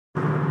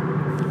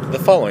The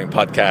following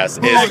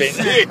podcast is being...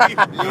 Shit. We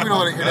don't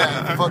want to hear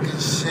that fucking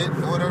shit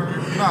or whatever.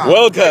 Nah.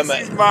 Welcome.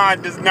 His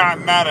mind does not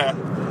matter.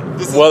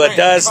 Well, it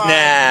does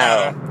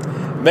now.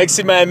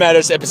 Mexi Man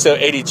Matters, episode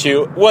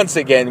 82. Once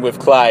again with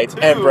Clyde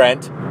and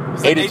Brent.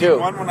 Was 82.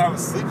 81 when I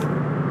was sleeping?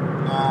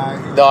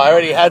 No, I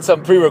already had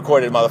some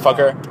pre-recorded,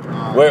 motherfucker.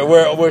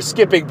 We're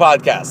skipping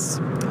podcasts.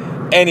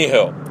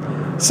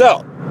 Anywho,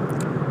 so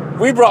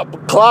we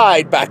brought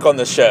Clyde back on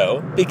the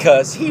show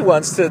because he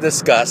wants to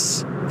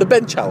discuss the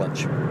Ben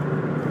Challenge.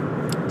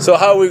 So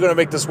how are we going to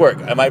make this work?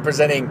 Am I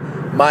presenting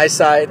my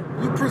side?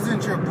 You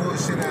present your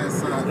bullshit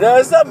ass side. No,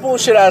 it's not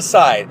bullshit ass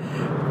side.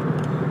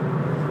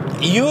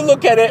 You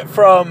look at it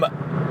from,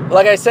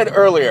 like I said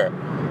earlier.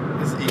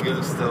 His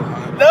ego's still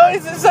high. No,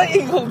 it's not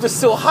ego just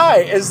still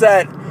high. Is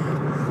that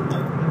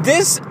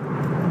this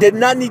did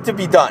not need to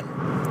be done,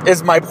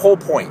 is my whole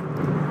point.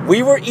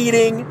 We were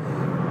eating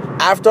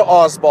after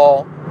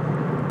Ozball.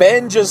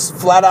 Ben just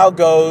flat out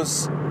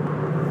goes,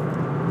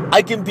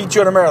 I can beat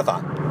you in a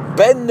marathon.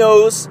 Ben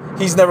knows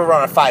he's never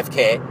run a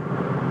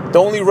 5K. The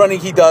only running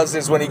he does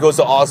is when he goes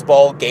to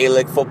Ozball,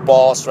 Gaelic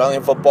football,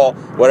 Australian football,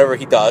 whatever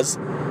he does.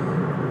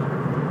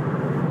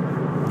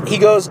 He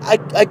goes,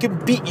 I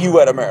can beat you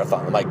at a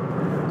marathon. I'm like,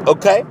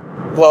 okay.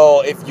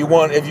 Well, if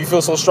you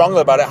feel so strongly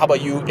about it, how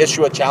about you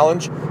issue a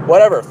challenge?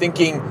 Whatever.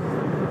 Thinking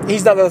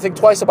he's not going to think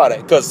twice about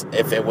it. Because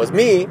if it was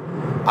me,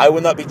 I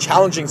would not be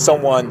challenging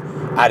someone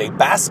at a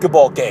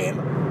basketball game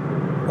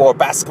or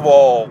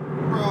basketball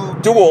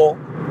duel.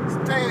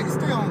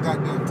 Stay on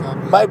goddamn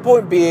topic. My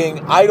point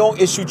being, I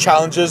don't issue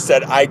challenges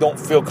that I don't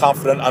feel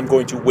confident I'm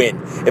going to win.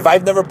 If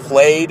I've never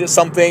played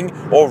something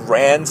or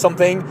ran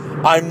something,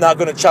 I'm not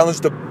going to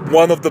challenge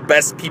one of the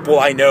best people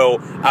I know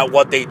at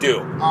what they do.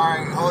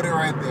 Alright, hold it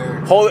right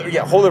there. Hold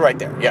it right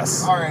there,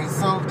 yes. Alright,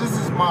 so this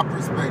is my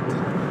perspective.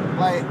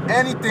 Like,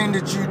 anything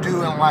that you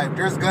do in life,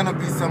 there's gonna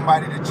be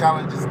somebody that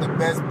challenges the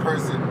best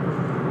person,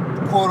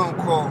 quote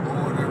unquote,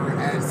 or whatever,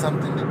 at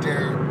something that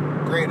they're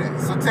great at.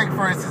 So take,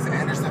 for instance,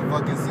 Anderson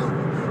fucking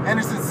Silva.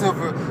 Anderson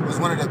Silva was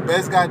one of the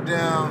best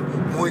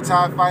goddamn Muay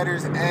Thai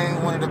fighters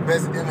and one of the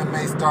best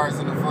MMA stars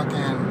in the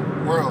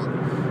fucking world.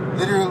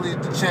 Literally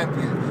the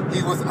champion.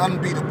 He was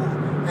unbeatable.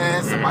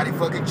 And somebody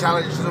fucking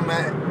challenged him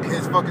at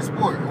his fucking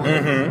sport.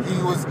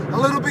 He was a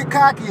little bit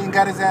cocky and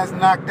got his ass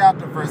knocked out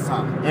the first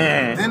time.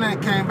 Then he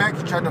came back,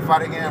 he tried to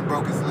fight again and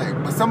broke his leg.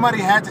 But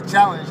somebody had to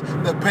challenge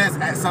the best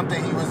at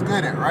something he was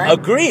good at, right?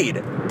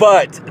 Agreed.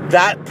 But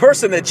that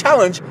person that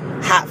challenged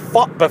had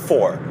fought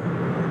before.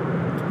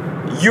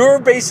 You're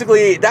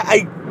basically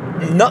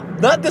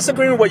not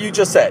disagreeing with what you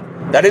just said.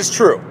 That is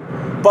true.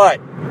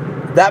 But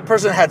that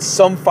person had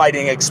some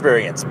fighting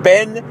experience.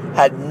 Ben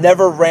had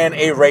never ran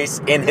a race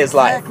in his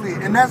life.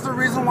 Exactly. And that's the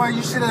reason why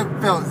you should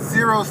have felt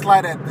zero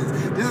slight at this.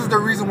 This is the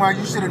reason why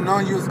you should have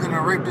known you was going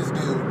to rape this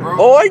dude, bro.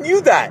 Oh, I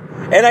knew that.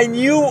 And I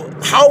knew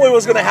how it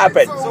was going to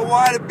happen. So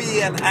why to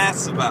be an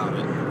ass about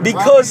it?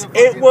 Because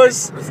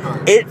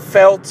it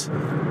felt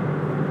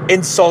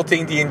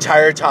insulting the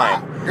entire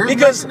time.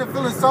 There's nothing to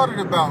feel insulted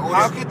about.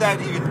 How could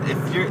that even,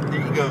 if your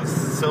ego's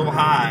so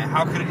high,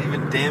 how could it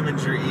even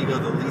damage your ego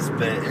the least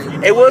bit? If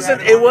you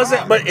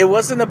It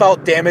wasn't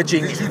about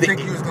damaging. Did you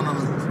think you was gonna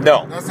lose?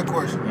 No. That's the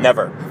question.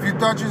 Never. If you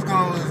thought you was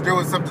gonna lose, there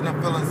was something to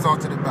feel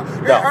insulted about.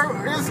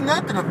 No. There's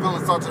nothing to feel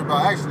insulted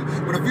about, actually.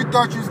 But if you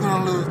thought you was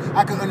gonna lose,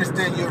 I can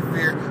understand your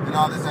fear and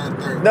all this and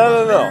the third.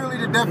 No.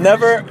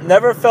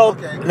 Never felt.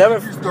 Okay, never.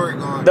 keep your story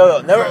going.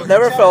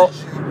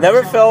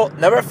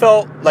 Never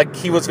felt like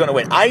he was gonna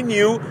win. I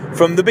knew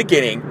from the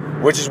beginning,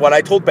 which is what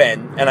I told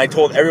Ben and I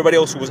told everybody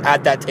else who was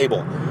at that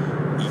table.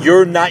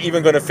 You're not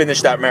even gonna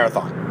finish that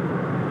marathon.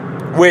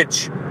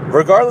 Which,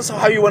 regardless of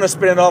how you want to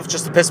spin it off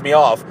just to piss me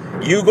off,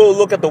 you go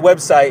look at the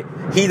website.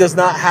 He does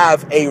not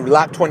have a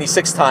lap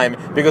 26 time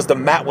because the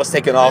mat was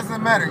taken off. It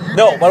doesn't matter.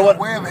 You're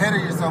way ahead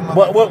of yourself.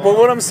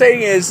 What I'm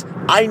saying is,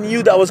 I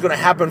knew that was going to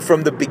happen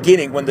from the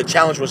beginning when the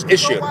challenge was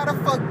issued. So why the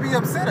fuck be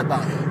upset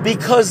about it?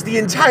 Because the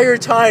entire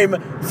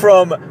time,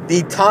 from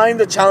the time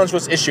the challenge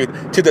was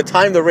issued to the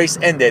time the race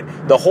ended,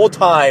 the whole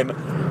time,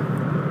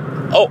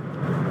 oh,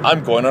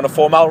 I'm going on a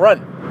 4-mile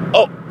run.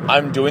 Oh,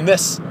 I'm doing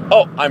this.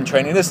 Oh, I'm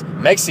training this.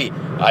 Mexi,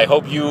 I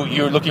hope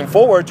you're looking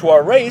forward to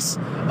our race.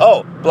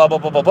 Oh, blah, blah,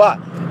 blah, blah, blah.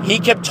 He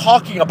kept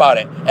talking about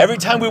it. Every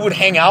time we would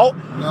hang out,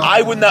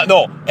 I would not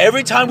know.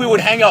 Every time we would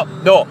hang out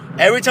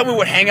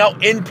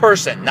in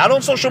person, not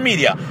on social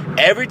media.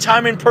 Every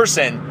time in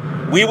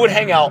person, we would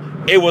hang out,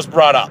 it was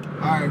brought up.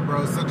 Alright,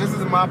 bro, so this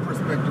is my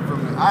perspective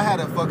from it. I had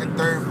a fucking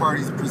third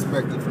party's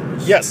perspective from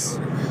it. Yes.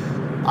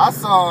 I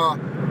saw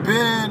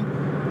Ben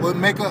would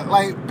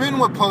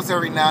post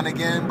every now and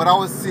again, but I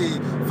would see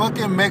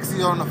fucking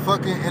Mexi on the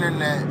fucking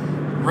internet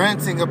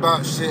ranting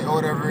about shit or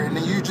whatever, and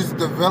then you just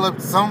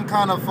developed some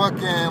kind of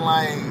fucking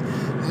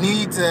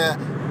need to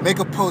make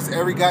a post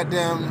every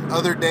goddamn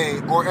other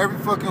day or every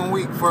fucking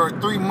week for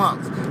 3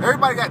 months.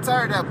 Everybody got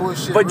tired of that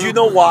bullshit. But do you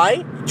know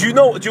why? Do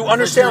you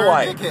understand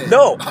why?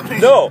 No.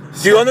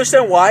 Do you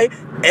understand why?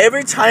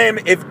 Every time,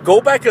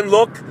 go back and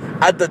look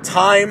at the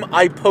time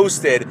I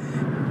posted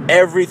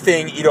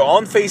everything, either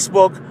on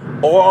Facebook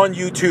or on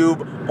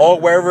YouTube or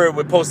wherever it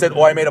would post it,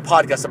 or I made a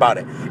podcast about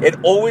it. It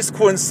always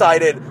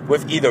coincided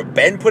with either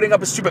Ben putting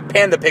up a stupid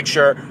panda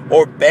picture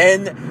or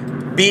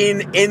Ben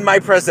being in my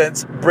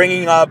presence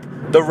bringing up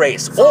the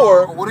race. So,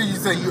 or what do you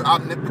say? You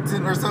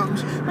omnipotent or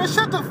something? Man,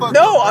 shut the fuck up.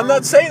 no, bro. I'm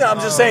not saying that. I'm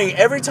just saying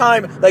every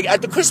time, like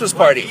at the Christmas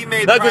party, He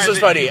made not private, Christmas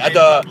party, he at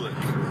made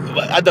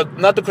public.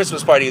 not the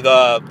Christmas party,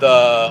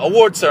 the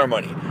award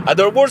ceremony. At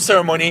the award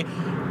ceremony,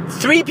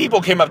 3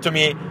 people came up to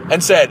me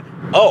and said,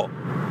 "Oh,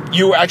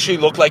 you actually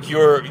look like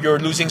you're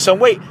losing some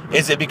weight.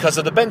 Is it because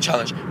of the Ben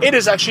challenge? It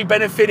is actually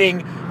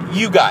benefiting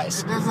you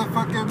guys." It doesn't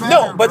fucking matter.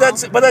 No, but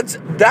bro.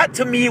 that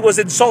to me was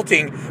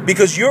insulting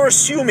because you're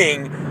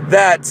assuming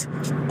that,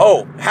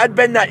 oh, had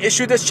Ben not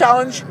issued this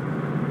challenge,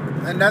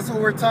 And that's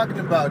what we're talking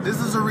about.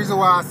 This is the reason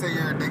why I say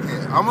you're a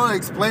dickhead. I'm going to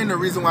explain the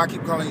reason why I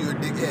keep calling you a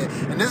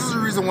dickhead. And this is the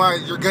reason why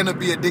you're going to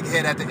be a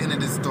dickhead at the end of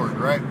this story,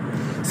 right?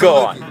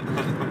 So Go look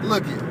it.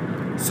 Look it.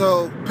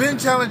 So, Ben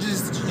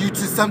challenges you to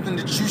something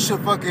that you should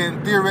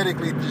fucking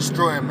theoretically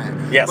destroy him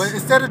at. Yes. But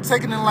instead of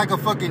taking it like a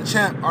fucking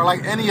champ or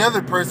like any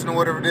other person or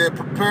whatever that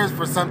prepares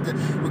for something,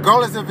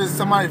 regardless if it's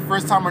somebody's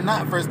first time or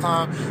not first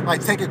time,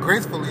 like take it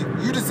gracefully,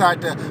 you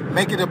decide to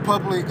make it a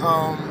public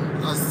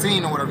a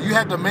scene or whatever. You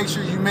have to make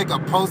sure you make a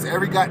post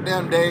every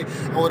goddamn day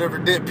or whatever.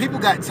 People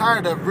got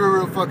tired of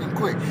real fucking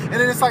quick. And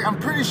then it's like, I'm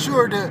pretty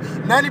sure that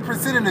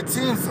 90% of the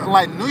teams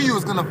like knew you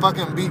was gonna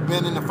fucking beat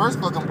Ben in the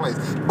first fucking place.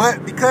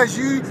 But because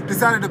you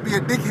decided to be a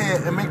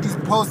dickhead and make these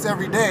posts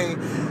every day,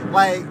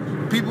 like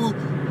people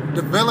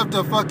developed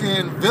a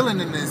fucking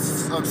villain in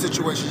this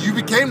situation. You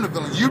became the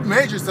villain. You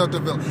made yourself the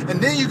villain.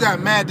 And then you got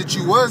mad that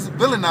you was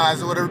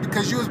villainized or whatever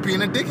because you was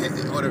being a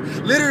dickhead or whatever.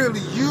 Literally,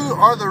 you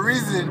are the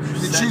reason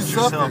that you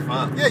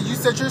suffered. Yeah, you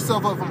set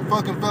yourself up from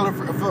fucking failure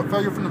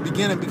from the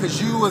beginning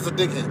because you was a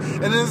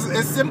dickhead. And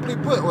it's simply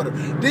put, whatever.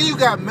 Then you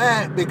got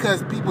mad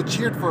because people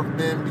cheered for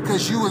Ben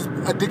because you was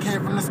a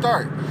dickhead from the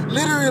start.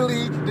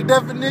 Literally, the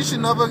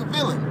definition of a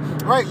villain.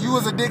 Right? You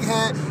was a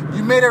dickhead.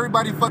 You made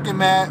everybody fucking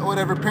mad or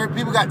whatever.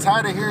 People got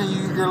tired of hearing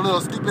your little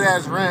stupid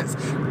ass rants.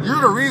 You're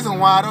the reason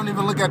why I don't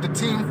even look at the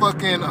team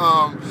fucking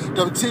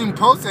the team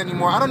posts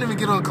anymore. I don't even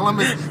get on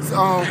Columbus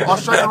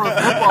Australian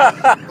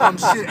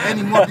football shit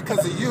anymore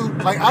because of you.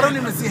 Like I don't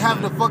even see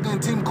having the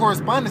fucking team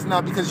correspondence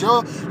now because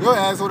your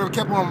ass or whatever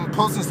kept on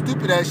posting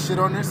stupid ass shit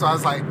on there. So I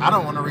was like, I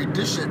don't want to read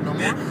this shit no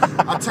more.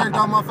 I turned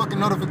on my fucking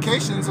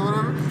notifications or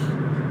whatever.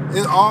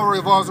 It all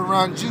revolves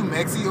around you,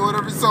 Mexi, or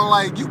whatever. So,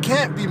 like, you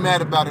can't be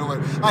mad about it or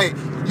whatever. Like,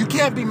 you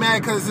can't be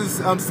mad because this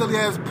silly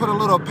ass put a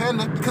little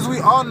panda. Because we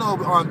all know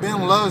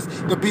Ben loves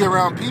to be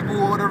around people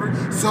or whatever.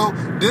 So,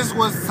 this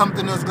was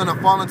something that's going to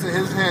fall into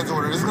his hands or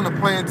whatever. It's going to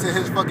play into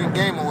his fucking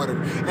game or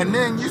whatever. And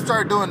then you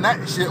start doing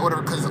that shit or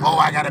whatever because, oh,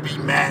 I got to be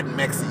mad,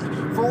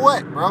 Mexi. For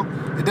what, bro?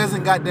 It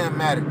doesn't goddamn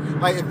matter.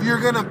 Like, if you're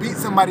going to beat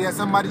somebody at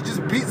somebody,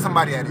 just beat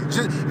somebody at it.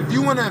 Just, if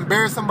you want to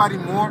embarrass somebody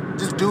more,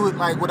 just do it,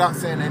 like, without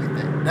saying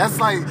anything. That's,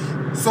 like,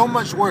 so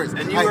much worse.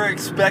 And you like, were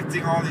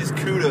expecting all these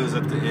kudos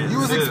at the end. You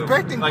was too.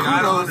 expecting like,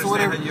 kudos or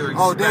whatever.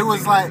 Oh, they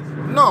was like,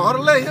 no,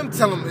 let him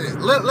tell him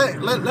it.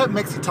 Let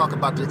Mexi talk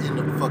about the end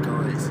of the fucking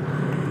race.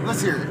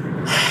 Let's hear it.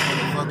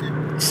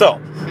 Motherfucker. So,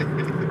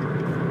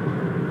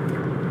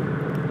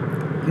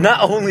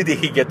 not only did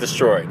he get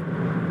destroyed,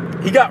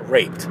 he got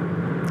raped.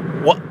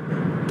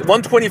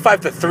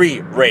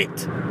 125-3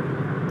 raped.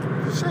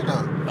 Shut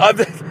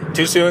up.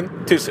 Too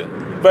soon? Too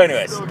soon. But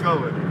anyways, Still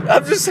going.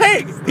 I'm just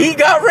saying, he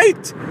got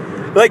raped.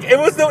 Like, it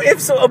was no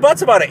ifs or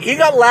buts about it. He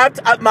got lapped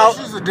at Mount...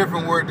 Let's use a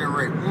different word than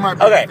rape. We might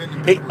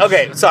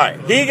be Sorry.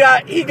 He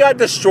got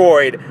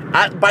destroyed.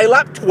 By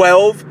lap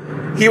 12,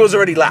 he was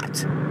already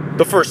lapped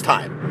the first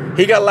time.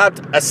 He got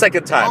lapped a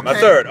second time, a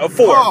third, a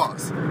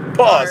fourth.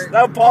 Pause. Right.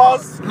 Now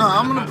pause. No,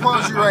 I'm gonna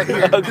pause you right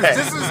here. Okay.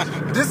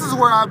 This is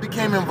where I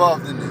became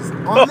involved in this.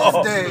 On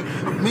this day,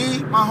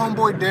 me, my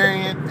homeboy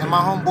Darian, and my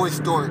homeboy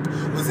Stork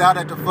was out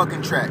at the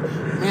fucking track.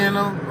 Me and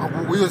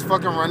him, we was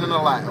fucking running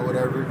a lot or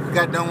whatever. We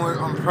got done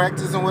with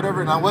practice and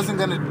whatever, and I wasn't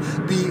gonna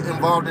be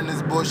involved in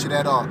this bullshit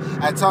at all.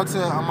 I talked to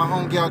my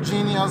homegirl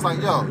Jeannie. I was like,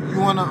 "Yo,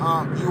 you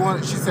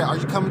wanna?" She said, "Are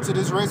you coming to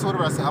this race or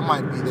whatever?" I said, "I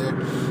might be there,"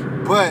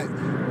 but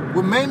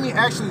what made me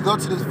actually go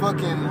to this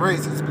fucking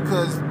race is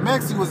because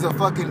Mexi was a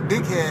fucking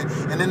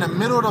dickhead and in the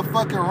middle of the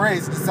fucking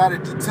race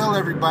decided to tell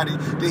everybody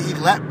that he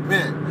lapped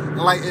Ben.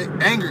 And like, it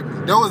angered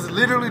me. That was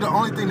literally the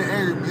only thing that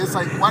angered me. It's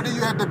like, why do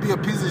you have to be a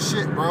piece of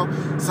shit, bro?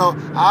 So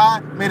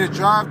I made a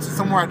drive to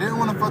somewhere I didn't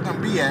want to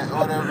fucking be at or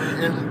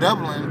whatever in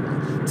Dublin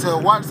to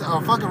watch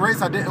a fucking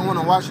race I didn't want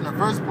to watch in the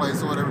first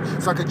place or whatever.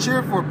 So I could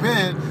cheer for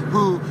Ben,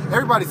 who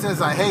everybody says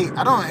I hate.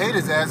 I don't hate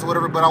his ass or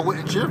whatever, but I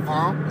wouldn't cheer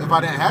for him if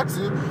I didn't have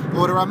to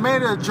or whatever. I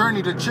made a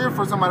journey to cheer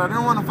for somebody I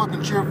didn't want to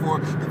fucking cheer for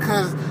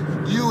because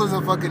you was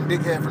a fucking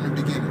dickhead from the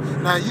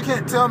beginning. Now, you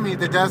can't tell me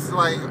that that's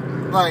like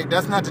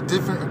that's not the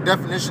different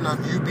definition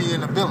of you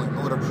being a villain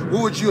or whatever.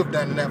 What would you have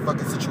done in that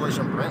fucking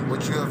situation, Brent?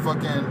 Would you have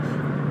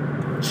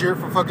fucking cheered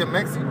for fucking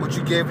Mexi? Would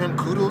you give him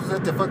kudos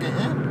at the fucking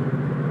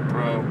end?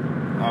 Bro,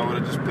 I would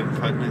have just been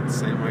putting it the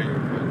same way you're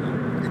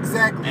putting it.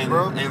 Exactly, And,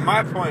 bro. and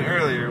my point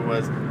earlier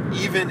was,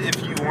 even if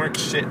you weren't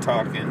shit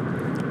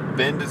talking,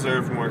 Ben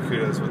deserved more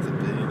kudos with it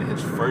being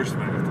His first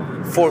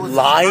marathon. For It was his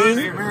lying?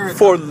 first marathon.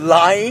 For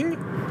lying?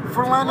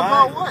 For lying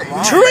about what?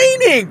 Lying.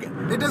 Training!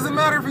 It doesn't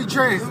matter if he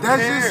trains. Who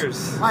That's cares?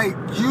 just like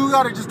you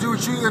gotta just do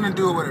what you're gonna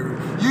do or whatever.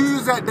 You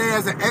use that day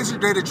as an extra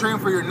day to train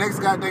for your next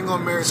goddamn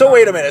marathon. So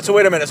wait a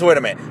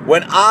minute.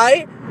 When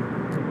I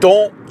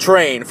don't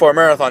train for a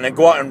marathon and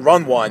go out and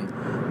run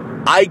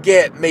one, I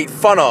get made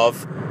fun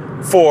of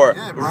for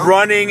Yeah, bro.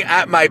 running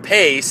at my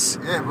pace,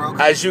 Yeah, bro.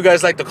 as you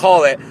guys like to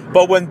call it.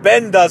 But when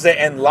Ben does it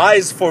and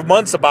lies for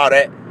months about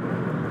it,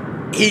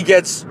 he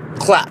gets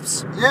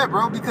claps. Yeah,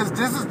 bro, because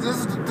this is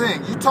the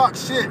thing. You talk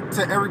shit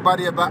to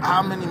everybody about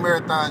how many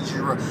marathons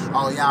you run.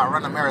 Oh yeah, I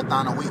run a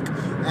marathon a week.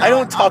 And I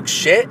don't talk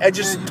shit. I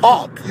just you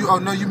talk. do.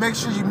 You make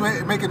sure you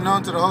make it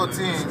known to the whole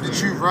team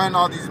that you run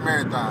all these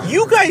marathons.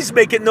 You guys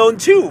make it known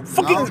too.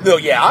 Fucking no,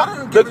 yeah. I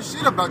don't give a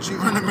shit about you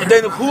running marathons.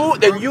 Then who?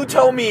 Then you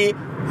tell me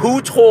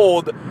who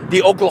told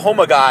the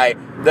Oklahoma guy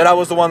that I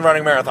was the one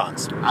running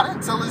marathons? I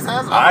didn't tell his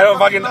ass. I don't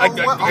fucking fucking-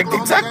 know what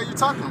Oklahoma exact- guy you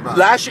talking about.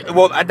 Last year,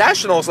 well, at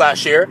Nationals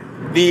last year,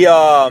 the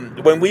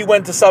when we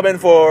went to sub in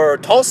for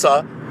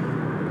Tulsa,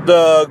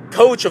 the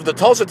coach of the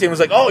Tulsa team was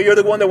like, "Oh, you're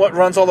the one that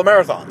runs all the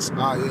marathons."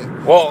 Oh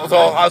yeah. Well,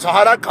 so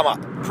how'd that come up?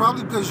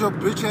 Probably because your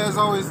bitch ass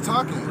always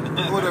talking.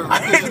 Whatever.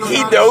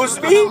 He knows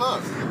me.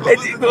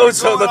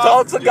 So the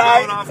Tulsa guy.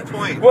 Going off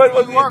point. What,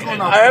 You are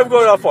going off I am point.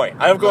 going off point.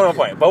 I am going off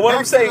point. But what Back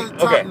I'm to saying, the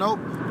top okay. note,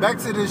 back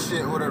to this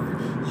shit, whatever.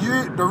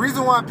 The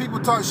reason why people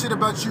talk shit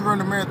about you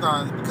running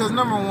marathons because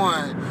number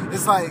one,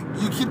 it's like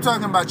you keep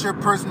talking about your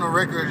personal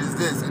record is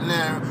this, and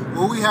then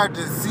what we have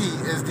to see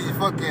is the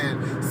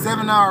fucking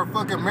 7-hour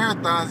fucking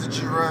marathons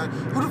that you run.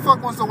 Who the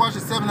fuck wants to watch a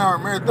 7-hour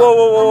marathon?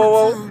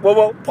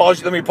 Whoa.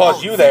 Pause. Let me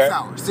pause you there.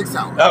 6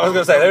 hours. I was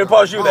gonna say, let me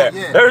pause you Oh, there.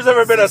 yeah. There's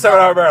never been a 6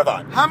 7-hour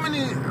marathon. How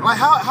many? Like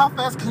how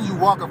fast can you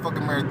walk a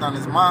fucking marathon?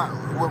 Is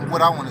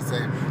what I want to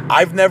say.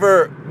 I've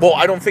never. Well,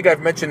 I don't think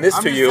I've mentioned this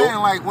I'm to just you. saying,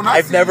 like, when I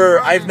I've see you never,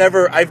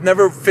 running- I've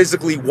never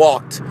physically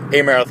walked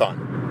a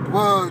marathon.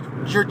 Well,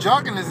 your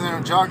jogging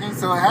isn't jogging,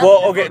 so it has Well,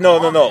 to be okay, fucking no.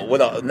 walking. Well,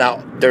 no.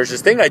 Now, there's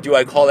this thing I do.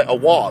 I call it a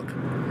wog,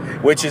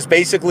 which is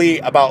basically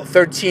about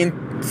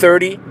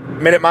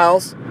 30-minute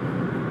miles.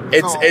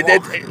 It's So a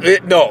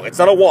walk? no, it's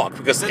not a walk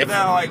because Isn't if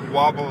that like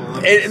wobble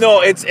Olympics?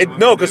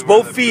 because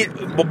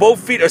both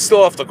feet are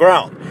still off the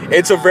ground.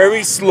 It's a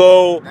very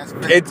slow. That's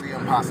It's physically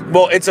impossible.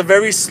 well, it's a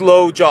very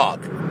slow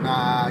jog.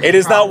 Nah, It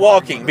is not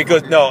walking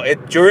because no,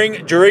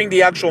 during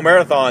the actual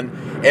marathon,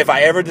 if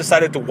I ever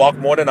decided to walk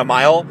more than a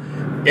mile,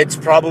 it's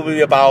probably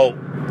about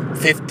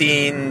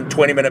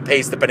 15-20 minute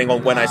pace depending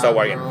on when I start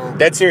walking. Bro.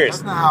 Dead serious.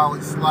 That's not how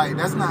it's like.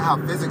 That's not how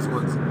physics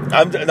works.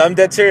 I'm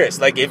dead serious.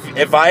 Like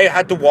if I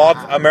had to walk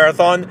a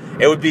marathon,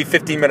 it would be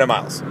 15-minute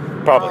miles,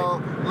 probably.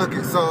 Bro, look,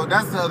 so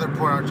that's the other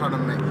point I'm trying to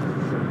make.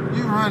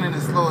 You running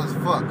as slow as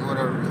fuck, or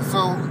whatever.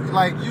 So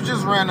like you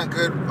just ran a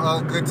good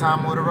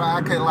time, or whatever.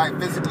 I could like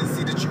physically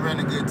see that you ran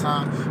a good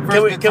time.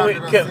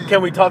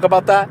 Can we talk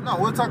about that? No,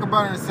 we'll talk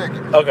about it in a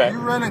second. Okay. You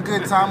ran a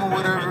good time or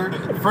whatever.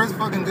 First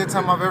fucking good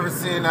time I've ever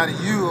seen out of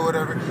you or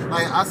whatever.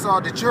 Like I saw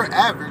that you're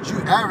average. You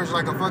average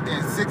like a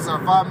fucking 6 or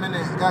 5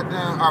 minute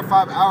goddamn or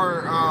 5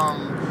 hour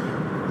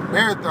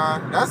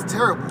marathon. That's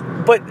terrible.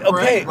 But for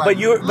okay,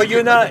 anybody. but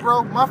you're not.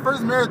 Bro, my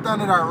first marathon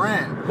that I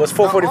ran Was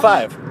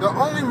 4:45. The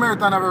only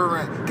marathon I've ever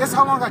ran. Guess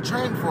how long I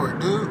trained for it,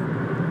 dude?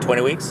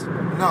 20 weeks?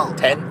 No.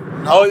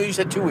 10? No. Oh, you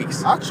said 2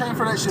 weeks. I trained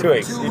for that shit 2 for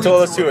weeks. 2 You weeks.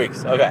 told us or 2 whatever.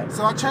 weeks. Okay.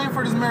 So I trained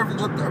for this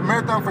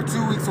marathon for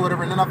 2 weeks or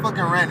whatever, and then I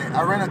fucking ran it.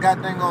 I ran a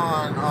goddamn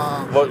on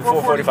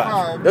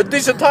 4:45. A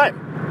decent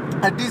time.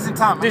 A decent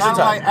time. And Decent I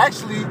time. like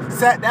actually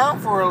sat down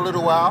for a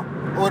little while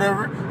or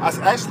whatever. I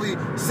actually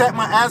sat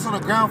my ass on the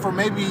ground for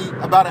maybe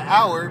about an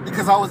hour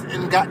because I was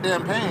in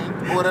goddamn pain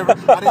or whatever.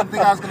 I didn't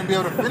think I was gonna be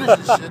able to finish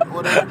this shit or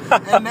whatever.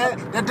 And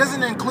that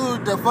doesn't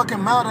include the fucking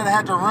mile that I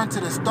had to run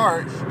to the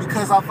start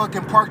because I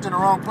fucking parked in the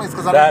wrong place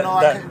because I didn't know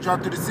I couldn't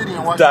drive through the city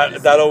and watch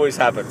That always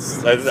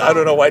happens. I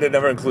don't know why they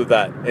never include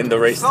that in the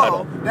race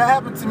title. That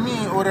happened to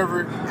me or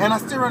whatever, and I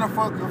still ran a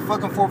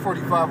fucking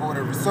 4:45 or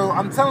whatever. So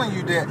I'm telling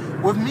you that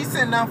with me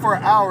sitting down for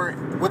an hour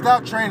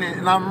without training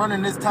and I'm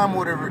running this time or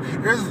whatever,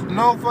 there's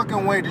no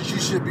fucking way that you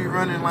should be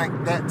running like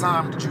that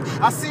time that you.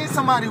 I seen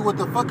somebody with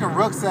a fucking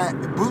rucksack,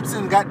 boots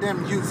and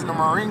goddamn utes in the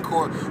Marine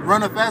Corps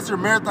run a faster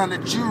marathon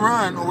that you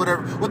run or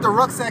whatever with the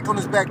rucksack on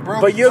his back, bro.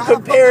 But you're So how the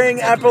fuck comparing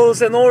does it take you-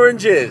 apples and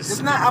oranges.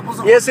 It's not apples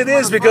and Yes, it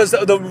oranges, is because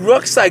the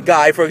rucksack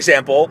guy, for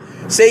example,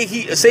 say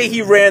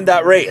he ran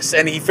that race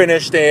and he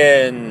finished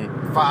in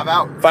 5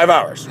 hours. 5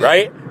 hours,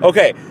 right?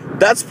 Okay,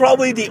 that's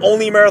probably the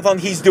only marathon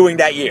he's doing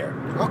that year.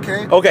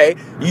 Okay. Okay,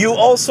 you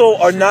also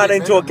are Shit, not they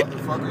into better,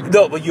 motherfucker.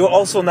 no, but you're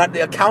also not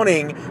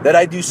accounting that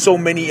I do so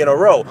many in a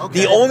row.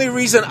 Okay. The only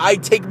reason I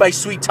take my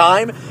sweet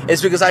time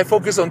is because I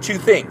focus on two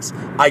things.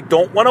 I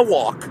don't want to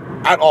walk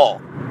at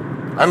all.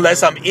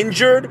 Unless I'm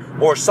injured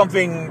or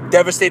something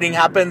devastating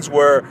happens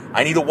where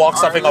I need to walk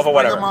something off or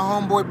whatever. Let's bring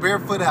up my homeboy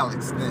Barefoot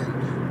Alex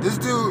then. This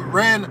dude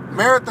ran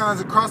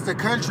marathons across the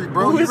country,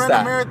 bro. Who He is ran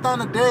that? a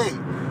marathon a day.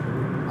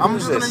 I'm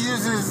is just gonna this?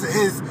 use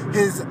his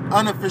his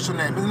unofficial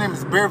name. His name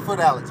is Barefoot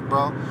Alex,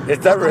 bro. Is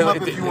that look really?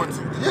 him up if you want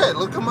to. Yeah,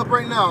 look him up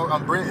right now.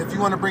 If you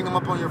want to bring him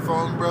up on your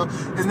phone, bro.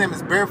 His name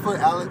is Barefoot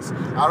Alex.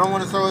 I don't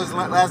want to throw his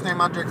last name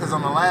out there because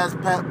on the last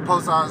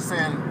post I was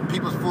saying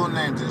people's full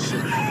names and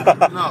shit.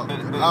 No.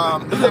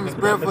 His name is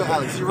Barefoot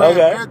Alex. He ran a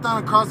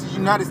marathon across the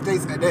United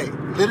States a day.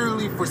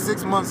 Literally for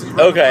 6 months he's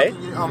running a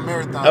fucking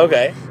marathon.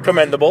 Okay.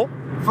 Commendable.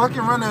 Fucking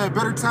running a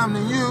better time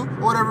than you,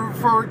 or whatever,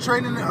 for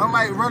training,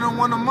 like running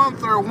one a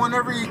month or one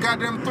every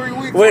goddamn 3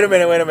 weeks. Wait a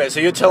minute. So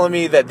you're telling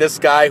me that this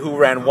guy who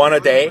ran one a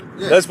day?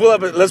 Yeah. Let's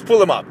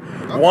pull him up.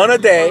 Okay, one a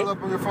day. Pull it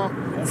up on your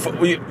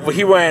phone.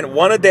 He ran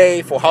one a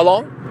day for how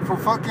long? For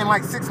fucking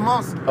like 6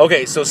 months.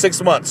 Okay, so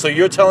 6 months. So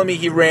you're telling me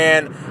he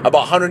ran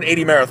about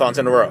 180 marathons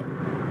in a row?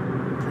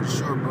 Pretty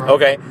sure, bro.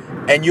 Okay,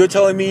 and you're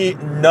telling me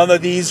none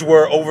of these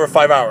were over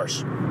 5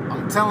 hours?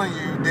 I'm telling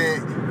you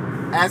that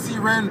as he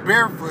ran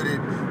barefooted.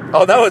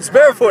 Oh, no, it's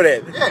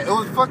barefooted. Yeah, it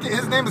was fucking.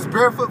 His name is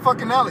Barefoot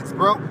fucking Alex,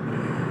 bro.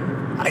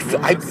 I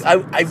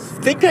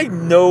think I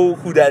know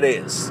who that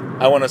is.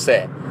 I want to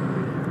say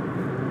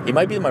he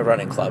might be in my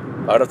running club.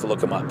 I would have to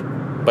look him up.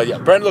 But yeah,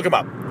 Brent, look him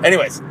up.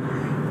 Anyways,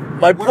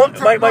 we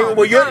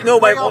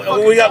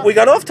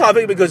got off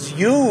topic because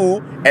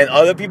you and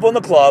other people in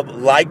the club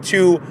like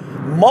to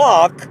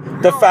mock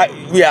the fact,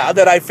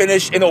 that I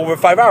finished in over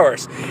 5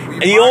 hours.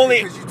 And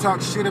because you talk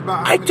shit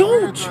about how I many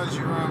don't. marathons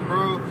you run,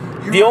 bro.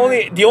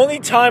 The only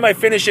time I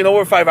finish in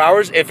over 5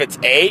 hours if it's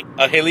a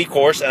hilly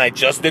course and I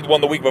just did one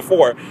the week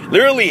before.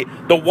 Literally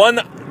the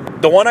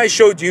one I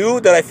showed you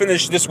that I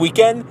finished this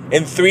weekend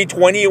in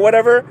 3:20 or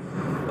whatever.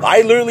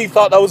 I literally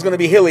thought that was going to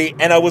be hilly,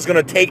 and I was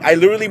going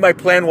to my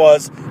plan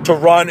was to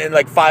run in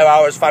like 5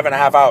 hours,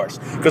 5.5 hours,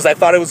 because I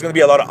thought it was going to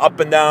be a lot of up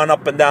and down,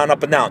 up and down,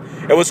 up and down.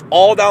 It was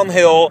all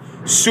downhill,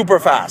 super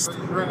fast.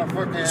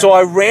 So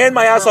I ran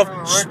my ass off.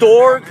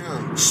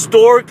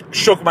 Stork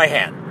shook my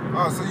hand.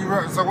 Oh,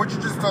 so what you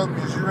just told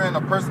me is you ran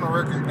a personal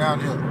record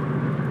downhill.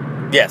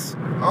 Yes.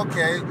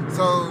 Okay,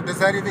 so does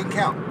that even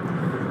count?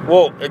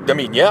 Well, I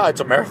mean, yeah,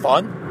 it's a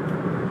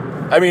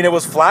marathon. I mean, it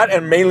was flat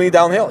and mainly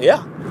downhill,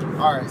 yeah.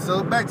 All right,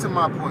 so back to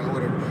my point,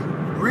 whatever.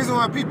 The reason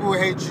why people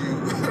hate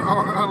you,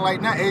 or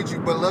like not hate you,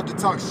 but love to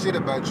talk shit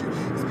about you,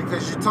 is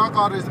because you talk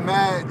all this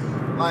mad,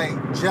 like,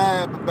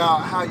 jab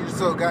about how you're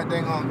so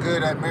goddamn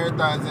good at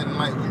marathons and,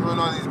 like, you run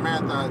all these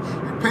marathons.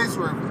 Your pace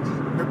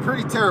they're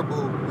pretty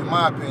terrible, in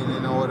my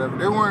opinion, or whatever.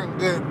 They weren't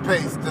good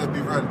pace to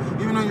be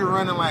running. Even though you're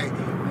running, like,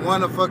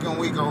 one a fucking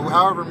week or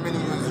however many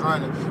you was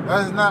running.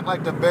 That is not,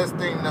 like, the best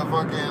thing to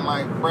fucking,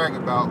 like, brag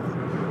about.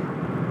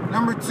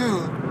 Number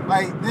two,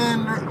 like,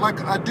 then, like,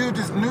 a dude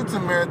that's new to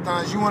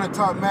marathons, you want to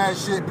talk mad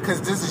shit because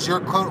this is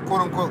your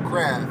quote-unquote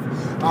craft.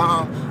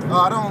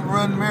 I don't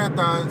run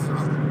marathons,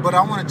 but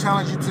I want to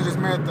challenge you to this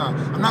marathon.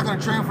 I'm not going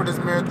to train for this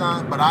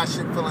marathon, but I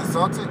should feel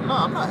insulted. No,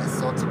 I'm not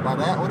insulted by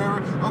that,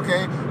 whatever.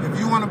 Okay, if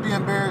you want to be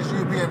embarrassed,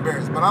 you be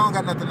embarrassed, but I don't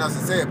got nothing else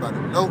to say about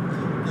it. Nope.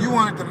 You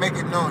wanted to make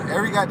it known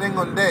every goddamn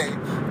day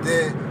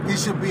that he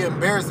should be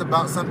embarrassed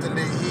about something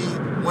that he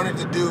wanted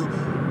to do,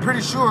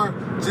 pretty sure,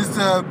 just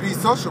to be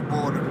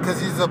sociable, because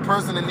he's a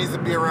person that needs to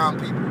be around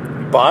people.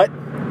 But,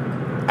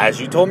 as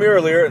you told me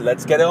earlier,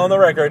 let's get it on the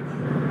record,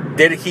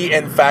 did he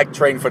in fact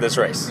train for this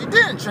race? He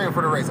didn't train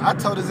for the race. I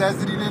told his ass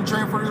that he didn't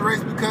train for the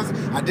race because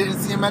I didn't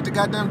see him at the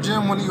goddamn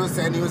gym when he was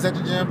saying he was at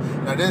the gym,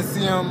 and I didn't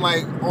see him,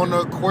 like, on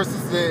the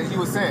courses that he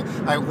was saying.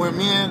 Like, when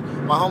me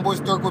and my homeboy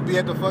Stork would be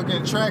at the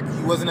fucking track,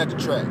 he wasn't at the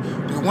track.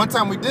 The one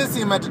time we did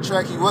see him at the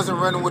track, he wasn't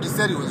running what he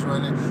said he was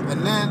running,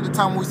 and then the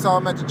time we saw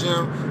him at the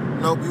gym,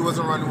 nope, he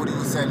wasn't running what he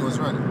was saying he was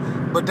running.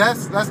 But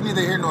that's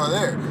neither here nor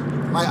there.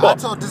 Like, I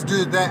told this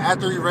dude that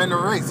after he ran the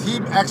race, he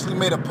actually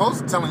made a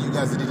post telling you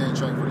guys that he didn't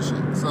train for the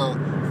shit. So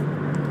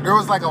there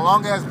was like a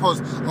long ass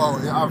post. Oh,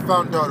 I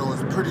found out it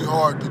was pretty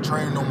hard to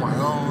train on my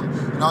own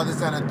and all this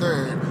and a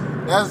third.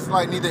 That's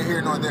like neither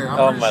here nor there.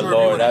 Oh my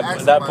lord,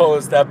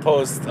 that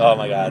post. Oh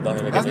my god, don't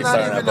even get me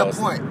started on that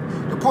post. That's not even the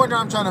point. The point that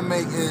I'm trying to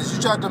make is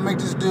you tried to make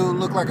this dude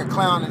look like a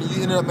clown, and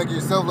you ended up making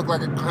yourself look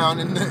like a clown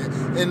in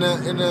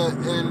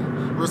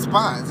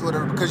response,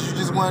 whatever, because you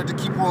just wanted to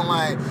keep on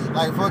like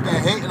fucking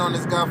hating on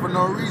this guy for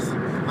no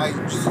reason.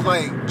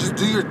 Just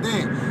do your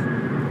thing.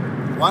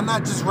 Why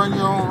not just run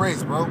your own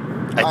race, bro?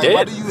 I did.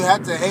 Why do you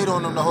have to hate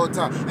on him the whole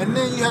time? And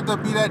then you have to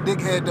be that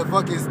dickhead that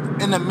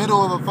fucking in the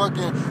middle of a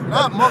fucking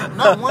not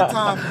one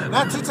time,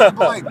 not 2 times,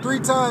 but like 3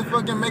 times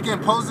fucking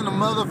pose in the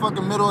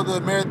motherfucking middle of the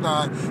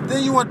marathon.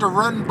 Then you want to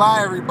run by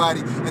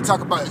everybody and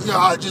talk about,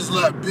 I just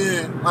let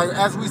Ben. Like,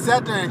 as we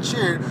sat there and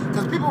cheered,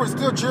 because people were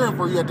still cheering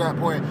for you at that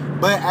point.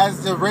 But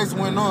as the race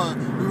went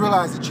on, we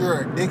realized that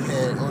you're a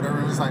dickhead or whatever.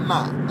 It was like,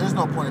 nah, there's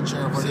no point in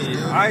cheering for this dude.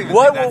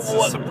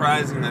 That's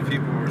surprising that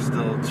people were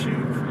still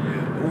cheering for you.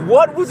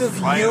 What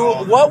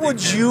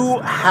would you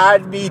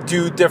had me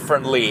do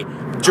differently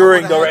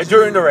during the race?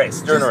 During the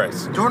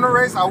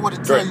race, I would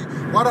have told you,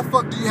 why the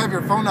fuck do you have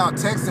your phone out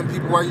texting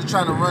people while you're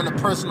trying to run a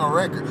personal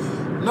record?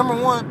 Number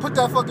one, put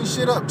that fucking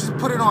shit up. Just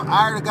put it on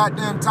Eye of the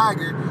Goddamn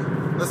Tiger.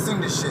 Let's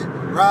sing this shit.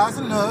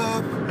 Rising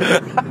up,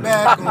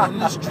 back on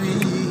the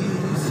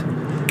streets.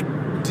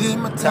 Did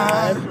my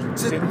time,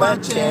 took my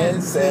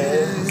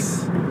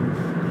chances.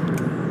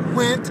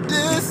 Went the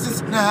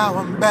distance, now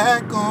I'm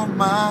back on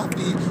my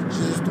feet.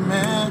 Just a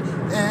man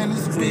and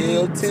his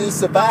will to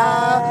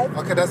survive.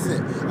 Okay, that's it.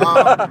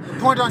 The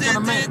point I'm trying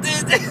to make. I'm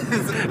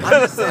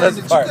just saying that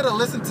you could have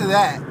listened to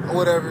that or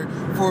whatever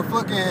for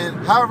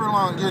fucking however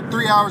long, your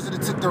 3 hours that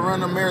it took to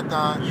run a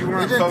marathon. You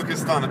weren't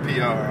focused on a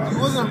PR. You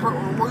wasn't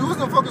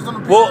focused on the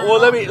PR. Well,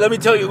 let me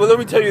tell you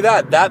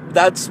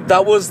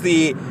that was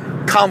the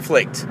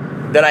conflict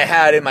that I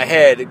had in my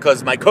head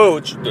because my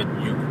coach,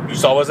 you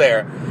saw was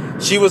there.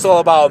 She was all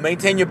about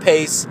maintain your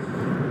pace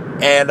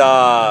and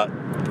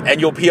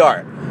you'll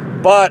PR.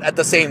 But at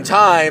the same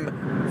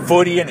time,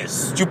 Footy and his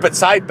stupid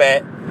side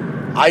bet,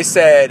 I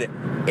said,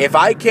 if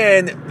I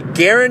can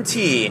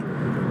guarantee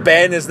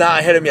Ben is not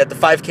ahead of me at the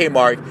 5K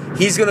mark,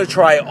 he's going to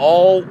try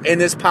all in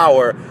his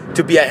power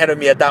to be ahead of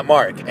me at that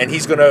mark. And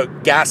he's going to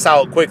gas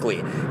out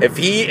quickly. If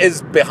he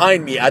is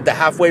behind me at the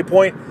halfway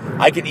point,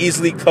 I can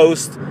easily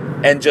coast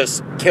and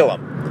just kill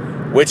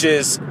him. Which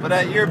is what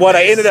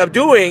I ended up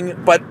doing,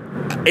 but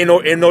in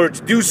order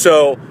to do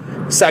so,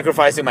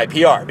 sacrificing my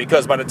PR.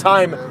 Because by the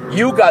time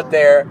you got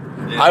there,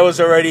 I was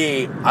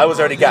already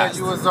gassed.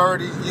 You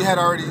had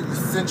already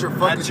sent your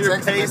fucking text. At your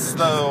text pace, message.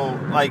 Though,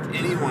 like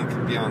anyone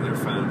could be on their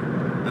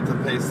phone at the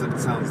pace that it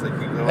sounds like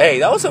you go. Hey,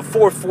 that was a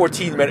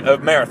 4:14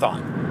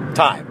 marathon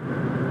time.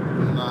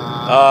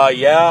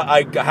 Yeah,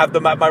 I have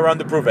my run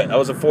to prove it. That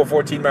was a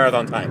 4:14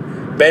 marathon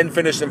time. Ben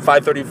finished in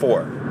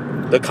 5:34.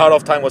 The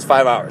cutoff time was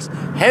 5 hours.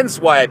 Hence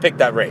why I picked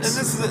that race.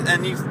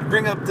 And you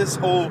bring up this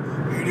whole,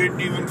 you didn't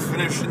even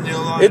finish in the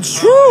line. It's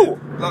true.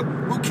 Look,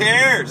 who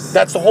cares?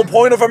 That's the whole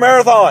point of a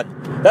marathon.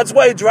 That's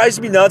why it drives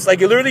me nuts.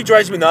 Like, it literally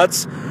drives me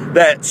nuts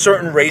that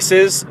certain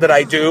races that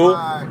I do.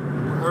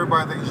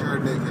 Everybody thinks you're a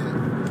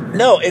dickhead.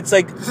 No, it's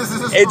like,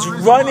 it's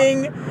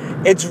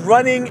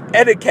running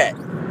etiquette.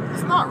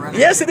 It's not running.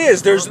 Yes, it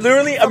is. There's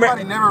literally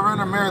somebody never run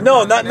a marathon.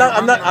 No,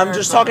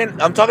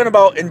 I'm talking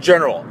about in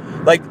general.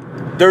 Like,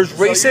 there's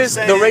races.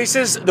 So the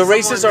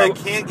races are. That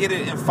can't get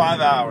it in 5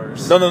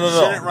 hours. No.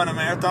 Shouldn't run a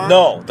marathon.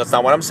 No, that's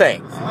not what I'm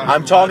saying.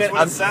 I'm talking.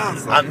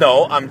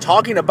 I'm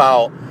talking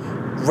about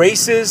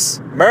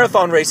races.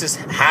 Marathon races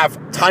have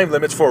time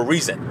limits for a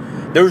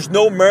reason. There's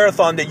no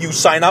marathon that you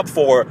sign up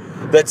for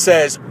that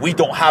says we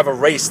don't have a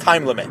race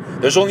time limit.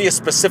 There's only a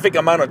specific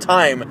amount of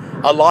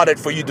time allotted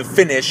for you to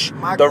finish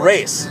the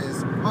race.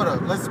 Hold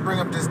up. Let's bring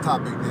up this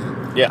topic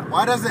then. Yeah.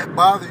 Why does it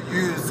bother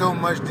you so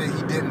much that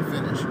he didn't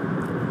finish?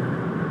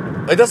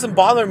 It doesn't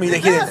bother me that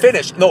he didn't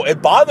finish. No,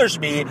 it bothers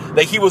me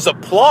that he was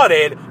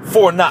applauded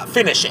for not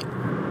finishing.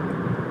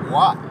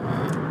 Why?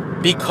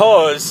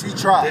 Because he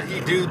tried. Did he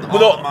do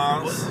all the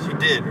miles? He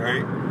did,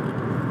 right?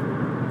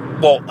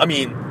 Well, I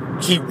mean,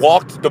 he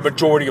walked the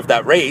majority of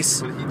that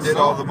race. But he did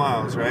all the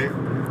miles, right?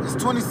 It's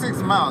 26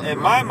 miles. In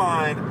my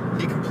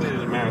mind, he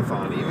completed a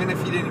marathon, even if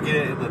he didn't get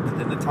it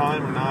in the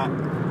time or not.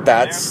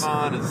 That's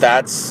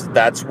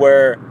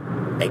where,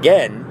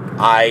 again,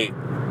 I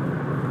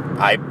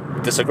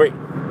disagree.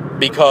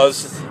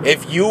 Because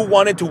if you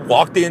wanted to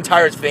walk the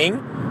entire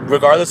thing,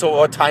 regardless of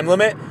what time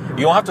limit,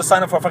 you don't have to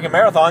sign up for a fucking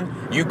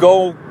marathon. You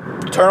go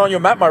turn on your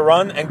Map My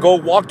Run and go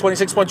walk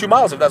 26.2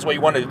 miles if that's what you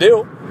wanted to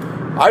do.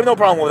 I have no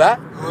problem with that.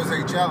 It was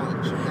a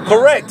challenge.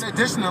 Correct. And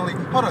additionally,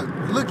 hold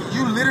on, look,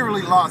 you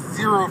literally lost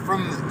 0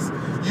 from this.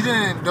 You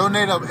didn't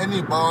donate up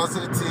any balls to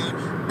the team.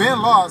 Ben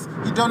lost.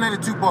 He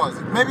donated 2 balls.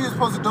 Maybe he was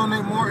supposed to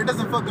donate more. It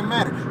doesn't fucking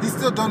matter. He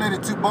still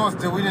donated 2 balls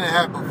that we didn't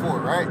have before,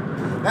 right?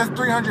 That's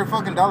 $300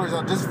 fucking dollars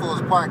out this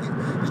fool's pocket.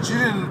 That you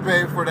didn't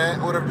pay for that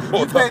or whatever.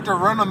 You paid to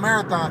run a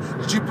marathon.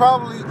 Did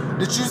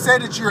you say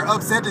that you're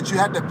upset that you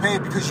had to pay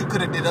because you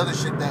could have did other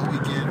shit that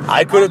weekend?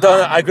 I could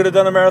have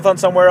done a marathon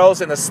somewhere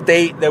else in a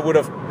state that would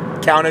have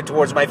counted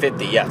towards my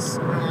 50. Yes.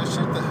 Man,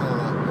 shut the hell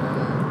up,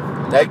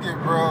 man. Like it,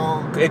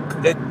 bro.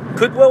 It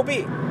could well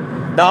be.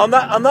 Now I'm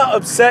not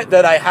upset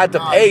that I had to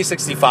pay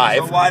 $65.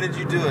 So why did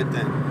you do it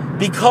then?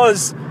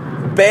 Because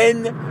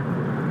Ben,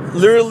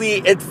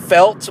 literally, it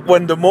felt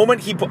when the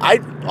moment I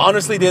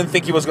honestly didn't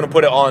think he was going to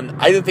put it on.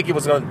 I didn't think he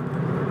was going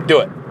to do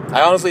it.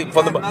 I honestly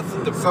So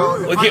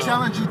if I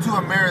challenge you to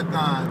a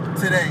marathon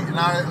today, and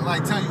I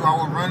tell you I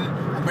will run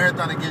a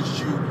marathon against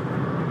you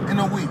in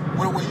a week,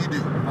 what will you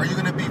do? Are you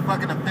going to be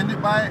fucking offended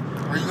by it?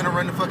 Or are you going to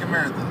run the fucking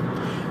marathon?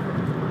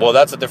 Well,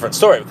 that's a different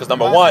story because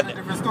number one,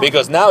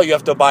 because now you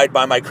have to abide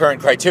by my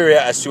current criteria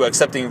as to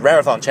accepting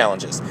marathon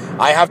challenges.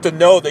 I have to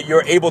know that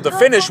you're able to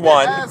finish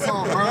one.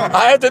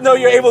 I have to know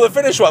you're able to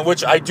finish one,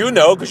 which I do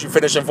know because you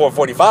finished in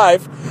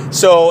 4:45.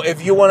 So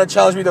if you want to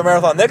challenge me to a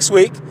marathon next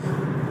week,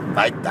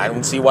 I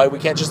don't see why we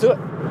can't just do it.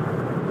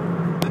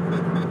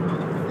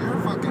 You're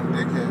a fucking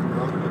dickhead,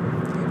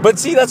 bro. But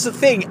see, that's the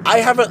thing.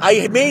 I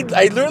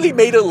literally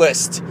made a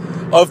list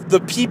of the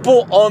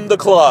people on the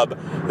club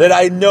that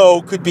I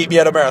know could beat me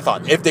at a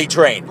marathon if they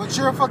train. But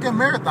you're a fucking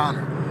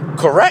marathoner.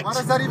 Correct. Why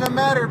does that even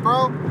matter,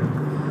 bro?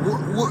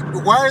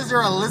 Why is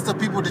there a list of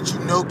people that you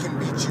know can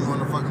beat you on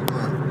the fucking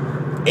club?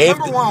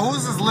 Number one,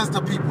 who's this list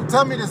of people?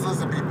 Tell me this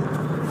list of people.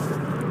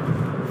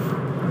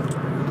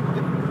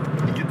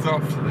 He gets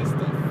off to this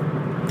stuff.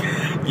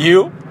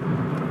 You,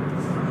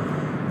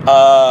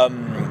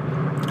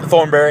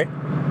 Thornberry,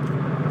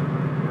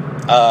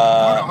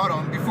 Hold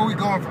on. Before we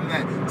go on from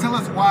that, tell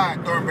us why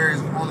Thornberry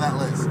is on that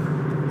list.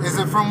 Is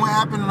it from what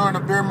happened during the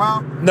beer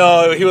mile?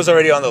 No, he was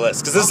already on the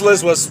list because this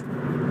list was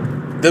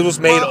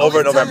made over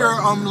in November.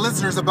 Tell your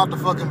listeners about the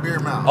fucking beer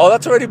mile. Oh,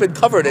 that's already been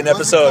covered in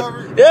episode.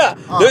 Covered? Yeah,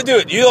 Oh.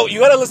 dude, you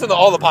gotta listen to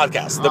all the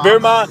podcasts. The beer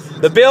mile,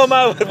 the beer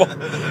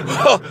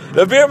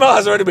mile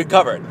has already been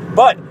covered.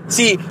 But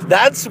see,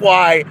 that's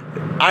why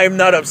I'm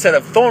not upset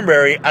at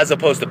Thornberry as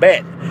opposed to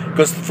Ben,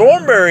 because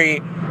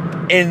Thornberry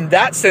in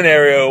that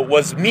scenario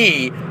was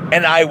me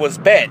and I was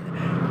Ben.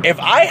 If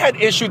I had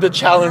issued the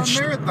challenge,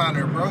 You're a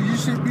marathoner, bro. You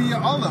should be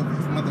all of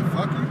us,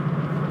 motherfucker.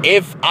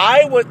 if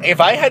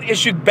I had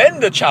issued Ben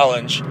the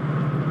challenge,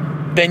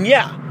 then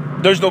yeah,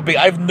 there's no big.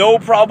 I have no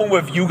problem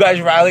with you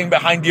guys rallying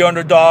behind the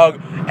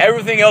underdog.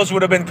 Everything else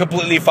would have been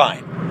completely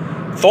fine.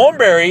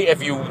 Thornberry,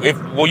 if you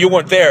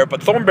weren't there,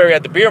 but Thornberry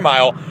at the beer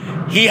mile,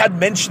 he had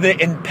mentioned it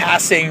in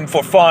passing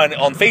for fun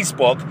on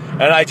Facebook,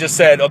 and I just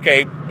said,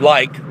 okay,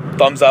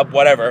 thumbs up,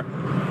 whatever.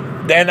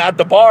 Then at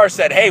the bar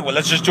said, hey, well,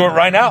 let's just do it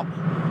right now.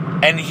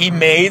 And he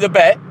made a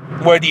bet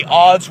where the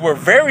odds were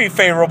very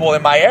favorable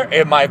on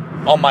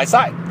my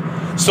side.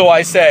 So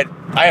I said,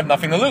 I have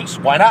nothing to lose.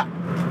 Why not?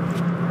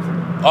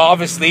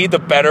 Obviously, the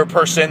better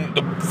person,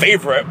 the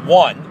favorite,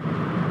 won.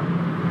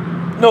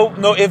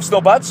 No ifs,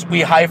 no buts.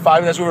 We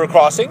high-fived as we were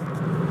crossing.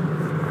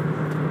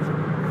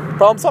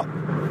 Problem solved.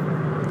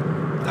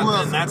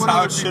 And that's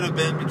how it should have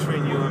been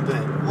between you and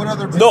Ben. What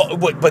other? No,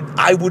 but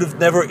I would have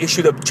never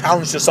issued a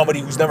challenge to somebody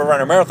who's never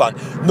run a marathon.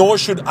 Nor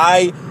should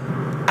I,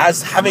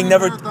 as having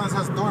never. Marathons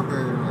has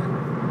Thornberry in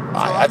it. So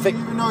I think.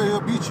 You even know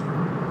he'll beat you.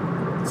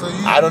 So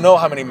I don't know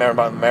how many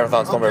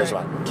marathons Thornberry's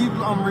run. Keep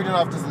reading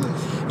off this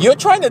list. You're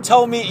trying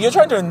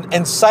to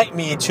incite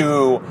me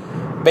to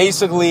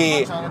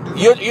basically.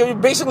 You're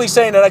basically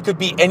saying that I could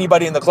beat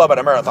anybody in the club at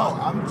a marathon.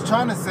 No, I'm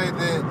trying to say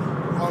that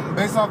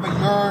based off of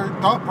your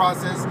thought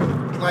process,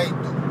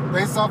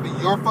 based off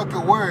of your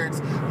fucking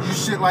words, you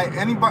should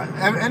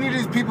any of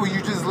these people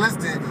you just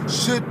listed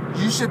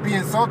should be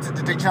insulted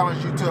that they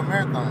challenge you to a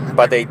marathon.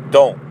 But they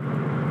don't.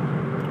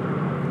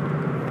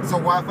 So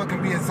why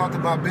fucking be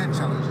insulted by Ben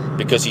challenging?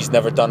 Because he's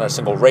never done a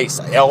single race.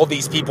 All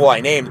these people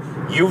I named,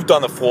 you've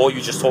done a full.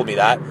 You just told me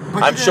that.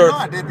 But I'm you didn't sure. know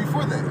I did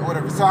before that, or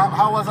whatever. So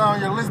how was I on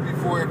your list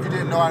before if you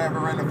didn't know I ever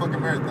ran a fucking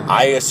marathon?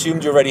 I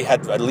assumed you already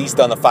had at least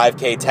done a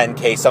 5K,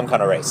 10K, some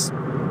kind of race.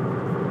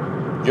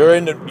 You're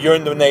in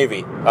the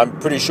Navy. I'm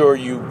pretty sure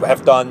you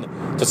have done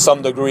to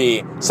some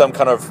degree some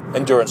kind of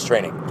endurance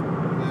training.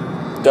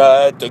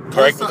 Correct me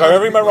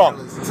if I'm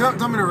wrong.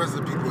 Tell me the rest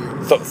of the people here.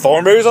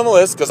 Thornberry's on the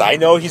list because I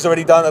know he's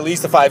already done at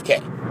least a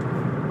 5K.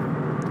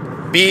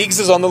 Biggs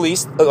is on the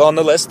list.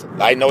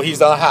 I know he's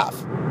done a half.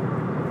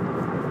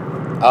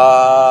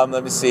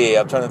 Let me see.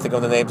 I'm trying to think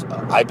of the names.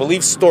 I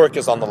believe Stork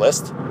is on the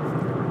list.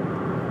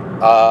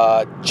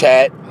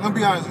 Chet. I'm gonna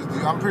be honest with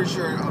you. I'm pretty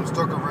sure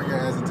Stork will bring your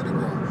ass into the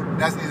ground.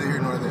 That's neither here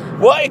nor there.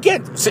 Well,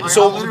 again, Stork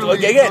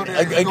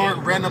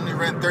randomly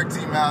ran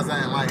 13 miles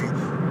at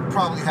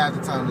probably half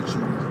the time that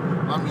you ran.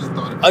 I'm just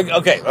thought.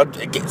 Okay.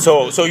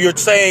 So you're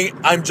saying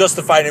I'm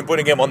justified in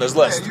putting him on this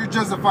list? Yeah, you're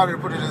justified in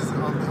putting this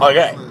on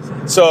Okay. this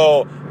list.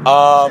 So,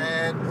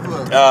 Chad, who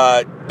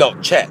else? no,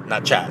 Chet,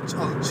 not Chad.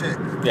 Oh, Chet.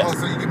 Yeah. Oh,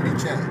 so you can be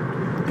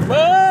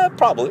Chad.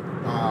 Probably.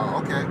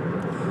 Oh, okay.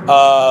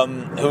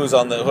 Who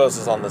else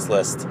is on this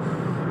list?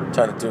 I'm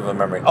trying to do my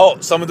memory. Oh,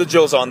 some of the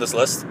Jills are on this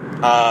list.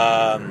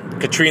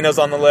 Katrina's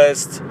on the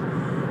list.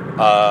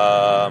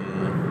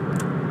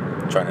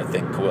 Trying to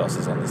think who else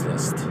is on this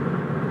list.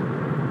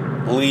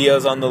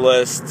 Leah's on the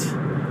list.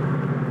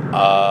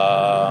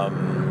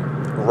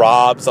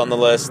 Rob's on the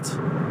list.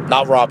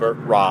 Not Robert,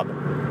 Rob.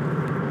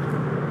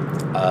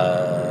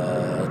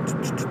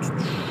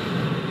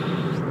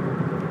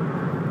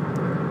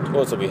 Who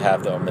else do we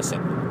have that are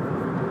missing?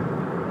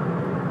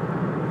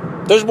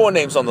 There's more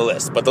names on the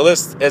list, but the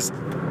list is...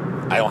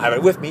 I don't have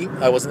it with me.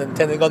 I wasn't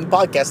intending on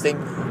podcasting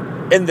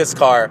in this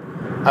car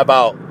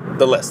about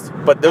the list.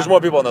 But there's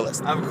more people on the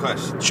list. I have a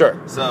question. Sure.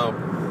 So,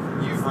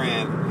 you've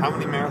ran how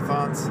many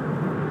marathons?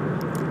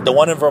 The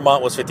one in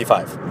Vermont was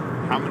 55.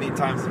 How many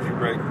times have you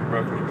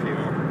broken your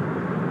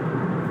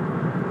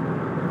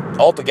PR?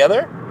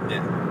 Altogether?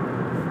 Yeah.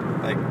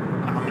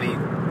 How many?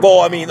 Well,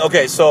 I mean,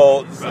 okay,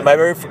 so my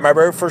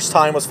very first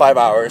time was 5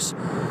 hours.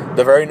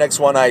 The very next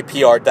one I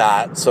PR'd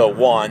that, so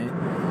 1.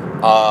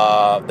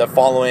 The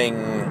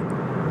following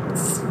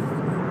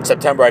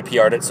September I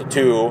PR'd it, so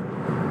 2.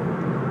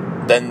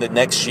 Then the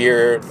next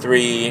year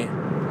 3.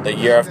 The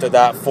year after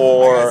that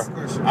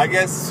 4. I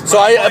guess. So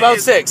about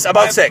 6.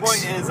 About 6. My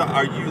point is,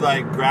 are you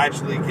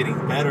gradually getting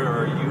better,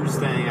 or are you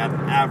staying at an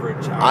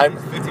average? I'm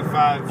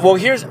 55. Well,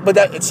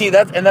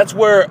 that's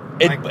where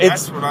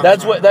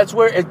that's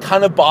where it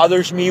kind of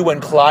bothers me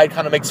when Clyde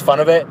kind of makes fun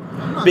of it.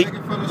 I'm not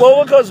making fun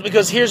of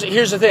Because here's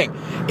the thing.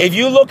 If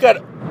you look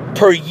at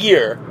per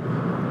year,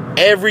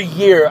 every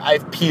year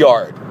I've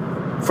PR'd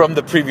from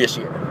the previous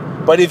year.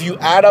 But if you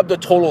add up the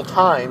total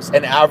times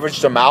and average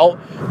them out,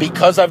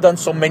 because I've done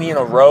so many in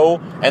a row,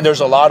 and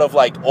there's a lot of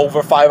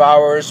over 5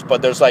 hours,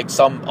 but there's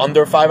some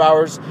under 5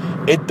 hours,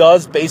 it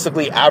does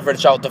basically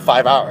average out to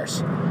 5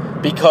 hours.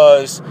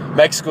 because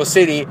Mexico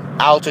City,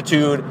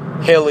 altitude,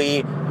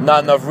 hilly,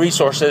 not enough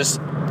resources.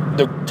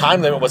 The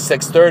time limit was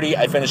 6:30.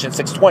 I finished in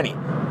 6:20.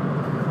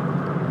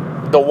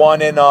 The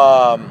one in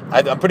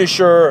I'm pretty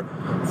sure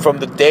from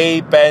the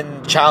day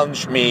Ben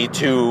challenged me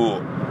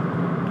to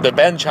the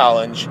Ben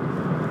challenge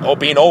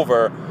being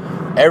over,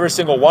 every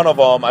single one of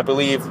them, I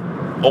believe,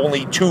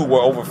 only 2 were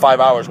over 5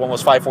 hours. One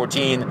was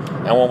 5:14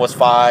 and one was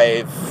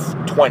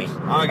 5:20.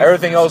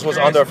 Everything else was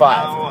under 5.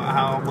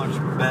 How much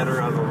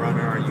better of a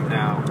runner are you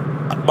now?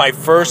 My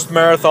first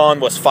marathon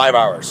was 5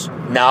 hours.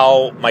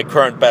 Now my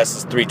current best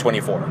is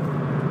 3:24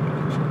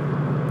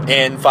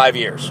 in 5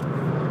 years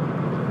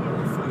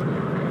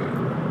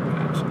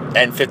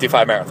and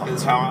 55 marathons.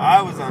 Because how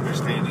I was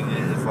understanding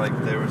it is like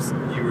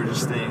you were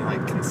just staying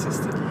like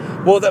consistent.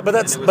 Well,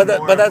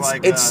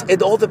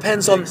 it all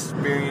depends the on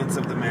experience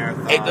of the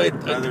marathon.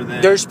 Rather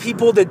than there's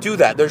people that do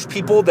that. There's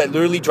people that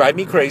literally drive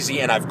me crazy,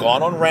 and I've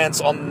gone on rants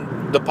on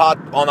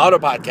other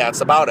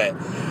podcasts about it.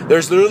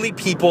 There's literally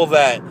people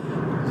that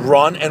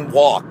run and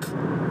walk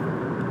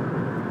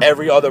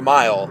every other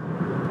mile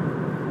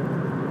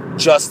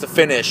just to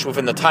finish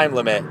within the time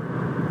limit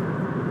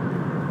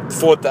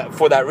for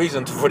that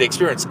reason, for the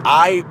experience.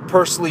 I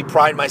personally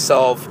pride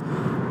myself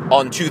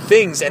on 2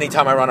 things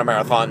anytime I run a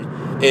marathon.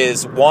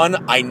 Is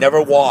 1, I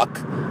never walk,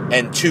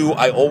 and 2,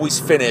 I always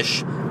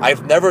finish.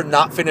 I've never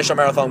not finished a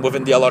marathon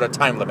within the allotted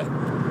time limit,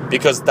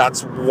 because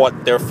that's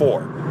what they're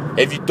for.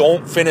 If you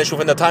don't finish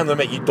within the time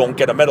limit, you don't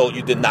get a medal.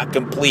 You did not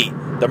complete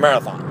the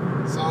marathon.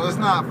 So it's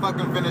not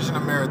fucking finishing a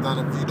marathon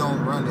if you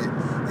don't run it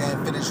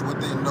and finish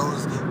within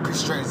those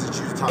constraints that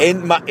you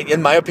talking about.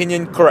 In my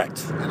opinion,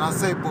 correct. And I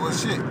say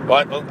bullshit.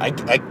 But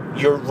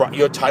you're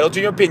entitled to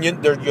your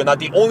opinion. You're not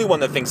the only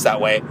one that thinks that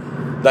way.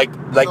 So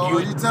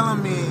are you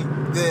telling me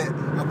that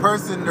a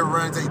person that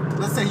runs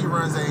let's say he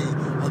runs a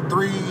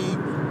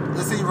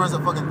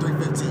fucking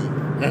 3:15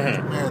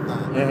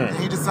 marathon, and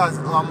he decides,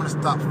 I'm gonna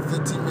stop for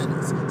 15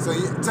 minutes. So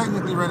he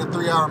technically ran a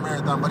 3-hour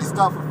marathon, but he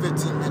stopped for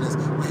 15 minutes.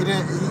 But he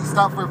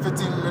stopped for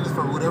 15 minutes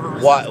for whatever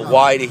reason.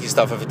 Why did he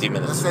stop for 15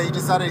 minutes? Let's say he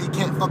decided he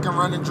can't fucking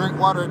run and drink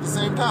water at the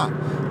same time.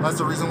 That's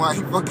the reason why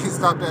he fucking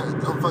stopped at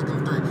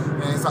fucking 3.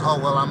 And he's like,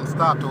 I'm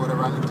stopped or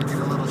whatever. I need to get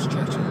a little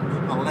stretch in.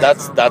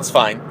 That's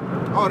fine.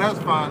 Oh, that's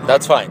fine.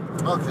 That's fine.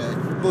 Okay,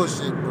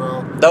 bullshit,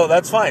 bro. No,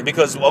 that's fine,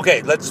 because one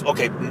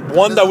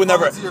that would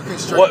never.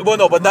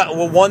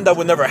 One that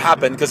would never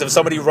happen, because if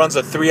somebody runs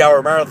a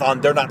 3-hour marathon,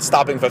 they're not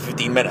stopping for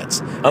 15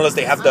 minutes unless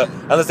they have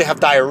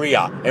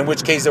diarrhea, in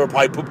which case they would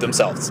probably poop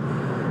themselves,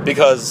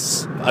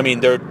 because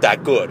they're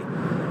that good.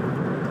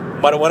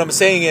 But what I'm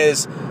saying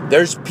is,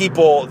 there's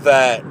people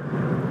that,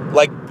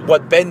 like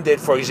what Ben did,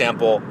 for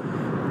example,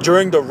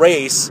 during the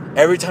race.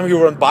 Every time he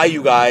run by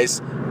you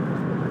guys,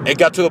 it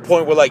got to the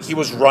point where he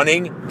was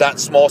running that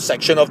small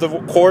section of the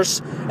course,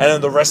 and then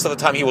the rest of the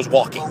time he was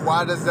walking. But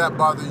why does that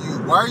bother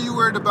you? Why are you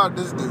worried about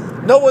this dude?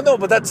 No,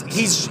 but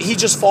he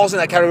just falls in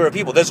that category of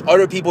people. There's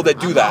other people that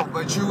do that.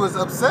 But you was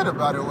upset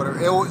about it or whatever.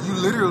 You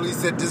literally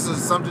said this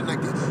was something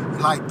that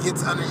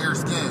gets under your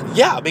skin.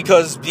 Yeah,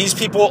 because these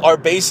people are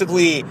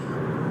basically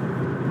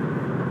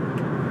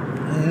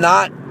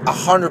not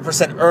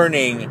 100%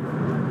 earning.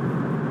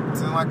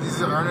 Seems like he's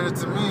earning it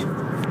to me.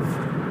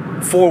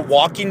 For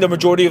walking the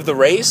majority of the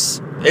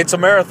race. It's a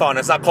marathon.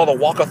 It's not called a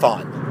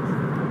walkathon.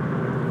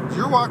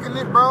 You're walking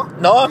it, bro?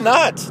 No, I'm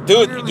not.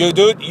 Dude, you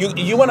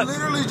want to...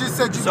 literally just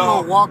said you do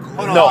a walk.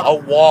 No, a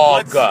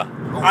walk.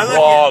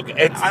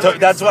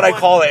 That's what I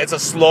call it. It's a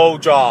slow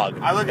jog.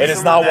 And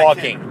it's not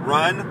walking.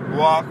 Run,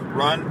 walk,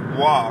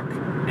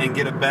 and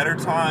get a better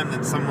time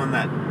than someone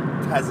that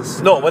has a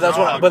slow but that's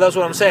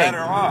what I'm saying.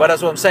 But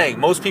that's what I'm saying.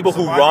 Most people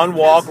who run,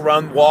 walk,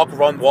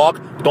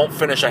 don't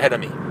finish ahead of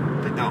me.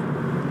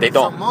 They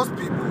don't. So most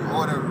people, or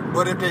whatever.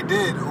 But if they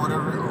did, or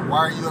whatever, why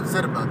are you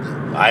upset about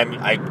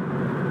that?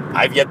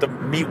 I've yet to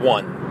meet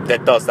one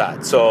that does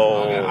that.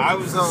 So I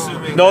was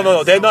assuming.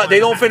 No. They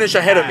don't finish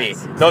ahead of me.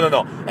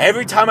 No.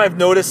 Every time I've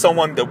noticed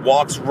someone that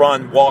walks,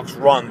 run,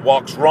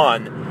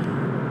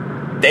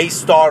 they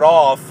start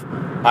off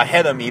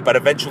ahead of me, but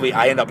eventually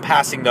I end up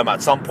passing them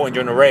at some point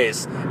during the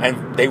race,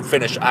 and they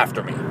finish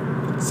after me.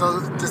 So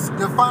just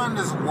define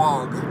this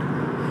WOG.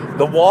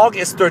 The WOG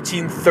is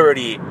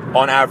 13:30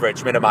 on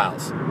average minute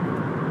miles.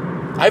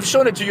 I've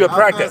shown it to you at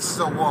practice.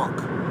 How fast is a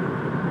walk?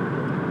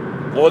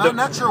 Well,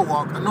 not your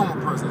walk, a normal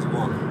person's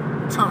walk.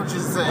 Don't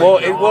just say.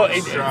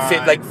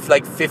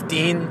 Like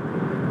 15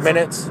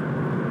 minutes.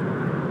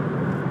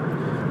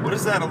 What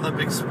is that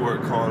Olympic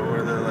sport called?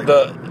 Where they're like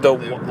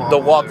the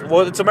walk.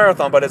 Well, it's a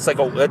marathon, but it's like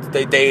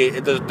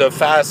the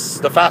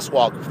fast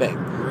walk thing.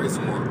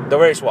 The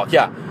race walk.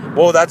 Yeah.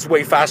 Well, that's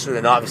way faster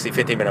than obviously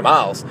 15-minute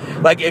miles.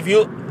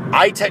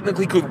 I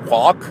technically could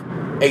walk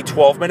a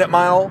 12-minute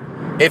mile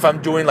if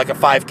I'm doing like a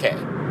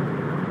 5K.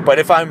 But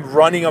if I'm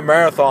running a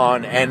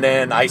marathon and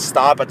then I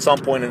stop at some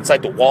point and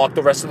decide to walk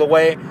the rest of the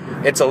way,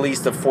 it's at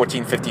least a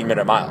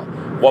 15-minute mile.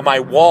 Well, my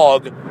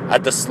WOG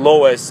at the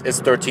slowest is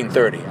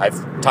 13:30.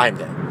 I've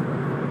timed it.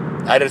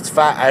 At its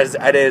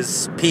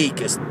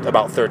peak is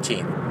about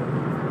 13,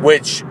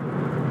 which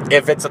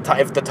If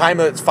if the time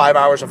is 5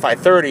 hours or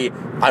 5:30,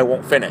 I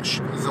won't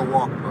finish. It's a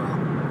walk,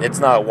 bro. It's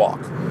not a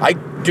walk.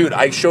 Dude,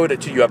 I showed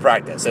it to you at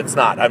practice. It's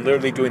not. I'm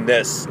literally doing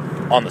this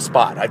on the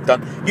spot.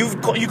 You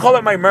call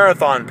it my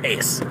marathon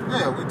pace.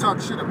 Yeah, we talk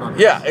shit about it.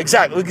 Yeah,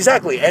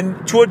 exactly.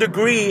 And to a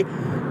degree,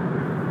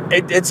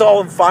 it's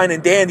all fine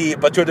and dandy,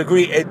 but to a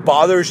degree, it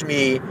bothers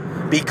me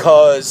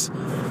because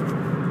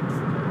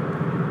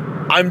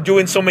I'm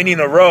doing so many in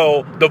a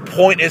row. The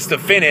point is to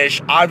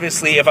finish.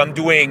 Obviously, if I'm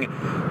doing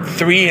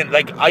 3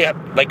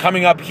 like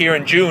coming up here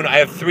in June, I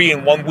have 3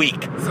 in 1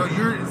 week. So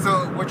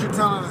what you're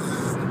telling us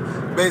is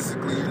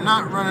basically you're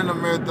not running a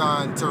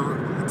marathon to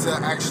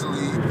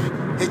actually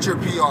hit your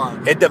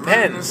PR. It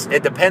depends.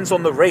 It depends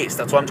on the race.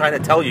 That's what I'm trying to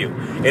tell you.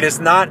 It is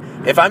not,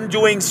 if I'm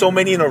doing so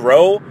many in a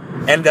row,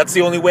 and that's the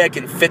only way I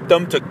can fit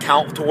them to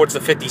count towards the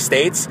 50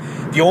 states,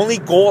 the only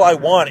goal I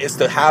want is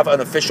to have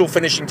an official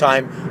finishing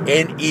time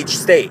in each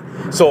state.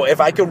 So if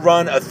I can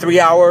run a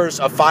 3 hours,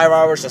 a 5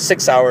 hours, a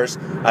 6 hours,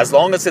 as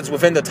long as it's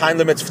within the time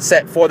limits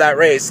set for that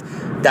race,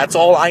 that's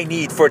all I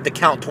need for it to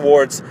count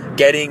towards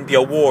getting the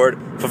award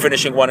for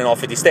finishing one in all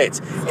 50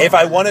 states. So if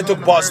I wanted to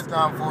bust... The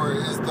marathon for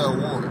it is the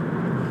award.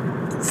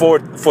 For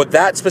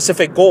that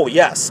specific goal,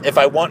 yes. If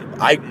I want,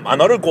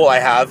 another goal I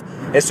have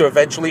is to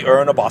eventually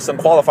earn a Boston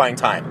qualifying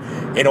time.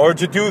 In order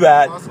to do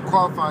that, Boston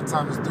qualifying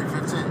time is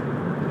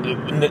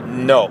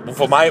 3:15. No,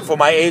 for my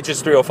age,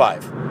 it's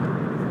 3:05.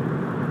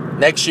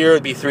 Next year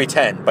it'd be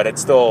 3:10, but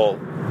it's still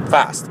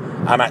fast.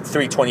 I'm at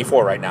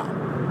 3:24 right now.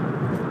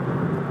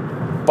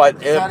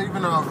 But it's not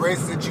even a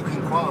race that you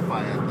can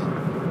qualify at, though.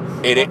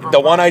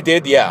 The one I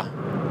did, yeah,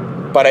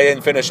 but I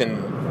didn't finish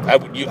in. I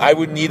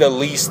would need at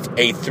least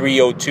a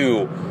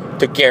 3:02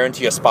 to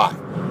guarantee a spot,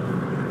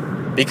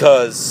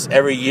 because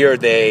every year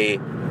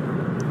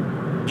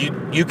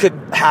you could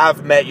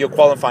have met your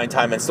qualifying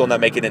time and still not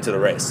make it into the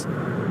race.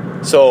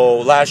 So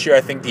last year, I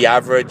think the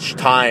average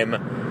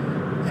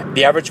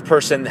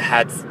person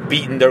had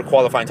beaten their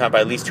qualifying time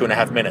by at least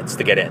 2.5 minutes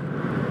to get in.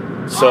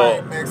 So, all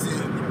right, Maxie,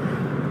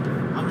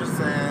 I'm just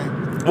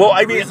saying. Well,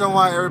 I the mean, reason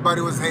why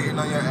everybody was hating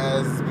on your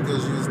ass is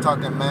because you was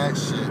talking mad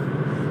shit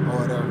or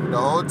whatever. The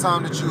whole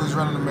time that you was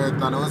running the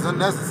marathon, it was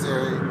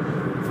unnecessary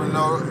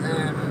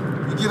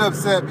and you get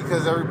upset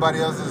because everybody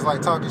else is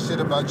like talking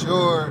shit about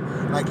your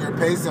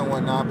pace and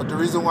whatnot. But the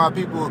reason why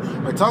people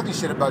are talking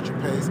shit about your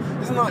pace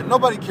is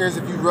nobody cares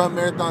if you run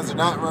marathons or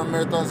not run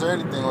marathons or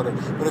anything or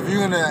whatever. But if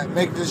you're gonna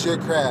make this your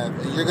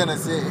craft and you're gonna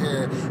sit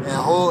here and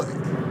hold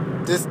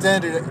this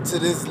standard to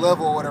this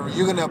level or whatever,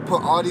 you're gonna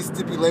put all these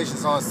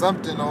stipulations on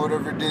something or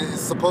whatever it is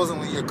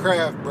supposedly your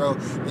craft, bro,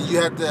 and you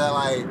have to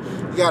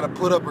you gotta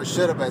put up or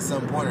shut up at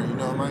some point, or you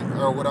know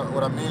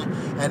what I mean.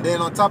 And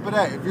then on top of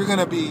that, if you're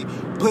gonna be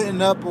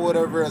putting up or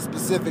whatever a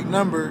specific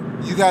number,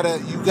 you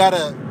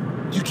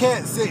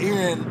can't sit here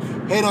and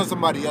hate on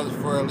somebody else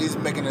for at least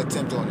making an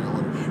attempt on it,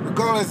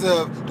 regardless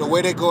of the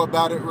way they go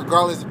about it,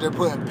 regardless if they're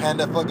putting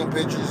panda fucking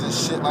pictures and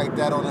shit like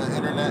that on the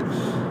internet.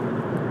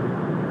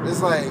 It's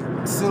like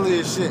silly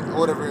as shit, or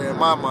whatever, in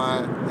my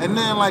mind. And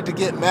then to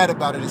get mad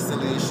about it is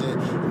silly as shit.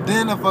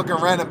 Then to fucking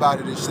rant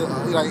about it is shit,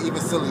 even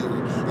sillier.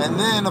 And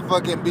then to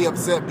fucking be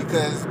upset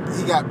because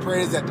he got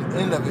praise at the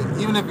end of it,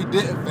 even if he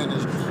didn't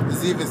finish,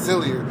 it's even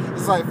sillier.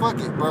 It's like, fuck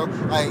it, bro.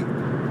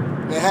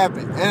 It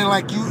happened.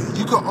 And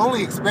you could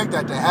only expect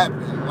that to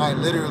happen,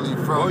 literally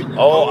from...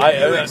 What were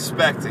you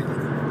expecting?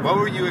 What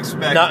were you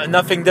expecting?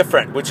 Nothing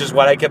different, which is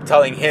what I kept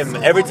telling him.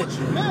 So every time. What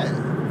you mad?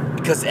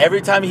 Because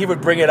every time he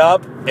would bring it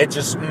up, it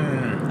just,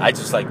 I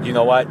just you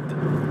know what?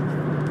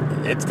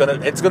 It's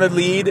gonna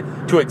lead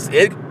to it.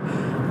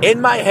 In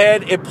my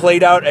head, it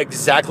played out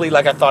exactly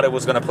like I thought it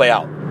was gonna play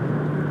out.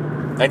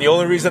 And the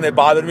only reason it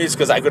bothered me is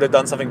because I could have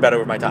done something better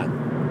with my time.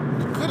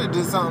 You could have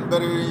did something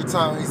better with your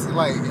time.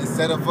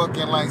 Instead of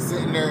fucking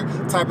sitting there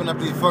typing up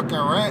these fucking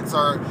rants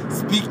or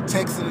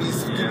texting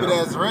these stupid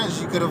ass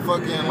rants, you could have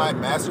fucking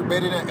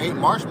masturbated and ate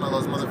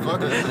marshmallows,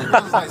 motherfucker.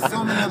 There's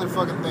so many other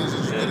fucking things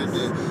that you could have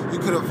did. You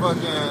could have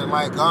fucking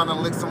gone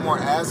and licked some more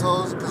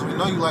assholes, because we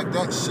know you like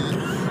that shit.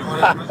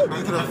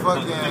 You could have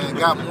fucking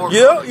got more.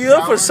 You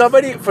know, for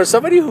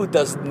somebody who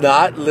does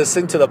not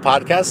listen to the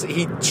podcast,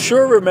 he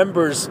sure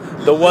remembers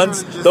the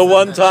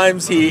one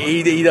times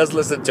he does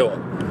listen to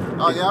them.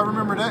 Oh yeah, I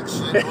remember that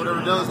shit.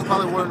 Whatever. That was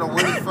probably one of the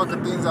weirdest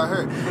fucking things I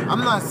heard. I'm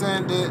not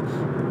saying that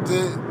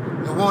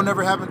it won't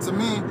ever happen to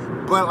me,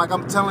 but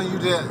I'm telling you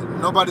that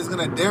nobody's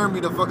gonna dare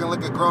me to fucking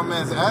lick a grown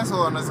man's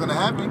asshole, and that's gonna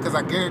happen, because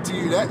I guarantee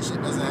you that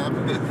shit doesn't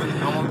happen.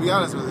 I'm gonna be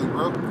honest with you,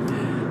 bro.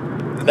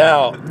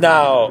 Now.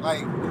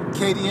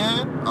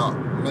 KDN? Oh,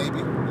 maybe.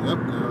 Yep,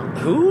 girl.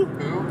 Who?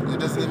 It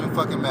doesn't even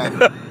fucking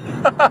matter.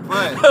 But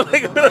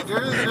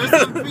there's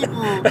some people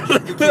who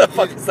Who the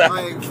fuck is that?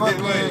 Who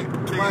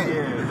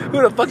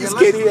the fuck is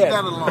KDN?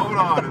 Hold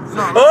on.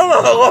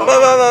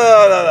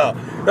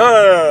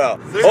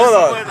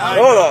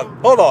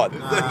 Hold on.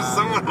 There's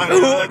someone I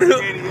know that's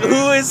KDN.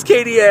 Who is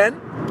KDN?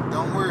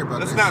 Don't worry about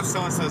That's that not shit.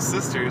 so-and-so's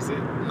sister, is it?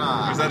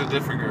 Nah. Or is that a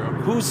different girl?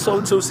 Who's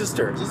so-and-so's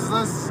sister? Just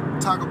let's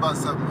talk about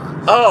something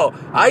else. Oh,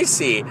 I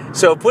see.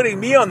 So putting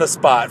me on the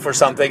spot for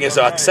something is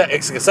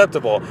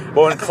acceptable, but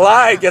when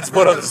Clyde gets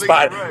put on the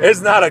spot,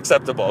 it's not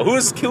acceptable.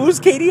 Who's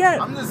Katie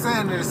at? I'm just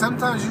saying that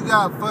sometimes you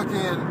got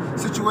fucking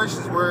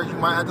situations where you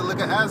might have to lick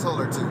an asshole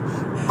or two.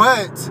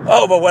 But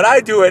But when I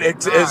do it,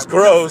 it's if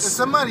gross.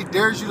 somebody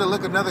dares you to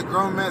lick another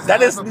grown man's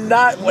That is asshole,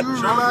 not what- you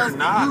Drunk or realize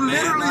not, you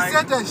man, literally like-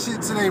 said that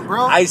shit today,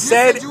 bro. I You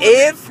said you were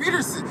Nick if-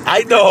 Peterson.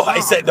 I know. I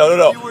said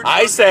no. You were I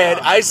drunk said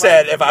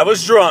enough. if I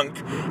was drunk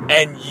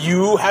and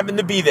you happened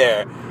to be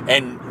there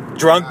and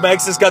drunk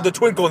Max has got the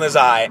twinkle in his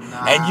eye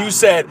and you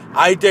said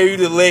I dare you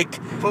to lick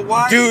But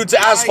why? dude's why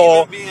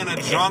asshole, even being a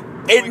drunk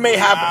it may twinkly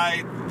happen.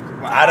 eye?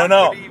 I don't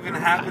know. How could it even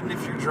happen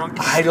if you're drunk?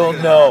 I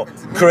don't know. happened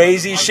to me.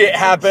 Crazy Like, shit if you're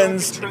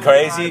happens. drunk and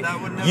Crazy.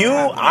 that would never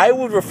happen. I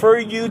would refer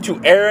you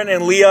to Aaron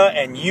and Leah,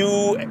 and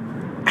you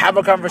have a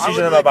I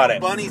conversation would lick about a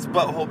it. bunny's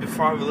butthole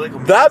before I would lick a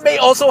That may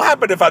also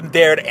happen if I'm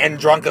dared and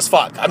drunk as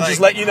fuck. I'm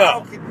just letting you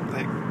know.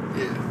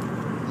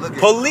 Yeah. Look at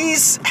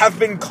Police have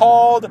been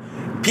called.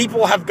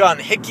 People have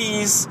gotten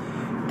hickeys.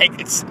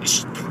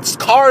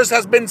 Cars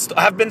have been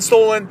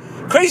stolen.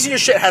 Crazier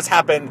shit has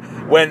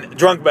happened when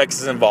drunk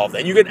Bex is involved,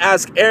 and you can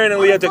ask Aaron and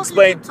Why Leah the to fuck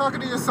explain. You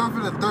talking to yourself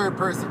in the third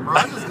person, bro.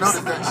 I just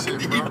noticed that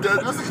shit, bro. He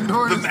does That's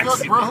ignoring the as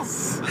fuck, bro.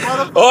 Mexicans. Why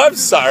the fuck Oh, I'm you-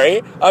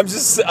 sorry. I'm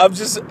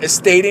just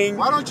stating.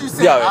 Why don't you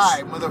say Yeah,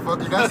 I,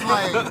 motherfucker? That's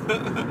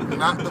like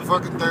not the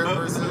fucking third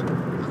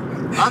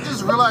person. I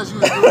just realized you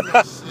was doing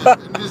that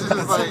shit. And this is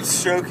That's like, him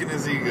stroking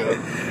his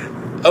ego.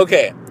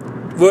 Okay,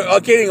 we're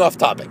getting off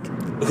topic.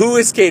 Who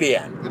is Katie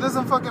Ann? it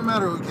doesn't fucking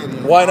matter who Katie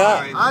is. Why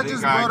not? I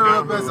just brought her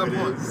up at some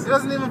point. It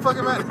doesn't even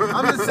fucking matter.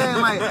 I'm just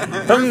saying, like,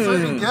 there's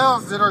certain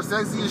gals that are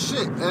sexy as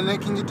shit, and they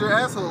can get their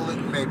asshole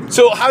licked, maybe.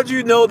 So how do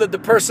you know that the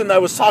person I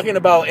was talking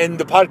about in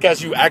the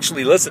podcast you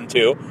actually listened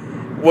to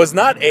was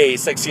not a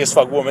sexy as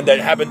fuck woman that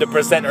happened to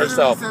present You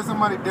herself? literally said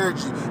somebody dared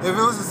you. If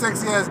it was a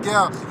sexy ass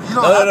gal, you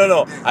don't have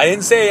No. to be I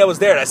didn't say I was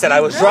there. I said I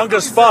was You drunk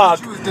as definitely said fuck.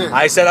 that you was there.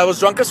 I said I was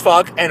drunk as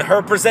fuck, and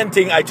her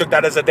presenting, I took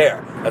that as a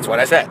dare. That's what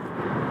I said.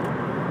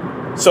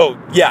 So,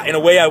 yeah, in a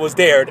way I was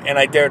dared, and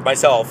I dared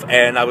myself,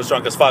 and I was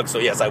drunk as fuck, so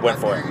yes, I went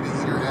for I it. dare you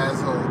to eat her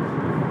asshole.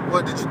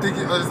 What did you think?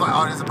 It was like,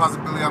 oh, there's a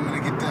possibility I'm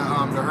gonna get the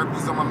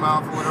herpes on my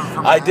mouth or whatever.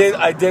 From my asshole?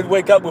 I did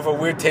wake up with a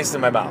weird taste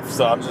in my mouth,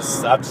 so I'm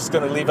just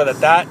gonna leave it at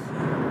that.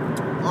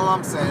 All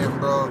I'm saying,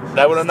 bro.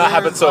 That would have not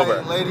happened there's, like,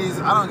 sober. ladies,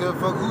 I don't give a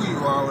fuck who you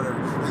are or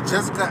whatever. If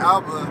Jessica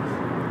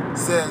Alba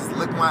says,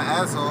 lick my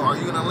asshole, are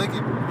you gonna lick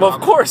it? Well,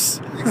 of course.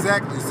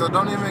 Exactly. So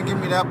don't even give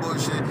me that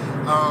bullshit.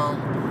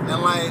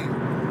 And like,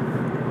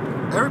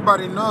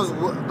 everybody knows,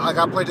 like,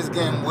 I play this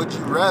game, Would You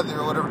Rather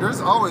or whatever. There's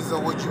always a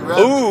Would You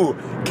Rather.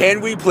 Ooh,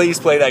 can we please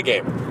play that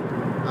game?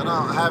 I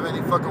don't have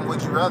any fucking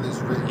Would You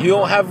Rathers written. You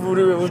don't have would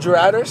you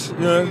rathers?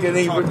 You don't get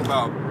any. talk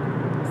about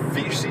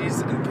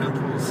feces and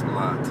pimples a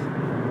lot.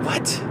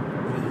 What?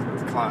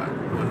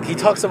 Clyde. He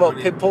talks about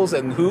pimples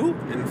and who?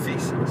 And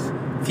feces.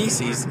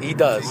 Feces. He It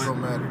does.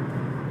 don't matter.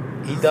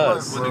 He That's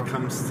does. why- When it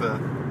comes to,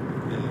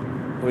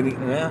 When he,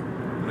 yeah.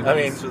 when it I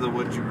comes mean, to the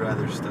would you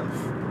rather stuff.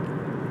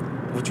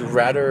 would you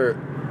rather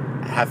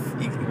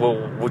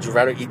would you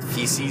rather eat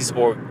feces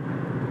or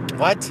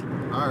what?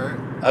 All right.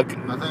 Okay.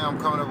 I think I'm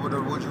coming up with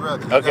a Would You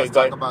Rather. You Okay, guys go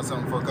talk ahead. about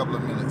something for a couple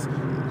of minutes.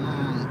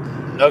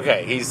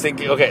 Okay, he's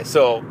thinking. Okay,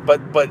 so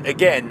but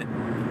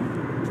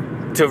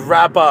again, to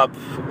wrap up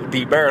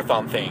the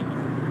marathon thing.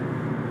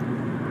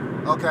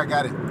 Okay, I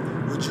got it.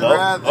 Would you Oh,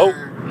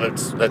 rather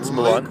let's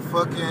move lick on.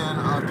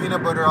 fucking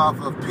peanut butter off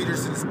of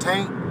Peterson's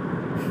taint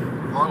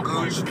or Oh my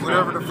gooch,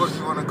 whatever the gosh. fuck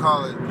you want to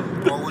call it,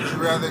 or would you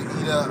rather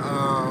eat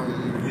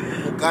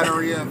a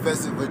gonorrhea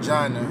infested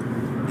vagina?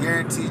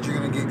 Guaranteed you're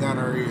gonna get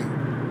gonorrhea.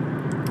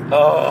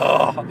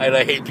 Oh, and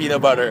I hate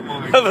peanut butter. Oh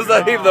my That was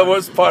not even the gosh.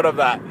 worst part of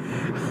that.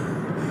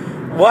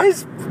 Why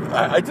is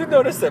I did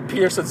notice that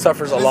Pearson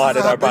suffers a This lot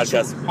is in our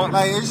habitual. podcast.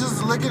 Like, it's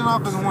just licking it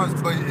off as once,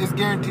 but it's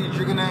guaranteed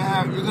you're gonna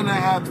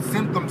have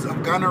symptoms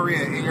of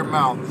gonorrhea in your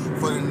mouth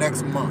for the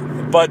next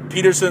month. But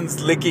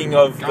Peterson's licking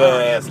of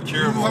Gonorrhea is the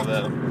curable You have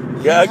though.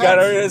 Yeah, You have-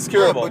 gonorrhea is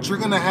curable. Yeah, but you're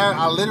gonna have.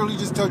 I literally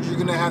just told you you're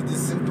gonna have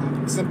this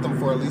symptom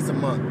for at least a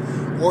month,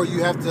 or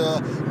you have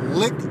to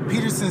lick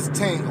Peterson's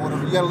taint or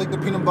whatever. You gotta lick the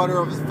peanut butter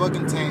off his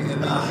fucking taint,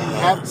 and then you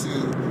have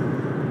to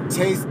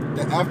taste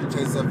the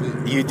aftertaste of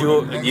it. you for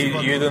do the next you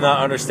fucking do not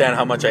understand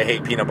how much I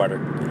hate peanut butter.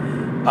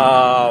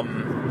 Well,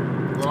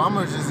 I'm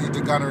gonna just eat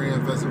the gonorrhea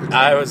infested with.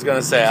 I was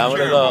gonna say I'm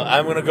gonna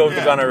go with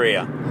the Yeah.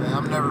 gonorrhea. Yeah,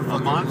 I'm never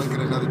fucking month?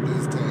 licking another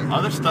dude's taint.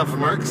 Other stuff I'm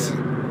like works. that.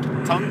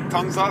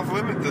 Tongue's off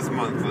limit this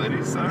month,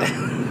 ladies. Sorry.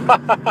 Ew.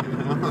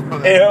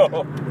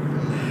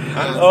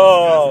 That's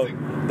Oh,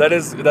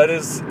 disgusting. that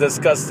is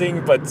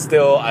disgusting. But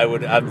still, I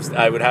would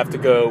have to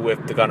go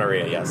with the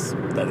gonorrhea. Yes,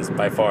 that is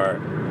by far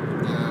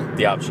Yeah.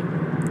 the option.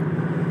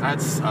 That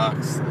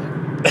sucks.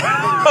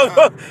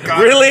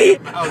 Really?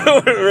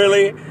 God.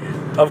 Really?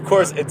 Of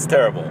course, it's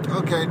terrible.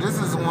 Okay, this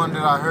is one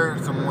that I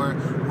heard somewhere.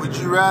 Would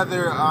you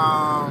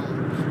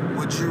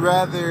would you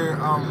rather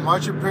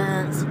watch your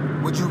parents?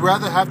 Would you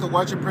rather have to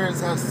watch your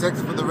parents have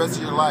sex for the rest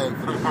of your life,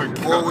 Oh my or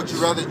gosh. would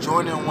you rather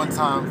join in one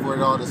time for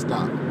it all to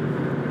stop?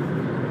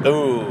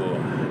 Ooh.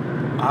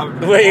 I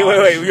would Wait.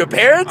 watch. Your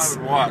parents? I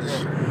would watch.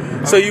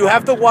 Yeah. So you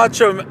have to watch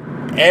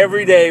them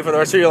every day for the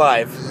rest of your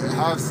life,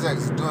 Have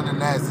sex, doing the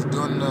nasty,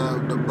 doing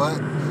the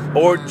butt,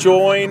 or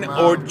doing the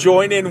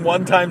join mouth, in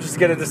one time just to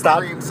get it to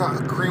stop.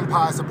 cream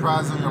pie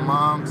surprise on your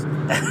mom's,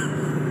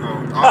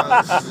 Oh, all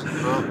that shit,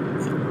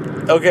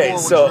 bro. Okay, Or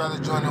would so you rather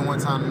join in one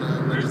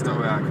time? there's no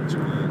way I could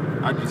join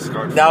it. I'd be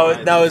scarred. for now life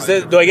is if this?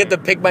 joined Do I get it. to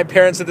pick my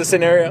parents in this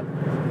scenario?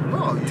 No,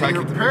 you're your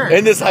Technically. parents.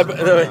 In this hypo,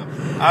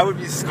 I would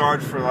be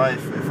scarred for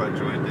life if I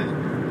joined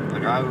it.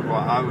 Like I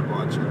would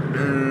watch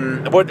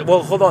it.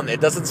 well, hold on.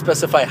 It doesn't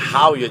specify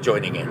how you're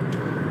joining in.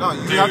 No,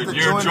 you Dude, have to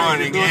you're join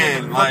joining it. You're doing it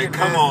in. the Like, fucking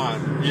come nasty.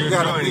 on. You You're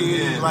gotta joining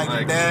be in. like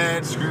Like,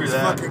 dad, screw his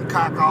that. fucking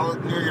cock all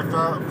near your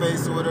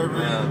face or whatever.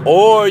 Yeah.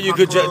 Or you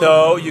could just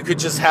Uncle- you could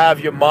just have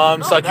your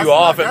mom No, suck that's you not-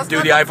 off and that's do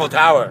not the the- Eiffel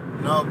Tower.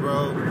 No,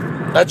 bro.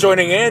 That's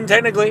joining in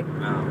technically.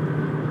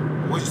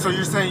 No. So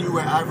you're saying you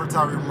would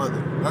advertise your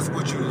mother? That's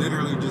what you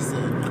literally just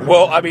said.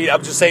 Well, I mean,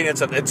 I'm just saying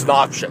it's an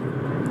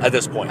option at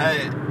this point.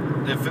 Hey,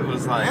 if it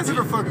was like Answer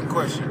the fucking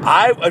question.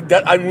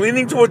 I'm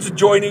leaning towards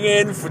joining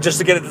in just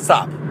to get it to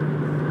stop.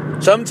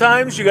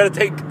 Sometimes you got to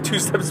take 2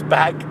 steps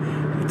back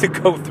to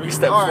go 3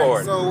 steps All right,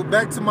 forward. so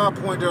back to my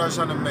point that I was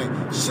trying to make.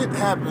 Shit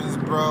happens,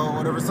 bro.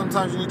 Whatever.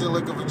 Sometimes you need to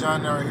lick a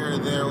vagina or here or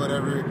there,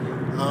 whatever.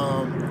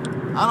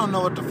 I don't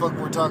know what the fuck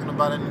we're talking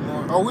about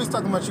anymore. Oh, we was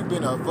talking about you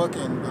being a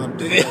fucking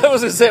dick. I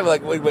was gonna say,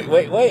 like,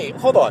 wait,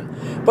 hold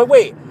on, but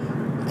wait,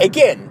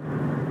 again,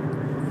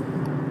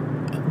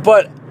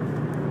 but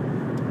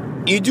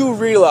you do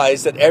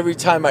realize that every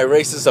time my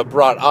races are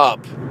brought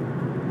up,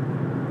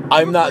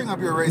 I'm You not. bring up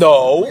your race.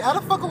 No, How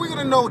the fuck are we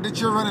gonna know that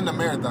you're running a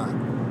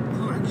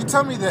marathon? You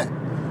tell me that.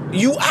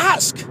 you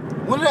ask.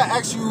 When did I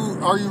ask you,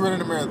 are you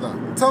running a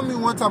marathon? Tell me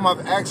one time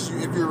I've asked you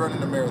if you're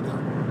running a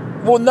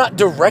marathon. Well, not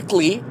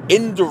directly,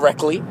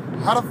 indirectly.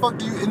 How the fuck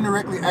do you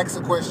indirectly ask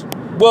a question?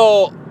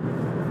 Well,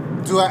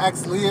 Do I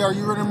ask Leah, are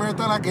you running a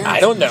marathon? I guarantee I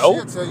don't know.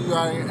 She'll tell you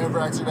I ain't ever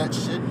asked her that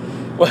shit.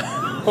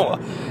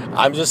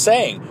 I'm just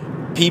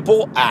saying.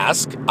 People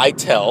ask, I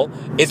tell.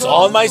 It's So-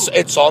 on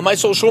my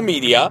social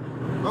media.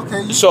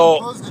 Okay, you So,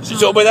 supposed that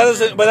you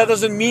but that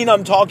doesn't mean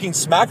I'm talking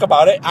smack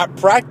about it at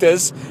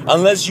practice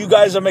unless you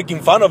guys are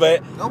making fun of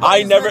it.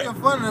 Nobody's I never. making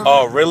fun of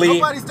Oh, it. really?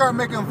 Nobody started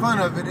making fun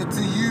of it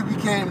until you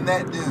became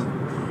that dude.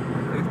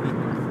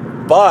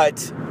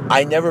 But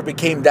I never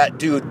became that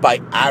dude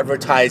by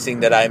advertising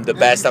that I'm the Yeah,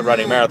 best you at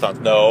running did.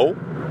 marathons. No.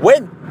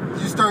 When?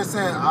 You started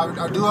saying,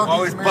 I do all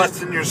always these marathons.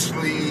 busting your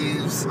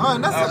sleeves. Oh,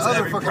 and that's the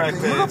other every fucking thing.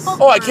 Who the practice.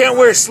 fuck Oh, I wears can't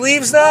wear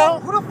sleeves now?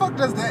 Who the fuck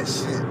does that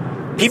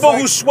shit? People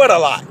like- who sweat a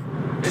lot.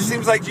 It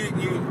seems like you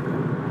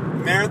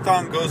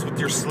marathon goes with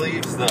your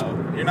sleeves though.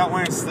 You're not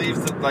wearing sleeves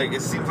that like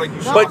it seems like you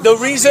should. But the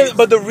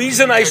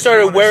reason I Because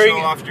started you wanna wearing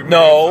show off your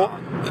no,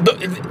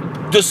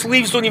 marathon. the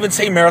sleeves don't even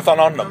say marathon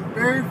on The them.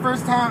 very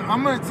first time,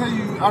 I'm gonna tell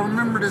you, I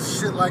remember this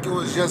shit like it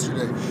was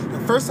yesterday. The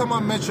first time I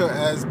met your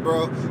ass,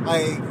 bro,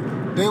 like,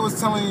 they was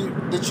telling you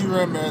that you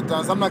ran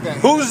marathons. I'm not gonna.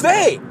 Who's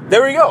they?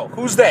 There we go.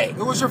 Who's they?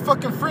 It was your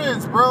fucking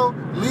friends, bro.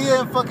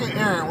 Leah and fucking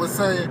Aaron was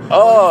saying.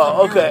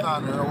 Oh, he's a okay.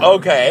 marathoner or whatever.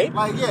 Okay.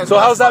 Like, yeah. So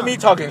that's how's that fine. me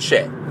talking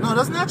shit? No,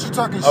 that's not you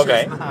talking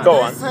Okay, shit. go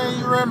They're on. saying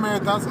you ran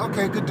marathons.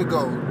 Okay, good to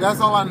go.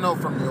 That's all I know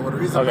from you. Or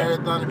whatever. He's a Okay.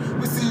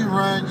 marathoner. We see you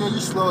run. Yeah, you're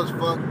slow as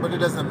fuck, but it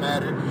doesn't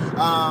matter.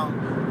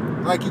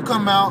 Like you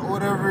come out,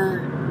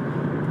 whatever.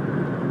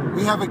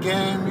 We have a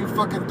game. You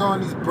fucking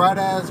throwing these bright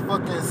ass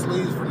fucking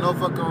sleeves for no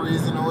fucking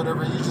reason or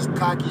whatever. You just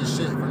cocky as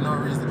shit for no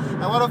reason.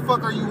 And why the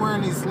fuck are you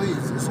wearing these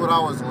sleeves? That's what I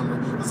was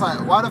wondering. It's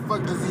like, why the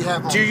fuck does he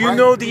have on? Do you bright-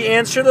 know the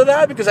answer to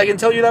that? Because I can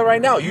tell you that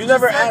right now. You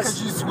never Because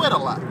asked. you sweat a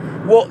lot.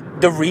 Well,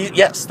 the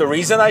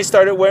reason I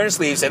started wearing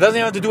sleeves, it doesn't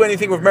have to do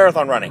anything with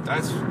marathon running.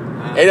 That's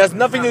It has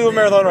nothing to do with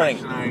marathon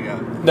running.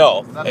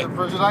 No. Not the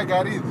version I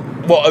got either.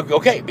 Well,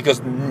 okay, because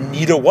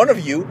neither one of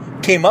you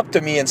came up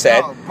to me and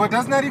said, No, but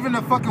that's not even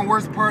the fucking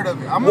worst part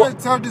of it. I'm Well- gonna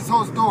tell this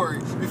whole story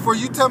before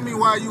you tell me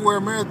why you wear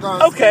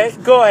marathons. okay,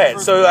 go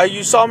ahead. So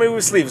you saw me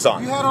with sleeves You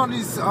on. had on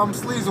these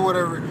sleeves or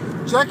whatever.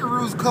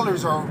 Jackaroo's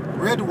colors are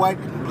red, white,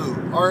 and blue.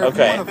 Or if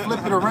Okay. you want to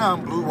flip it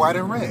around, blue, white,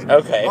 and red.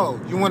 Okay. Oh,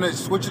 you want to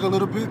switch it a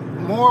little bit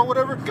more or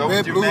whatever? Go red,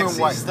 with your blue, and Mexi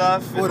white.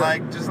 stuff and, Whatever.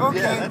 like, just-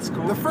 yeah, that's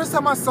cool. The first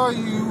time I saw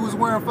you, you was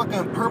wearing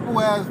fucking purple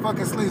ass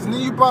fucking sleeves. And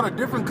then you brought a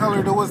different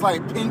color that was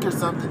like pink or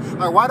something.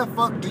 Like, why the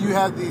fuck do you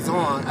have these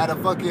on at a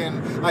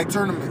fucking like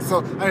tournament? So,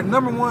 like,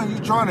 number one, you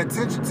drawing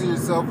attention to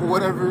yourself or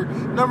whatever.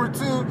 Number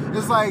two,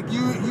 it's like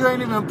you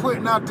ain't even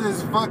putting out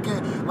this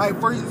fucking like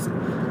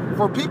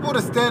for people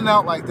to stand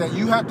out like that,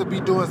 you have to be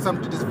doing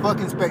something that's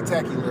fucking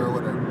spectacular or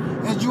whatever.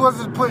 And you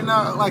wasn't putting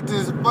out like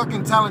this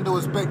fucking talent that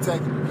was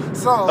spectacular.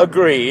 So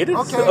Agreed.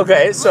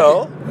 Okay.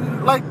 So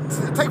like,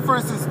 take for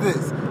instance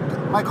this.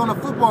 Like on a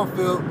football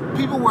field,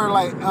 people wear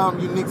like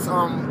unique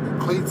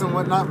cleats and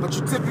whatnot, but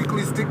you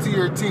typically stick to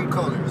your team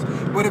colors.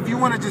 But if you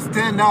want to just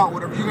stand out,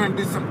 whatever, you're gonna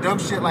do some dumb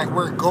shit like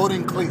wear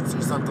golden cleats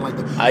or something like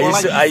that. I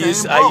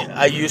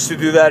used to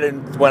do that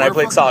when I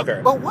played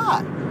soccer. But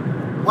why?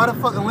 Why the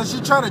fuck? Unless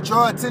you're trying to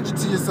draw attention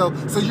to yourself.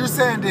 So you're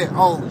saying that,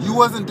 oh, you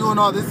wasn't doing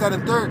all this, that,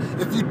 and third.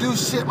 If you do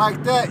shit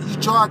like that, you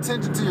draw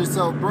attention to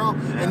yourself, bro.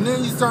 Yeah. And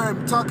then you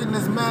start talking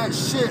this mad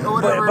shit or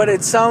whatever. But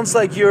it sounds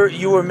like you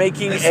were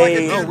making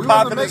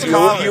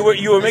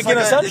you were making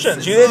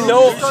assumptions. You didn't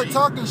know. You start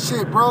talking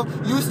shit, bro.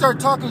 You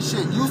start talking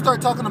shit. You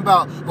start talking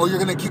about, oh, you're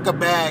gonna kick a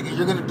bag and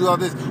you're gonna do all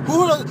this.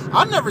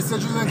 I never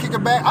said you were gonna kick a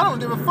bag. I don't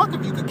give a fuck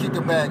if you could kick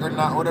a bag or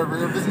not, whatever.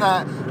 If it's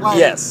not like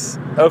yes.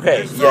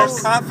 Okay.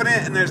 There's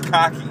confident and there's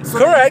cocky. So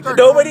correct.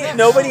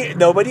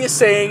 Nobody is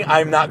saying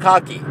I'm not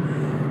cocky.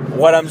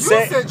 What I'm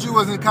saying. You said you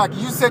wasn't cocky.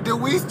 You said that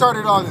we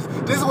started all this.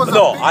 This was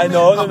no.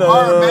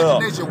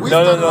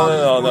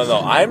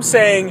 I'm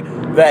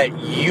saying that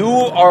you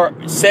are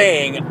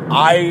saying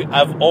I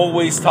have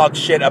always talked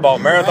shit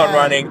about marathon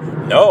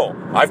running. No,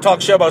 I've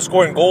talked shit about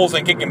scoring goals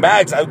and kicking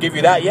bags. I'll give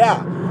you that.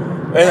 Yeah.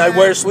 And I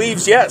wear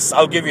sleeves. Yes,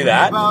 I'll give you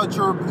that. About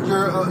your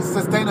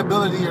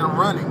sustainability in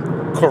running.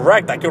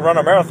 Correct. I can run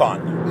a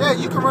marathon. Yeah,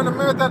 you can run a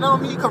marathon. That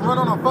don't mean you can run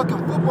on a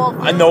fucking football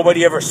field. And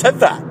nobody ever said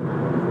that.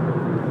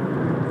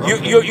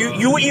 Okay.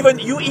 You even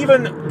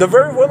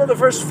one of the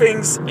first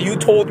things you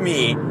told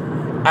me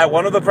at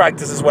one of the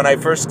practices when I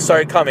first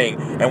started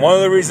coming, and one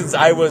of the reasons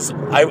I was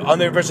under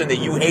the impression that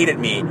you hated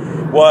me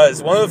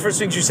was one of the first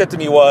things you said to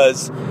me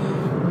was,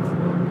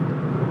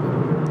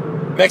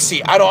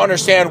 Mexi, I don't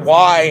understand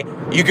why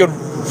you could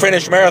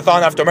finish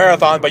marathon after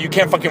marathon, but you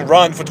can't fucking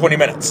run for 20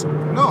 minutes.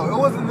 No, it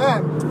wasn't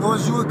that. It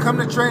was you would come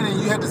to training,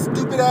 you had this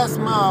stupid ass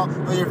smile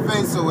on your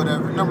face or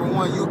whatever. Number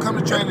one, you would come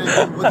to training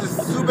with this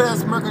stupid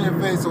ass smirk on your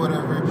face or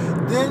whatever.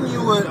 Then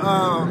you would,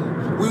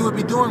 we would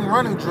be doing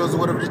running drills or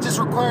whatever. It just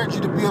required you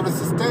to be able to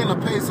sustain a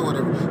pace or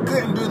whatever.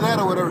 Couldn't do that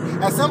or whatever.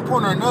 At some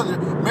point or another,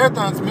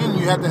 marathons mean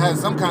you have to have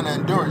some kind of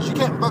endurance. You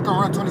can't fucking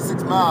run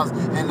 26 miles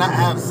and not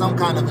have some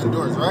kind of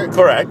endurance, right?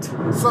 Correct.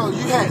 So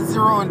you had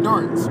zero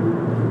endurance.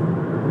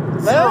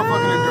 Zero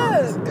fucking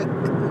endurance.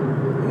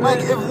 Like,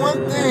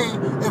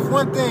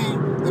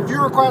 if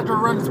you're required to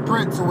run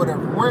sprints or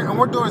whatever,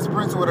 we're doing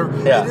sprints or whatever,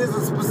 it is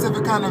a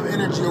specific kind of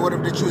energy or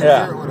whatever that you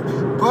exert or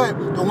whatever.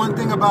 But the one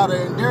thing about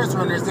an endurance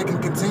runner is they can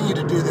continue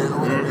to do that or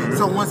whatever. Mm-hmm.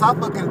 So once I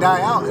fucking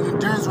die out, an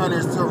endurance runner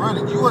is still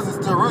running. You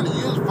wasn't still running.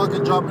 You was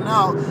fucking dropping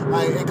out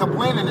and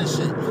complaining and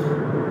shit.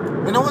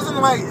 And it wasn't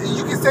like,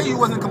 you can say you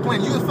wasn't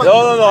complaining. You was fucking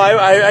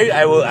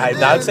I'm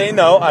not saying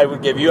no. I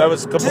would give you, I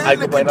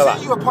complained a lot.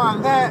 Continue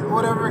upon that,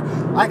 whatever.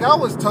 Like I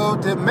was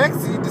told that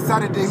Mexi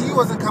decided that he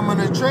wasn't coming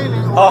to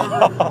training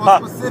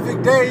on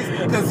specific days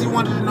because he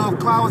wanted to know if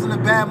Cloud was in a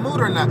bad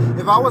mood or not.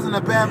 If I was in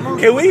a bad mood,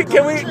 can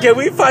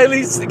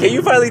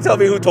you finally tell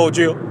me who told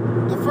you?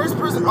 The first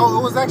person,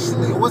 was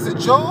it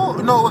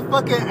Joel? No, it was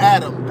fucking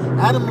Adam.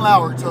 Adam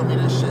Lauer told me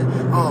this shit.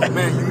 Oh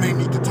man, you may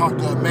need to talk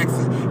to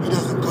Mexi. He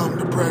doesn't come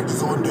to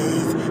practice on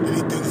days that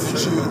he thinks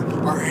that you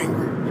are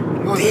angry.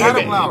 It was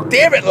Adam Lauer.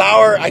 Damn it,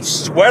 Lauer! I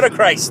swear to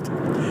Christ.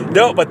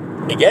 No, but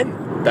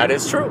again, that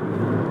is true.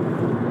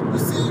 You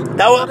see,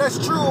 that's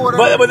true. Or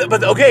whatever.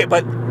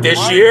 But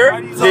this year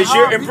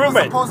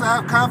improvement. People supposed to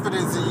have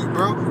confidence in you,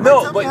 bro.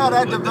 Tell me how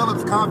that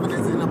develops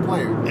confidence in a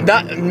player.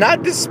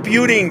 Not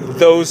disputing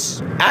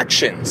those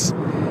actions.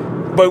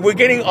 But we're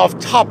getting off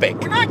topic.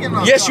 We're not getting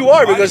off yes, topic. you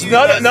are, because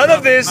none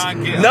of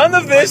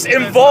this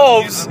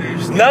involves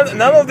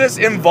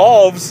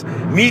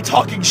me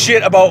talking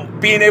shit about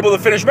being able to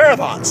finish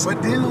marathons.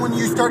 But then when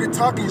you started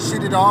talking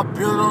shit, it all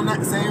built on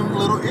that same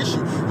little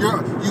issue.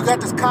 You got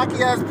this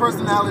cocky ass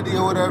personality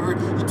or whatever.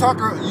 You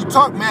talk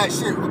mad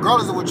shit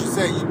regardless of what you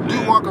say. You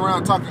do walk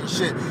around talking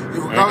shit,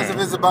 regardless if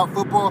it's about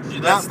football,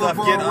 not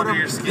football, or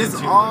whatever. This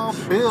all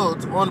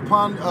builds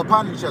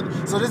upon each other.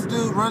 So this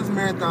dude runs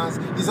marathons.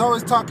 He's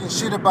always talking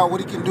shit about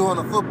what he can do on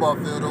a football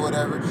field or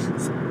whatever.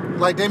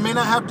 Like, they may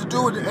not have to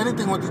do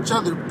anything with each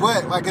other,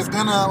 but like it's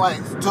gonna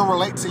like still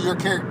relate to your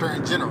character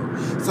in general.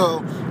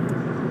 So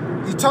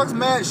he talks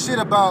mad shit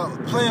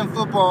about playing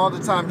football all the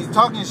time. He's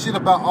talking shit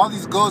about all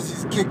these goals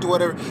he's kicked or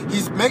whatever.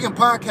 He's making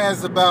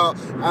podcasts about,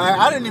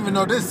 I didn't even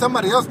know this,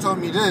 somebody else told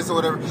me this or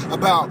whatever,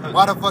 about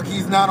why the fuck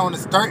he's not on the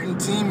starting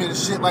team and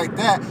shit like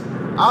that.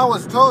 I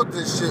was told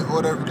this shit or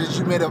whatever that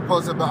you made a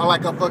post about,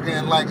 like a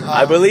fucking, like...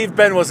 I believe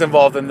Ben was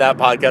involved in that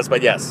podcast,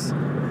 but yes,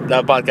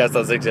 that podcast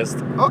does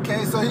exist.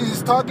 Okay, so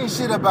he's talking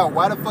shit about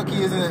why the fuck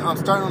he isn't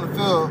starting on the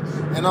field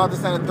and all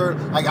this and the third.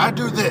 Like, I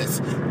do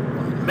this,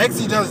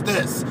 Mexi does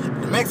this,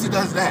 Mexi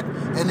does that,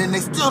 and then they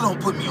still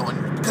don't put me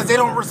on because they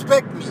don't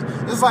respect me.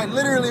 It's like,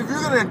 literally, if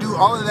you're going to do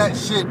all of that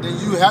shit, then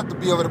you have to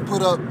be able to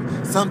put up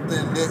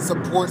something that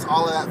supports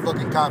all of that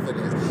fucking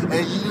confidence.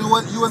 And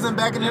you wasn't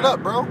backing it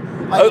up, bro.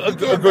 Like,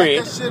 if you can't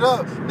back that shit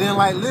up, then,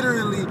 like,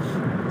 literally,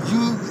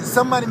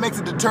 somebody makes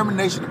a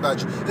determination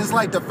about you. It's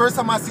like the first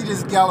time I see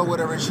this gal or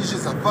whatever, and she's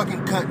just a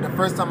fucking cunt the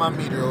first time I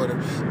meet her or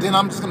whatever, then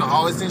I'm just going to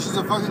always think she's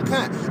a fucking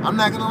cunt. I'm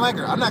not going to like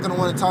her. I'm not going to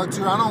want to talk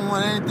to her. I don't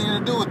want anything to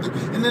do with her.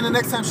 And then the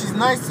next time she's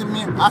nice to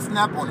me, I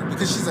snap on her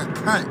because she's a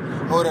cunt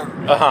or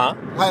whatever.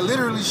 Like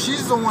literally,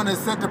 she's the one that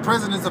set the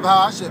precedence of how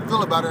I should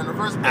feel about her in the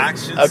first place.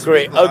 Actions.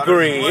 Agreed. speak louder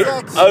than words.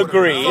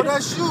 Exactly. So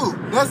that's you.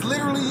 That's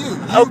literally you.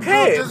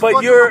 Okay, built this but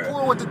fucking you're-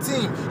 rapport with the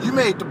team. You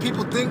made the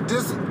people think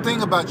this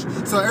thing about you.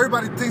 So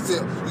everybody thinks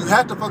that you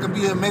have to fucking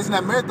be amazing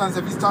at marathons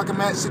if he's talking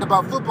mad shit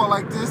about football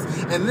like this.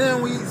 And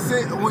then we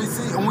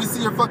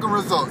see your fucking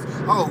results.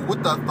 Oh,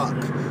 what the fuck?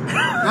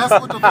 That's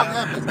what the fuck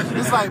happens.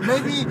 It's like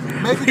maybe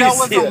that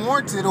wasn't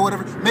warranted or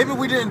whatever. Maybe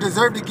we didn't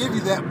deserve to give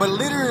you that. But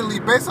literally,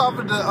 based off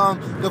of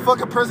the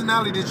fucking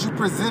personality that you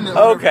presented,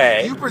 or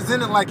whatever, you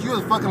presented like you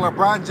was fucking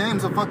LeBron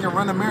James of fucking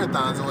running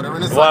marathons or whatever.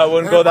 And it's I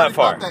wouldn't go that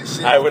far.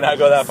 I would not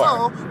go that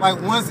far. So,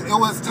 like once it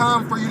was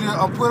time for you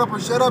to put up or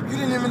shut up, you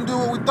didn't even do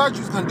what we thought you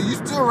was gonna do. You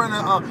still ran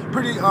a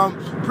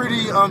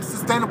pretty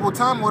sustainable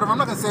time or whatever. I'm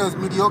not gonna say it was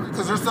mediocre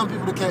because there's some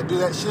people that can't do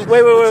that shit.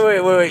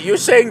 Wait. You're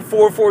saying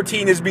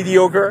 4:14 is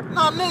mediocre?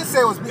 No, I didn't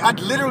say it was me. I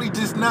literally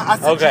just not. I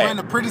said you ran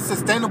a pretty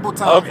sustainable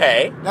time.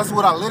 Okay. That's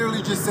what I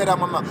literally just said out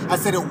my mouth. I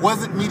said it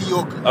wasn't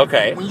mediocre.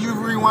 Okay. When you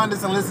rewind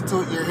this and listen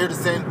to it, you'll hear the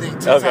same thing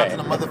two times in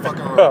a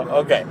motherfucking row. Bro.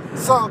 Okay.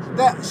 So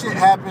that shit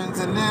happens,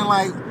 and then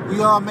like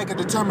we all make a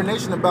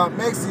determination about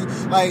Mexi.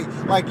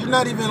 Like you're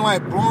not even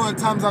like blowing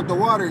times out the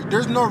water.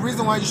 There's no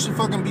reason why you should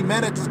fucking be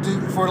mad at this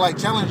dude for like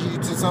challenging you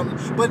to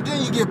something. But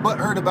then you get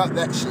butthurt about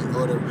that shit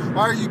or whatever.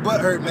 Why are you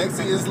butthurt,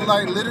 Mexi? It's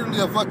like literally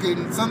a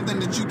fucking something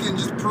that you can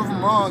just prove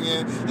him wrong,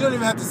 and you don't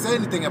even have to say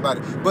anything about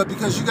it. But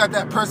because you got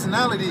that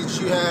personality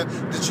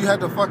that you have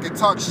to fucking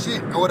talk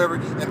shit or whatever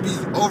and be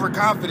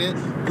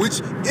overconfident,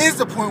 which is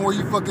the point where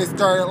you fucking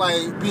started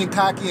like being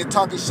cocky and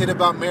talking shit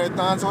about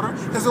marathons or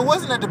whatever. Because it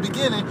wasn't at the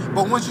beginning,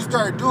 but once you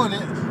started doing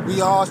it,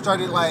 we all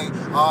started like,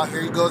 oh,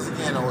 here he goes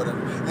again or whatever.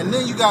 And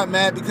then you got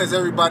mad because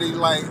everybody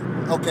like,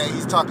 okay,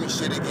 he's talking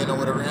shit again or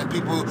whatever, and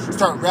people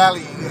start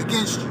rallying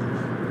against you.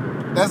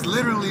 That's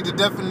literally the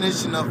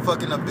definition of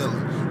fucking a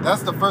villain.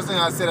 That's the first thing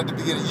I said at the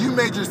beginning. You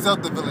made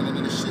yourself the villain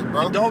in this shit,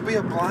 bro. And don't be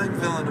a blind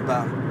villain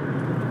about it.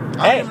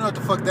 I don't even know what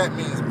the fuck that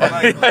means. But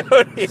Like, I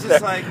don't it's either.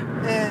 just like,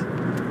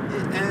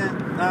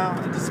 no,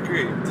 I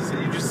disagree.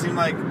 You just seem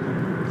like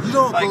you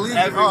don't like believe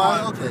everyone.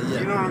 it. Oh, okay, yeah.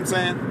 You know what I'm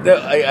saying?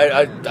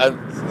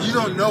 No, You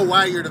don't know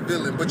why you're the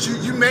villain, but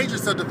you made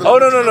yourself the villain. Oh,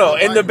 but you don't no. know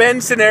In why the you-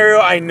 Ben scenario,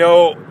 I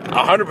know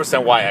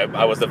 100% why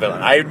I was the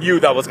villain. I knew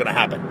that was going to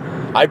happen.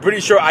 I'm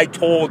pretty sure I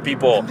told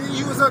people. And then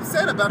you was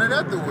upset about it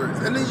afterwards.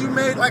 And then you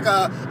made like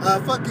a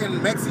fucking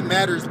Mexi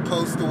Matters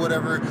post or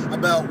whatever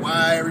about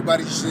why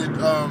everybody should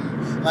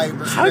like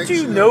respect How do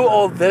you know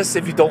all this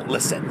if you don't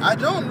listen? I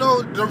don't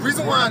know. The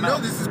reason why I know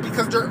this is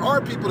because there are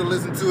people that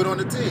listen to it on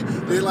the team.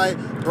 They like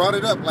brought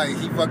it up like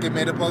he fucking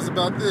made a post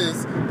about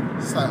this.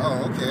 It's like,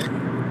 oh, okay.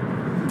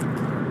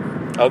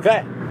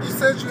 Okay. You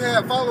said you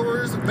had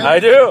followers. Maybe I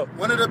do.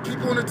 One of the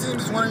people on the team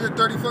is one of your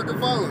 30 fucking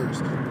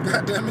followers.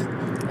 God damn it.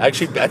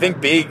 Actually, I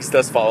think Biggs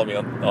does follow me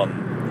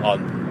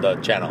on the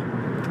channel.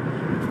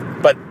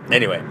 But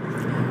anyway.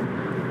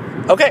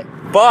 Okay.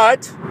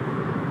 But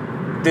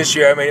this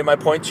year I made it my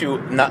point to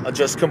not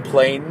just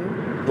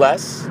complain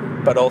less,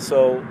 but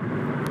also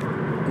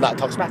not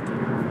talk smack.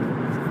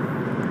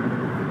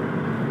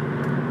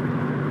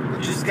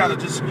 You just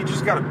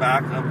gotta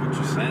back up what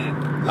you're saying.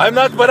 I'm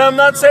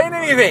not saying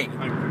anything.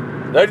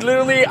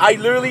 I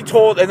literally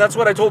told, and that's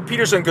what I told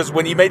Peterson, because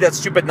when he made that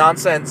stupid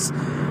nonsense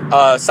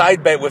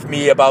side bet with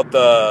me about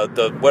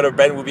the whether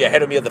Ben would be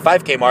ahead of me at the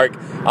 5K mark,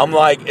 I'm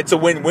like, it's a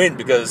win-win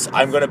because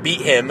I'm gonna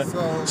beat him,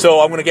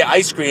 so I'm gonna get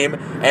ice cream,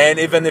 and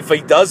even if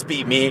he does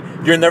beat me,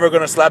 you're never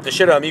gonna slap the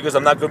shit out of me because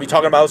I'm not gonna be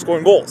talking about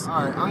scoring goals.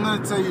 Alright, I'm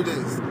gonna tell you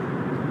this.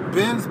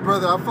 Ben's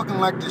brother, I fucking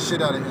like the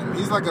shit out of him.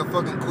 He's like a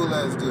fucking cool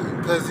ass dude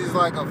because he's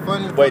like a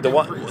funny. Wait,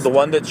 priest. the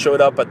one that showed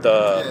up at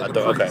the Yeah, at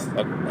the the okay. priest.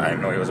 I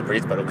didn't know he was a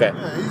priest, but okay.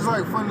 Yeah, he's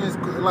like funny as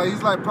like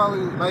he's like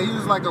probably like he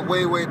was like a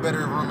way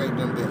better roommate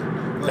than Ben.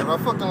 But I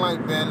fucking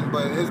like Ben,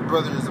 but his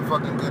brother is a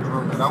fucking good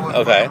roommate. I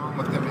wouldn't fucking room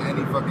with him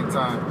any fucking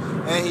time.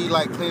 And he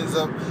like cleans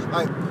up.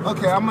 Like,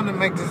 okay, I'm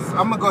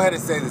gonna go ahead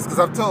and say this because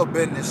I've told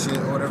Ben this shit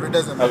or whatever. It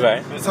doesn't matter.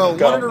 Okay. So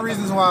Go. one of the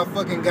reasons why I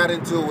fucking got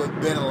into it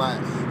with Ben a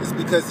lot is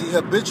because he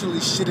habitually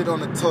shitted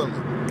on the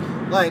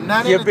toilet. Like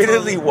not He in the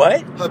habitually toilet,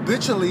 what?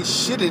 habitually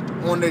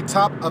shitted on the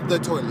top of the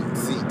toilet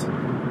seat.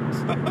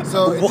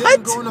 So it What?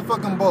 didn't go in the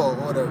fucking bowl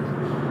or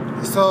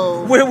whatever.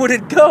 So Where would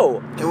it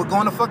go? it would go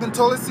in the fucking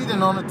toilet seat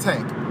and on the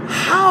tank.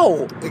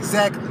 How?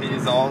 Exactly.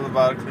 He's all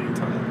about a clean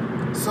toilet.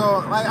 So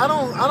like I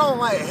don't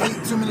like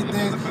hate too many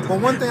things, but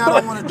one thing I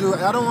don't want to do,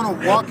 I don't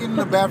want to walk in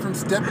the bathroom,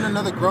 step in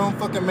another grown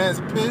fucking man's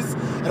piss.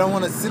 I don't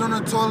want to sit on the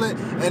toilet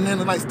and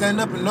then like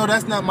stand up and no,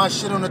 that's not my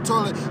shit on the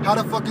toilet. How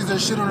the fuck is there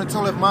shit on the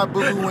toilet if my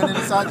boo-boo went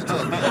inside the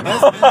toilet?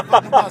 That's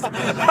fucking possible.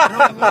 I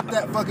don't want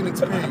that fucking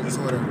experience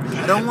or whatever.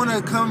 I don't want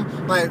to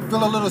come like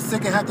feel a little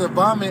sick and have to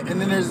vomit and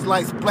then there's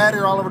like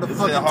splatter all over the Is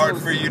fucking it hard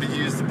toilet for seat. you to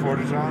use the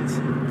Porta Johns?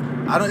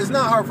 It's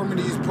not hard for me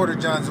to use Porta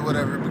Johns or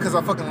whatever because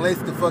I fucking lace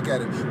the fuck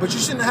at it. But you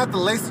shouldn't have to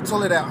lace the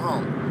toilet at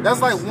home. That's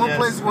like one Yes,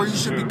 place where you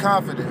that's should true. be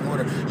confident. Or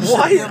whatever. You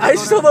Why? should be able to I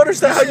go still there. don't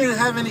understand how you you- shouldn't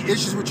have any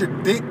issues with your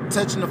dick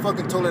touching the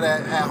fucking toilet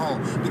at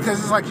home, because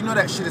it's like, you know,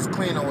 that shit is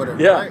clean or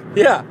whatever. Yeah, Right?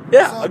 yeah,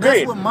 So agreed.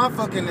 that's what my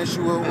fucking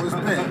issue was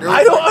been. There I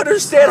was, don't like,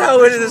 understand a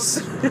how it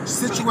is.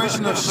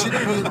 situation of shit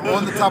being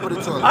on the top of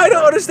the toilet. I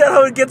don't understand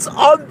how it gets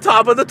on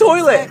top of the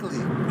toilet. Exactly.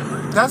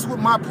 That's what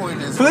my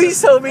point is. Please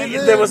tell me And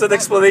then, there was an like,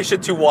 explanation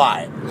to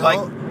why. Like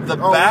the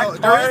oh, back no,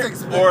 there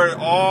is part, or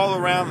all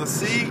around the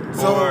seat,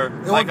 So, or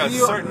it like would a be-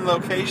 certain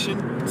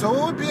location. So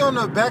it would be on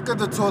the back of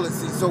the toilet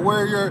seat. So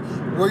where your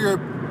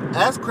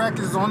ass crack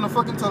is on the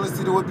fucking toilet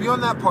seat, it would be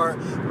on that part.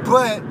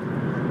 But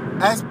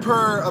as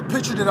per a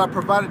picture that I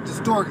provided to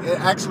Stork, it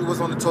actually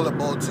was on the toilet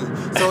bowl too.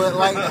 So it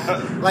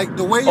like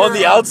the way On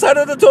the outside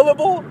of the toilet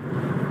bowl?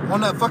 on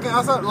that fucking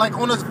outside, like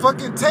on the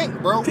fucking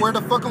tank, bro, where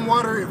the fucking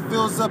water it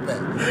fills up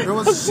at. There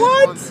was shit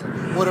What? on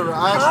there. Whatever.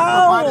 I actually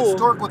How? provided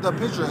Stork with a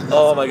picture of this.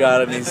 Oh my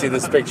god, I need to see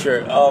this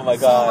picture. Oh my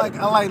So god. like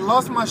I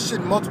lost my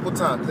shit multiple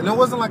times, and it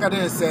wasn't like I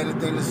didn't say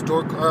anything to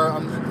Stork or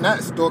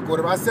not Stork or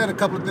whatever. I said a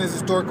couple of things to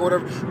Stork or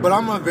whatever, but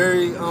I'm a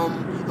very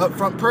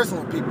upfront person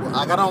with people.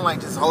 Like I don't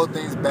like just hold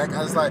things back.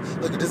 I just like,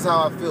 look, this is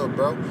how I feel,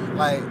 bro.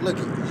 Like, look,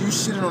 you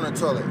shitted on the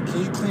toilet.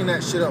 Can you clean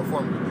that shit up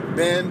for me?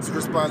 Ben's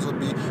response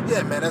would be,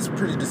 yeah, man, that's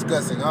pretty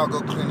disgusting. I'll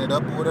go clean it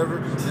up or whatever.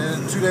 And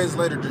then 2 days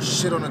later, there's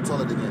shit on the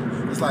toilet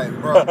again. It's like,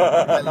 bro,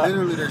 like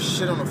literally there's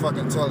shit on the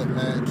fucking toilet,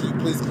 man. Can you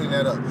please clean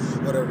that up?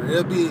 Whatever.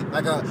 It'll be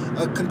like a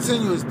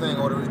continuous thing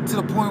or whatever. To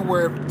the point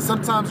where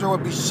sometimes there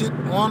would be shit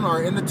on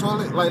or in the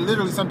toilet. Like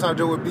literally sometimes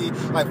there would be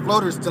like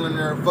floaters still in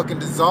there fucking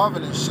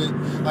dissolving and shit.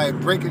 Like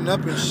breaking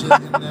up and shit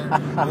in there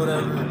or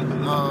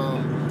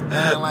whatever.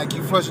 And like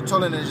you flush your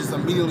toilet and it just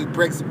immediately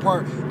breaks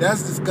apart.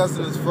 That's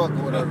disgusting as fuck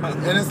or whatever.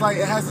 And it's like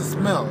it has a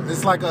smell.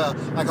 It's like a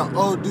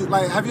old dude.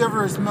 Like, have you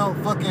ever smelled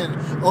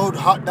fucking old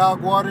hot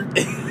dog water?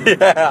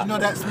 Yeah. You know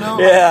that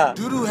smell? Yeah. Like,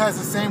 doo-doo has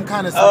the same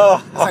kind of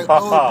smell. Oh. It's like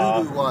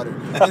old doo-doo water.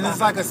 And it's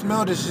like a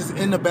smell that's just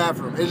in the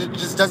bathroom. It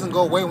just doesn't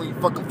go away when you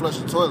fucking flush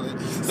the toilet.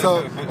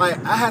 So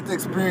like I had to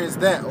experience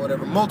that or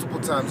whatever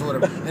multiple times or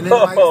whatever. And then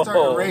like it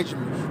started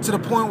enraging me. To the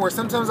point where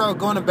sometimes I would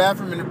go in the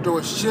bathroom and if there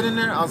was shit in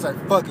there, I was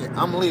like, fuck it,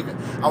 I'm leaving.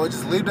 I would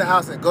just leave the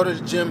house and go to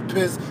the gym,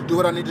 piss, do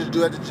what I needed to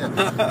do at the gym.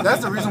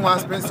 That's the reason why I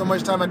spend so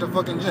much time at the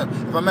fucking gym.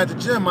 If I'm at the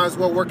gym, might as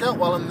well work out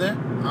while I'm there.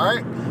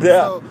 Alright?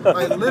 Yeah. So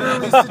like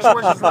literally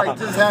situations like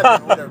this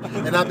happen or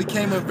whatever. And I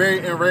became a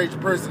very enraged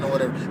person or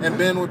whatever. And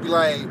Ben would be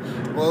like,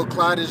 well,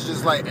 Clyde is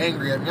just like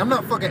angry at me. I'm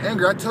not fucking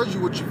angry. I told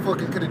you what you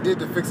fucking could have did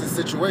to fix the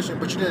situation,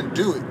 but you didn't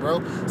do it,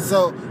 bro.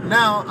 So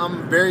now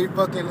I'm very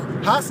fucking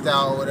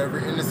hostile or whatever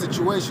in the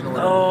situation or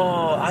whatever.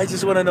 Oh, I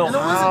just want to know And it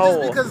how.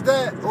 wasn't just because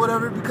that or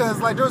whatever, because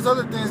like there's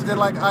other things that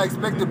like I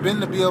expected Ben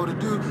to be able to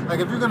do.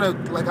 Like if you're gonna,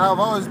 like I've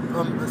always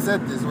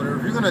said this, whatever,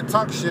 if you're gonna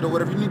talk shit or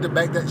whatever, you need to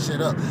back that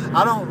shit up.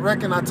 I don't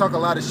reckon I talk a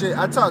lot of shit.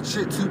 I talk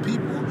shit to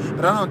people,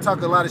 but I don't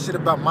talk a lot of shit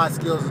about my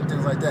skills and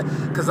things like that,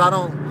 because I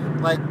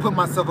don't like put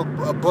myself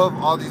above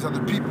all these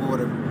other people or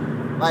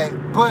whatever.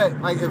 Like,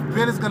 but like if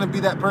Ben is gonna be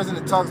that person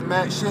that talks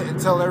mad shit and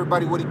tell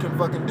everybody what he can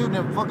fucking do,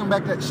 then fucking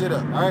back that shit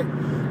up,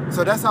 alright?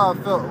 So that's how I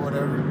felt or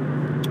whatever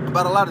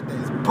about a lot of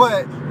things.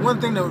 But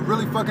one thing that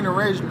really fucking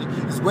enraged me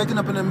is waking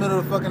up in the middle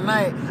of the fucking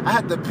night. I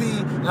had to pee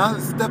and I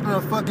was stepping in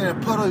a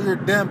fucking puddle of your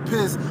damn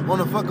piss on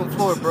the fucking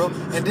floor, bro.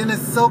 And then it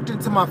soaked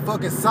into my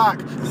fucking sock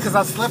because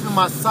I slept in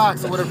my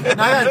socks or whatever.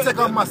 Now I gotta take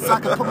off my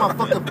sock and put my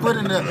fucking foot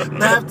in the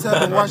bathtub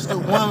and wash the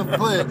one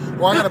foot,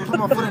 or I gotta put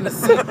my foot in the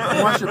sink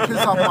and wash your piss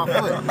off my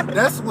foot.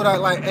 That's what I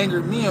like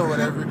angered me or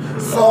whatever.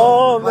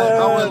 So like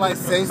I would like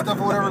say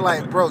stuff or whatever,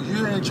 like, bro,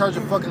 you're in charge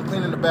of fucking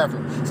cleaning the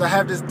bathroom. So I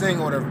have this thing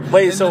or whatever.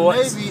 Wait, in so the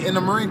what's- Navy, in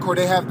the Marine Corps,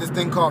 they have this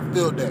thing called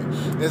field day.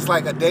 It's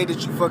like a day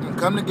that you fucking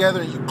come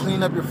together and you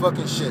clean up your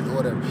fucking shit or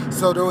whatever.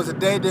 So there was a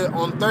day that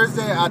on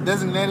Thursday I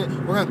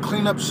designated we're gonna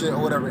clean up shit or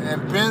whatever.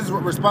 And Ben's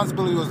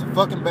responsibility was the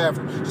fucking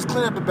bathroom. Just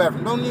clean up the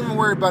bathroom. Don't even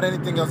worry about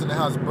anything else in the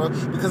house, bro.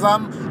 Because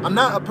I'm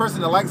not a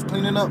person that likes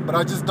cleaning up, but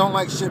I just don't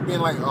like shit being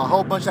like a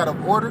whole bunch out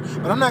of order.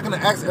 But I'm not gonna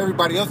ask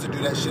everybody else to do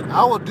that shit.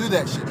 I will do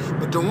that shit.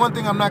 But the one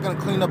thing I'm not gonna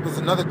clean up is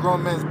another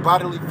grown man's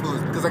bodily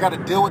fluids, because I gotta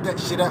deal with that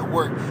shit at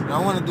work and I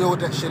wanna deal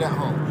with that shit at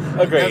home.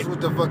 And Agreed. that's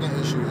what the fucking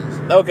issue is.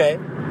 Okay.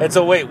 And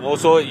so wait, well,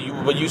 so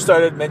when you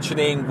started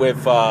mentioning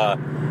with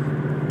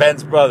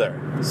Ben's brother,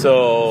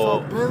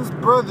 So Ben's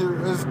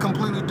brother is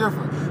completely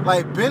different.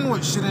 Like Ben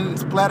would shit and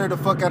splatter the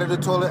fuck out of the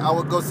toilet. I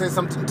would go say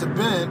something to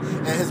Ben,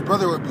 and his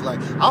brother would be like,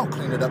 "I'll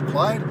clean it up,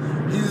 Clyde."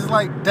 He's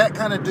like that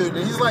kind of dude,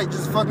 and he's like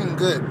just fucking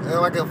good,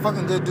 like a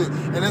fucking good dude.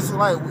 And it's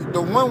like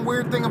the one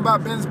weird thing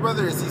about Ben's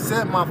brother is he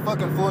said my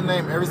fucking full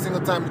name every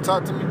single time he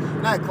talked to me.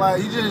 Not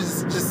Clyde. He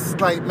just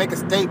like make a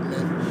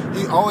statement.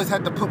 He always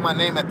had to put my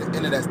name at the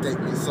end of that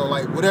statement. So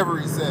like whatever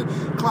he said,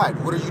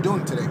 Clyde, what are you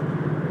doing today?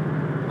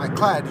 Like,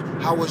 Clyde,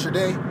 how was your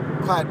day?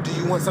 Clyde, do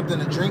you want something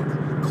to drink?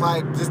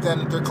 Clyde, this, that,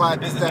 and the third.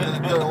 Clyde, this, that,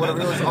 and the third, or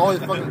whatever. It was always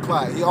fucking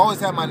Clyde. He always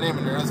had my name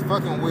in there. It was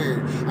fucking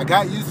weird. I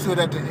got used to it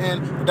at the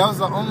end, but that was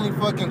the only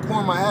fucking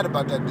qualm I had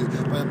about that dude.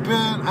 But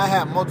Ben, I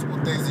had multiple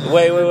things.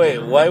 wait.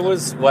 Why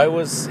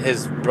was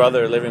his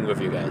brother living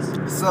with you guys?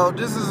 So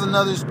this is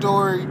another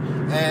story,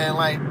 and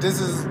like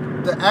this is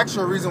the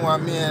actual reason why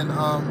me and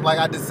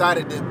I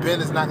decided that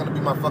Ben is not gonna be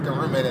my fucking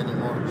roommate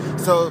anymore.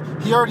 So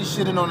he already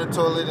shitted on the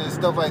toilet and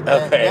stuff like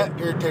that. Okay. That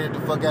irritated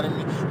the fuck out of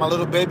me. My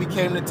little baby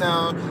came to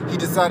town. He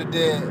decided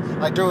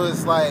that there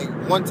was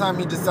one time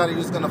he decided he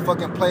was gonna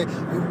fucking play.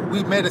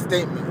 We made a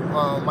statement.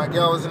 My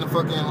girl was in the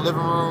fucking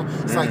living room.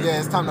 It's like, yeah,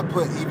 it's time to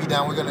put Evie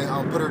down. We're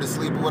gonna put her to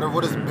sleep or whatever.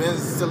 What does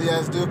Ben's silly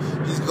ass do?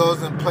 He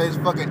goes and plays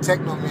fucking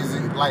techno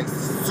music.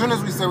 As soon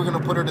as we say we're gonna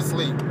put her to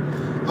sleep.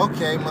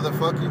 Okay,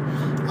 motherfucker.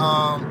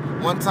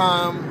 One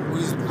time we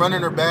was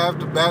running her bath.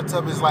 The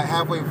bathtub is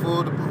halfway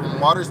full. The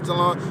water's still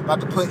on. About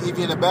to put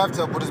Evie in the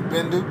bathtub. What does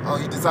Ben do? Oh,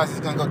 he decides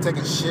he's gonna go take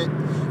a shit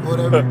or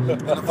whatever in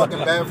the fucking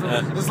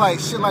bathroom.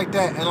 It's shit like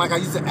that. And I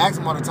used to ask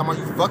him all the time, "Are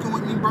you fucking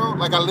with me, bro?"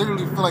 I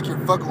literally feel like you're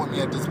fucking with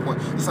me at this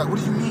point. It's what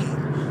do you mean?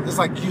 It's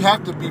you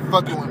have to be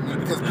fucking with me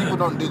because people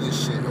don't do this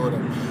shit or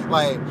whatever.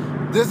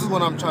 This is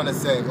what I'm trying to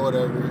say or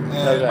whatever.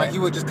 And Okay. he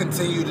would just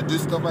continue to do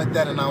stuff like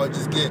that, and I would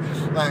just get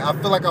I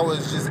feel like I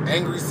was just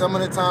angry some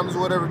of the times or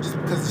whatever, just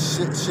because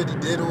of shit he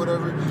did or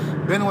whatever.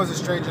 Ben was a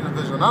strange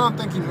individual, and I don't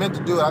think he meant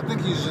to do it. I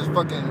think he's just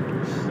fucking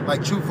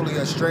truthfully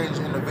a strange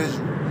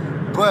individual.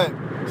 But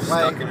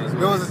Stuck in his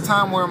there was ways. a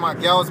time where my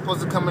gal was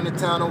supposed to come into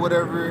town or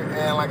whatever,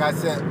 and I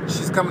said,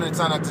 she's coming into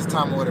town at this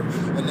time or whatever.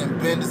 And then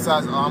Ben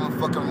decides, I'm gonna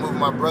fucking remove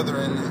my brother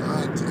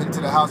into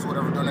the house or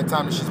whatever during the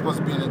time that she's supposed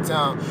to be in the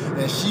town.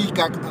 And she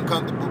got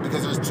uncomfortable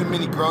because there's too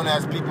many grown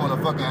ass people in the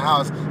fucking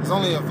house. It's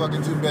only a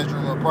fucking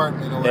 2-bedroom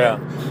apartment or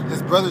whatever. Yeah.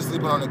 His brother's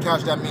sleeping on the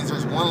couch. That means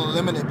there's one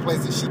limited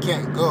place that she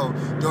can't go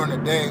during the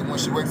day when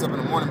she wakes up in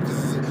the morning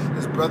because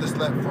his brother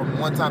slept from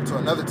one time to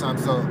another time.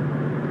 So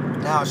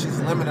now she's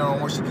limited on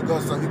where she can go,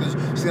 so either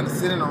she's gonna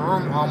sit in a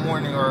room all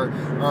morning or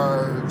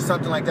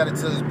something like that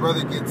until his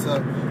brother gets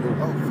up.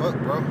 Oh fuck,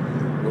 bro!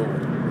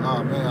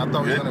 Oh man, I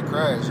thought we was gonna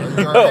crash. Are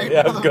you Oh, alright,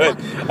 yeah, I'm good.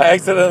 motherfucker? I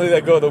accidentally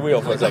let go of the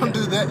wheel for a Don't second.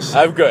 do that shit.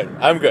 I'm good.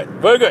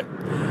 We're good.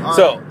 All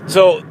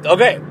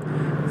Okay.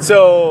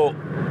 So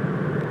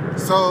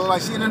So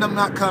she ended up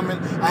not coming.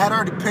 I had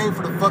already paid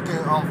for the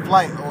fucking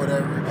flight or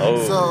whatever.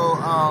 Oh. So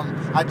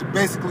I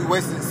basically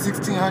wasted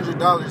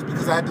 $1,600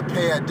 because I had to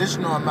pay an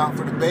additional amount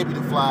for the baby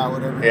to fly or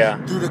whatever. Yeah.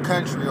 Through the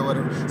country or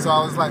whatever. So I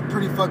was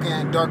pretty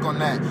fucking dark on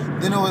that.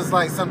 Then it was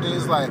something.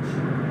 He's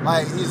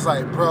he's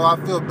bro, I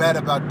feel bad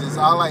about this.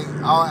 I'll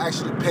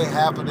actually pay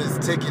half of this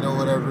ticket or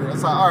whatever.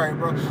 It's all right,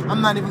 bro.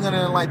 I'm not even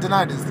gonna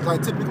deny this.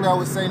 Typically I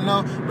would say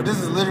no, but this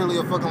is literally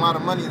a fucking lot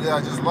of money that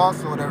I just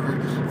lost or whatever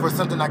for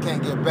something I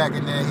can't get back.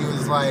 And then he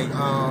was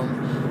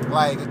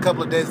a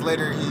couple of days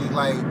later he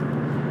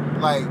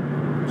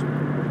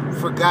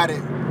forgot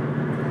it,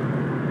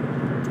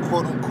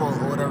 quote unquote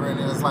or whatever, and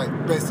it was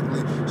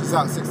basically just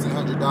out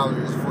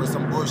 $1,600 for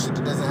some bullshit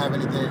that doesn't have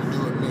anything to do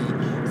with me.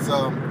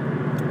 So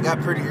got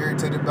pretty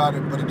irritated about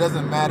it, but it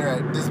doesn't matter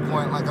at this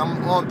point.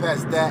 I'm on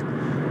past that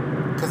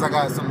because I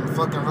got some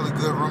fucking really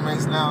good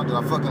roommates now that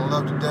I fucking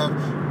love to death.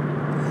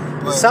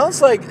 But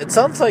it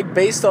sounds like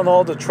based on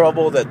all the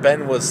trouble that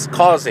Ben was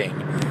causing,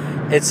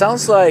 it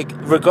sounds like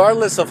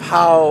regardless of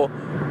how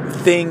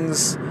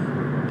things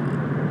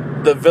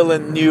the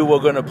villain knew were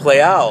going to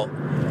play out,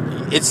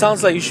 it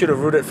sounds like you should have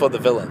rooted for the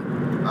villain.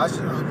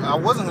 I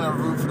wasn't gonna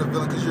root for the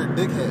villain because you're a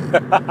dickhead.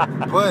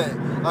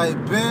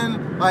 But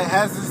Ben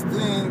has his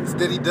things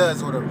that he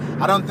does or whatever.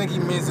 I don't think he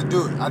means to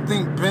do it. I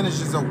think Ben is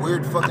just a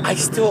weird fucking I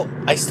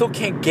still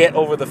can't get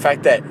over the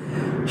fact that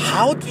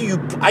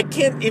I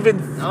can't even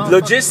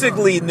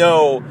logistically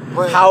know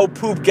how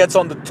poop gets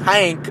on the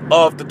tank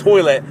of the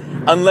toilet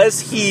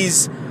unless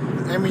he's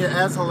aiming your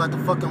asshole at the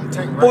fucking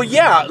tank, right? well,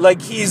 yeah,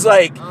 he's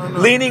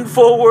leaning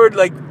forward,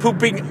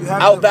 pooping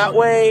out that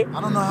way.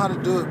 I don't know how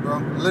to do it, bro.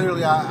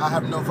 Literally, I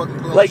have no fucking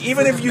clue.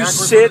 Even if you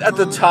sit at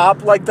the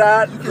top like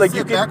that, you can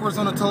sit backwards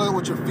on the toilet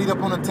with your feet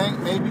up on the tank,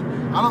 maybe.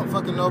 I don't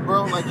fucking know,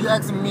 bro. You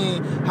asking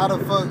me how the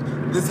fuck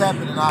this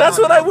happened, and that's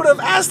what I would have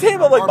asked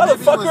him. I'm like,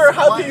 motherfucker,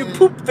 how do you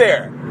poop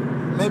there?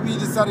 Maybe he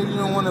decided he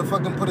didn't want to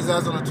fucking put his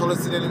ass on the toilet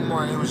seat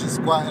anymore, and he was just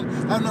squatting.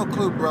 I have no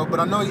clue, bro, but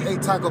I know he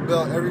ate Taco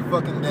Bell every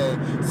fucking day,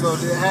 so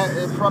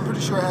I'm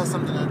pretty sure it has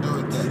something to do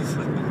with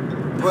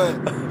that. But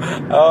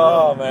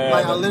oh man,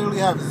 I literally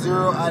have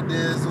zero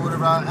ideas or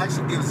whatever. I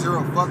actually give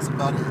zero fucks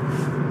about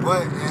it,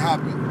 but it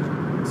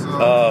happened. So.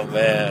 Oh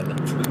man.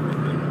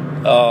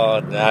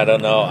 Oh, I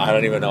don't know. I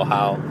don't even know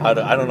how. I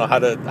don't know how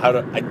to.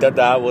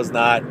 I was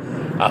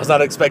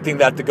not expecting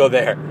that to go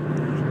there.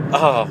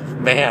 Oh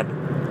man.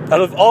 Out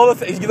of all the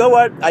things, you know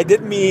what? I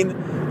didn't mean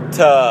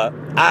to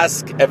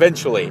ask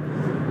eventually.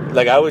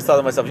 I always thought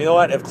to myself, you know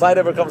what? If Clyde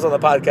ever comes on the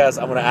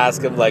podcast, I'm going to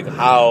ask him,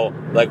 how,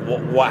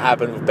 what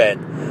happened with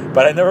Ben.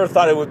 But I never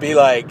thought it would be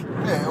yeah,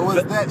 it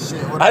was that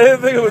shit. I didn't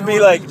think it would be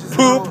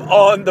poop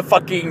on the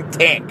fucking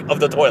tank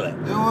of the toilet.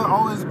 There would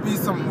always be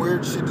some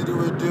weird shit that he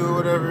would do or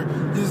whatever.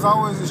 He's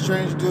always a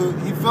strange dude.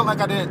 He felt like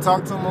I didn't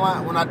talk to him a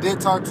lot. When I did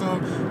talk to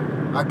him,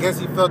 I guess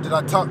he felt that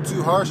I talked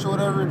too harsh or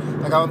whatever.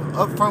 I'm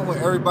upfront with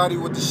everybody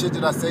with the shit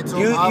that I say to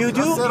him. You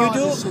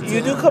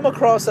do come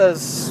across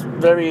as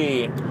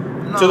very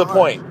to the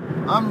point.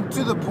 I'm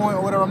to the point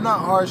or whatever. I'm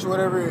not harsh or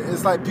whatever.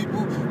 It's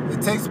people,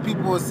 it takes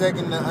people a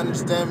second to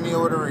understand me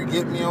or whatever, or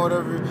get me or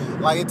whatever.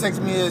 Like, it takes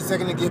me a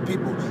second to get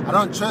people. I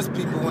don't trust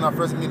people when I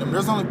first meet them.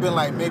 There's only been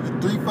like maybe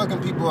 3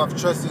 fucking people I've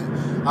trusted.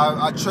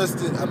 I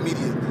trusted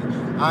immediately.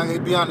 I'm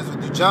gonna be honest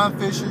with you. John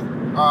Fisher.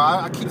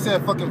 I keep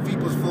saying fucking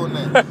people's full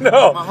name.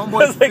 No. My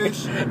homeboy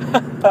Fish.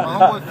 My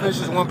homeboy Fish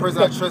is one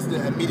person I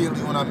trusted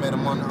immediately when I met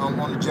him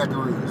on the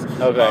Jackaroos.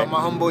 Okay. My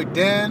homeboy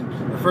Dan.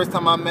 The first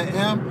time I met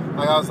him,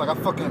 like I was like, I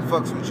fucking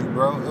fucks with you,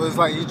 bro. It was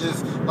like he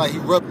just like he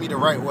rubbed me the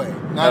right way,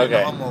 not in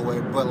the homo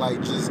way, but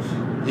like just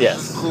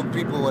cool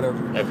people, whatever.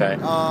 Okay.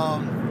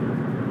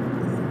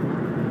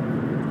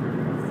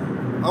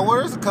 Oh, well,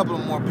 there's a couple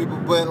of more people,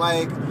 but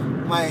like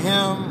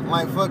him,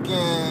 like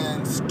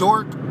fucking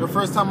Stork. The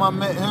first time I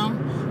met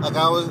him, like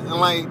I was, and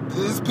like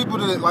there's people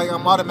that like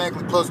I'm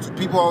automatically close to.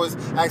 People always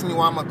ask me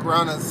why I'm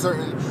around a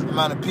certain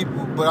amount of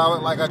people, but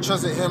I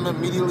trusted him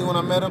immediately when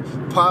I met him.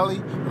 Polly,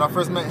 when I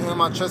first met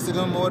him, I trusted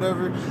him or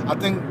whatever. I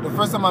think the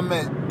first time I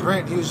met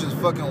Brent, he was just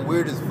fucking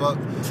weird as fuck,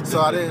 so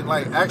I didn't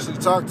like actually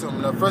talk to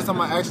him. The first time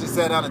I actually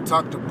sat down and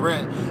talked to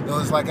Brent, it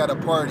was like at a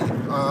party,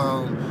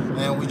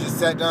 and we just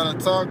sat down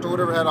and talked or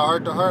whatever, had a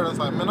heart to heart. I was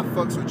like, man, I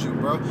fucks with you,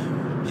 bro.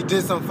 He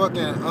did some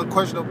fucking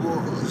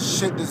unquestionable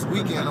shit this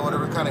weekend or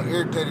whatever, kind of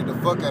irritated the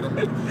fuck out of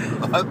me.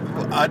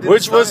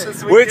 Which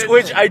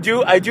I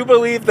do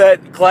believe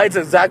that Clyde's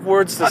exact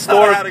words to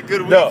Stork. I had a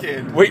good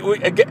weekend. No,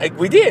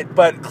 we did,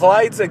 but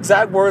Clyde's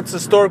exact words to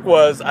Stork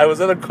was, I was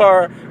in a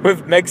car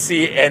with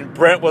Mexi and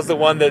Brent was the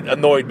one that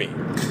annoyed me. And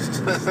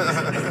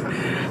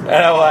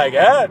I'm like,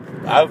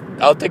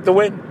 I'll take the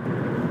win.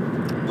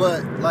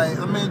 But like,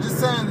 I mean, just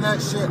saying that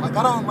shit, like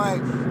I don't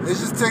like. It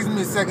just takes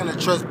me a second to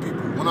trust people.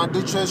 When I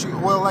do trust you,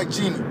 well, like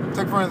Jeannie.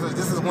 Take for instance,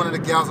 this is one of the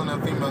gals on the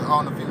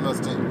females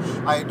team.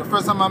 Like the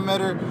first time I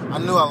met her, I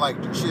knew I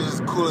liked her. She's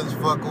just cool as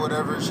fuck or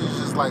whatever. She's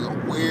just like a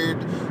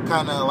weird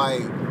kind of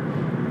like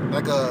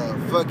a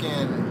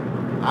fucking.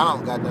 I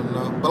don't goddamn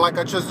know. But like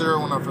I trusted her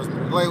when I first met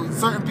her. Like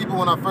certain people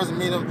when I first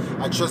meet them,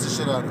 I trust the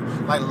shit out of her.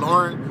 Like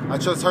Lauren, I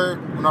trust her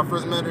when I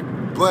first met her.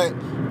 But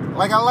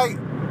like I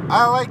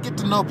like get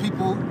to know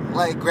people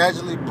like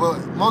gradually,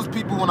 but most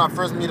people when I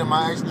first meet them,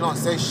 I actually don't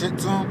say shit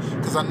to them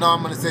because I know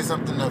I'm gonna say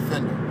something to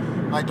offend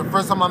them. Like the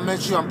first time I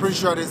met you, I'm pretty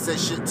sure I didn't say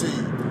shit to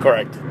you.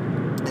 Correct.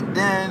 And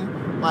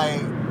then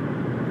like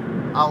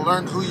I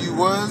learned who you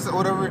was or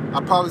whatever. I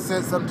probably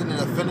said something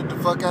that offended the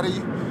fuck out of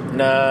you.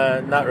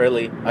 Nah, not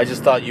really. I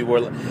just thought you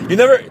were. You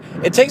never.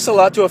 It takes a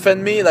lot to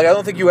offend me. Like I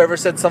don't think you ever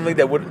said something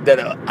that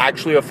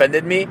actually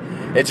offended me.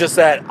 It's just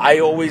that I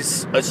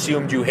always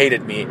assumed you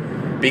hated me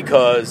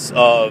because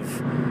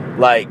of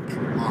like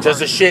just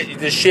the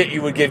shit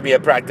you would give me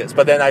at practice.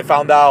 But then I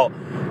found out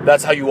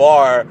that's how you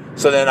are.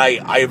 So then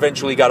I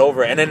eventually got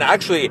over it. And then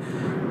actually,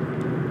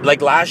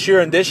 like last year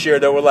and this year,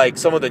 there were like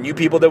some of the new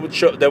people that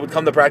would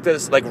come to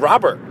practice. Like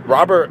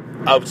Robert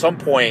at some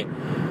point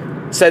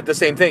said the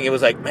same thing. It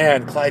was like,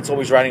 man, Clyde's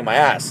always riding my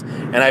ass.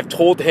 And I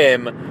told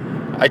him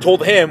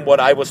what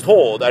I was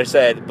told. I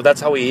said, but that's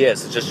how he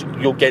is. It's just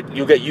you'll get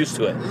used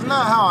to it. It's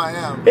not how I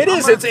am. It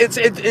is.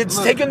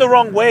 It's taken the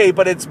wrong way,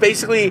 but it's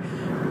basically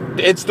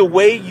it's the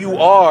way you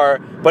are.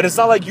 But it's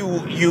not like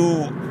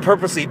you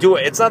purposely do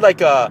it. It's not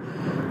like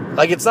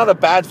it's not a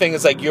bad thing.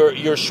 It's like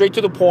you're straight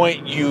to the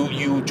point.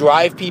 You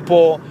drive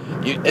people.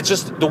 It's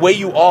just the way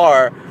you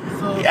are.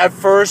 So, at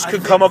first,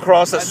 could come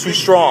across as too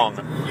strong.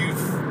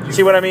 You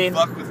see what I mean?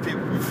 Fuck with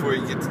people before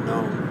you get to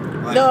know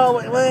them. Like, no,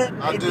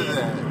 I'll do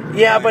that.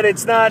 Yeah, but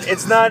it's not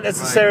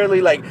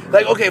necessarily like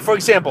okay. For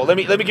example, let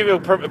me give you a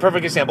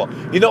perfect example.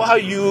 You know how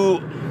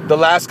the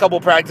last couple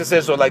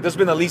practices, or like there's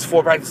been at least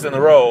 4 practices in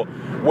a row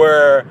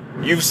where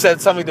you've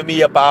said something to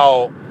me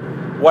about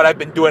what I've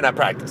been doing at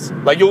practice.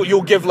 Like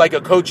you'll give like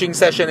a coaching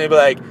session and be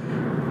like,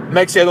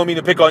 Mexi, I don't mean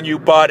to pick on you,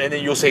 but, and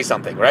then you'll say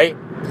something, right?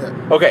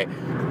 Yeah. Okay.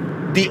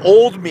 The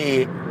old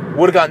me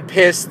would have gotten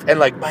pissed and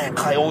like, man,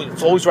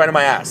 it's always right in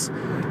my ass.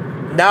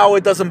 Now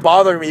it doesn't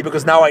bother me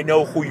because now I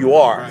know who you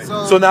are. Right.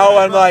 So now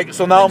I'm like, this.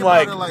 Now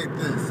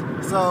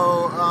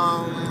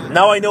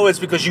I know it's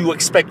because you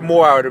expect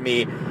more out of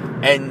me,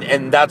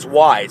 and that's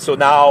why. So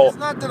now it's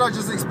not that I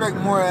just expect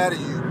more out of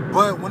you,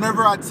 but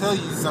whenever I tell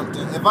you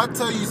something, if I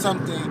tell you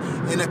something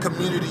in a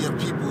community of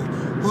people,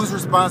 whose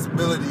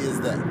responsibility is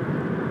that?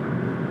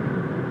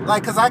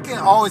 Like, because I can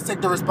always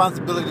take the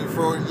responsibility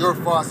for your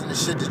faults and the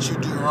shit that you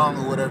do wrong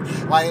or whatever.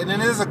 Like, and it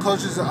is a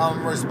coach's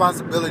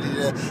responsibility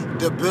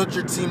to build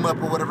your team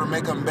up or whatever,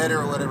 make them better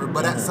or whatever.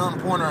 But at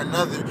some point or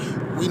another,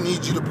 we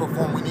need you to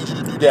perform. We need you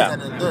to do this, that,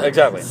 and the third.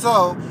 Exactly.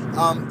 So,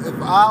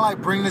 if I, like,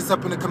 bring this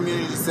up in a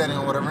community setting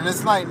or whatever, and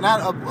it's, like,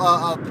 not a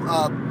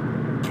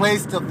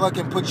place to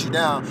fucking put you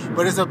down,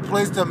 but it's a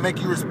place to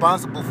make you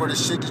responsible for the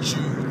shit that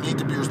you need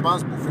to be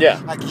responsible for.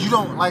 Yeah. Like you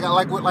don't like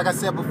I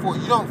said before,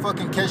 you don't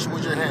fucking catch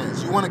with your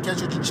hands. You want to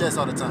catch with your chest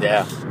all the time.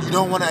 Yeah. You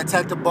don't want to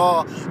attack the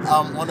ball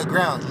on the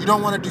ground. You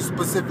don't want to do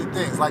specific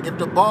things. Like if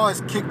the ball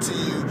is kicked to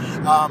you,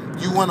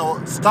 you want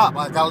to stop.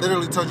 Like I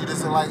literally told you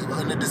this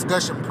in the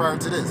discussion prior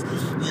to this.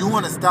 You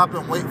want to stop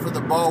and wait for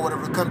the ball,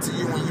 whatever, come to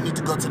you when you need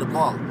to go to the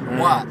ball. Mm.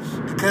 Why?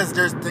 Because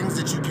there's things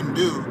that you can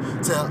do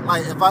to,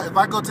 like, if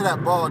I go to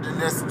that ball, then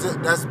that's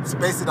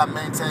space that I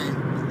maintain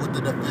with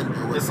the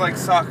defender. It's like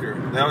soccer.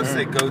 They always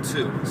say go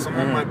to.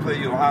 Someone might play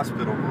you a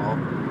hospital ball,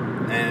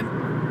 and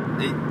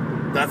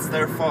that's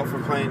their fault for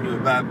playing you a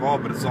bad ball,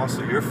 but it's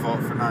also your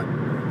fault for not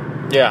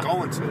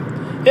going to it.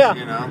 Yeah.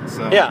 You know?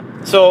 So. Yeah.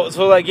 So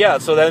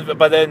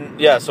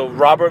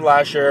Robert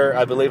last year,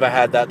 I believe I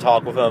had that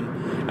talk with him.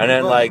 And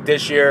then, like,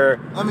 this year...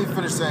 Let me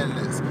finish saying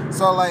this.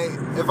 So, like,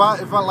 if I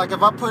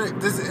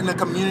put this in a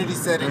community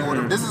setting or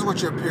whatever, this is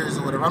what your peers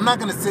or whatever. I'm not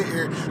going to sit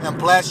here and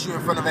blast you in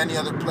front of any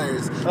other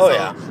players.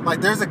 Like,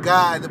 there's a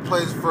guy that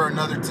plays for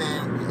another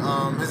team.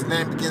 His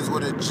name begins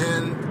with a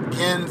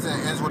Gens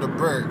and ends with a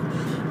Berg.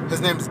 His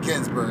name is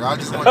Ginsburg. I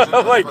just want you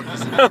to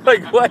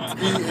like what?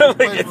 He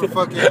plays for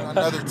fucking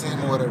another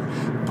team or whatever.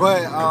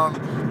 But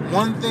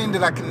one thing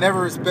that I can never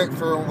respect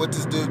for what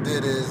this dude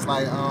did is,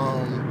 like...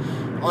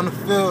 on the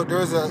field,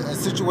 there's a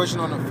situation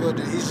on the field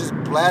that he's just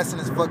blasting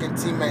his fucking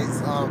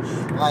teammates,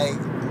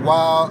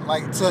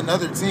 to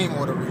another team or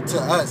whatever, to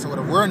us or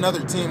whatever. We're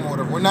another team or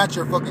whatever. We're not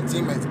your fucking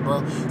teammates,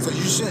 bro. So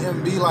you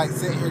shouldn't be, like,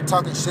 sitting here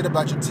talking shit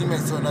about your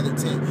teammates to another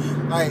team.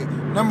 Like,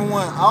 number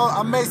one,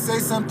 I may say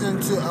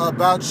something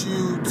about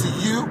you to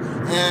you,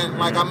 and,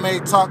 like, I may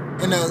talk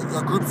in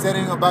a group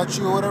setting about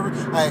you or whatever.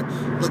 Like,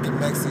 look at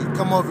Mexi,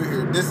 come over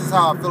here. This is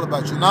how I feel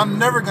about you. And I'm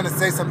never going to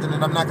say something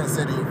that I'm not going to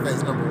say to your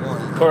face, number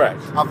one. Correct.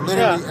 I've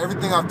literally,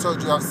 everything I've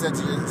told you, I've said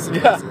to your face.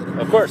 Yeah,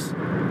 of course.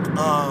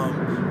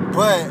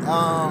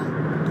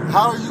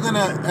 How are you going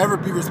to ever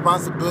be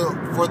responsible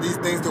for these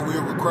things that we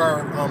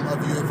require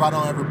of you if I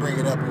don't ever bring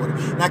it up or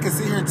whatever? And I can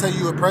sit here and tell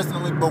you it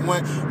personally, but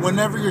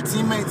whenever your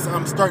teammates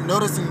start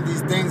noticing these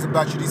things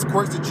about you, these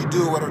quirks that you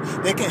do or whatever,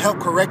 they can help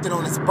correct it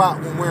on the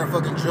spot when we're in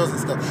fucking drills and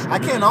stuff. I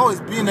can't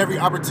always be in every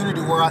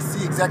opportunity where I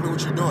see exactly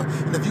what you're doing.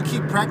 And if you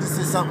keep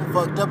practicing something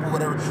fucked up or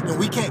whatever, then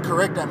we can't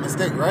correct that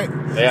mistake, right?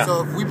 Yeah.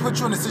 So if we put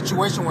you in a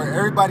situation where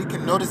everybody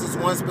can notice this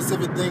one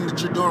specific thing that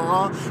you're doing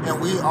wrong,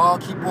 and we all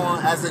keep on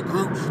as a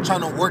group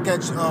trying to work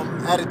at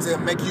it to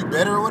make you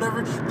better or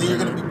whatever, then you're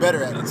going to be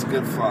better at it. That's a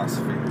good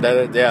philosophy.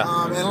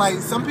 And like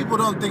some people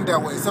don't think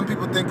that way. Some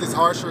people think it's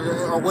harsh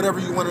or whatever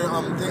you want to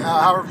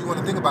however you want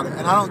to think about it.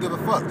 And I don't give a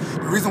fuck.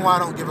 The reason why I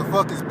don't give a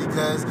fuck is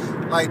because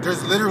like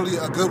there's literally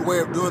a good way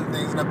of doing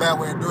things and a bad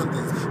way of doing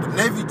things. The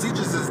Navy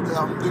teaches us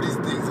do these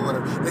things or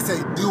whatever. They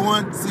say do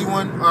one, see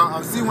one,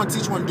 see one,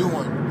 teach one, do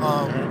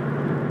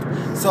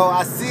one. So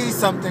I see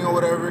something or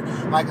whatever,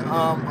 like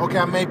okay,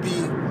 I may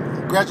be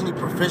gradually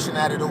proficient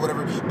at it or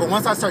whatever, but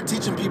once I start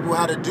teaching people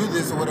how to do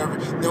this or whatever,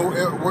 then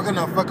we're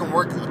gonna fucking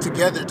work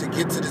together to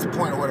get to this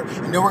point or whatever,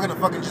 and then we're gonna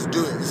fucking just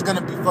do it. It's gonna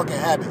be fucking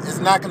habit. It's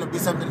not gonna be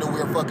something that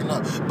we're fucking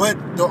up. But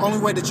the only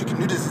way that you can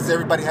do this is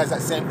everybody has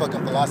that same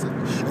fucking philosophy.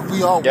 If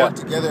we all work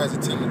together as a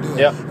team to do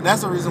it, and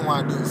that's the reason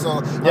why I do it. So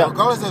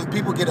regardless of if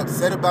people get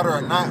upset about it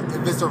or not,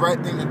 if it's the right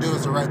thing to do,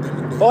 it's the right thing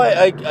to do. Well,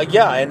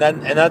 and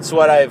that's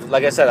what I've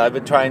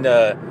been trying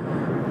to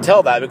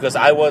tell that because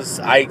I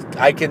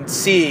can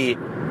see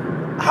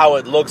how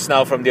it looks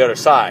now from the other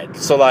side.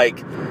 So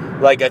like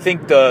I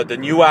think the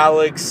new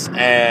Alex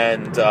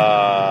and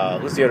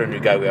who's the other new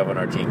guy we have on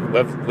our team?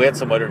 We had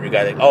some other new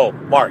guy.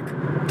 Mark,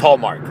 tall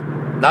Mark,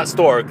 not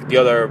Stork. The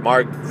other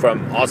Mark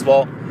from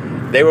Osball.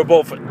 They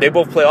both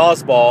play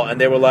Osball, and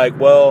they were like,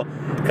 well,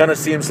 kind of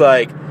seems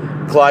like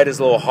Clyde is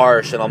a little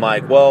harsh, and I'm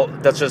like, well,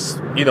 that's just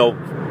that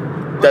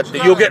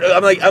you'll get.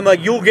 I'm like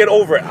you'll get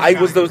over it. I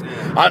was those.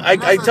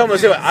 I tell them the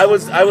same way. I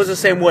was the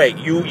same way.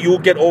 You'll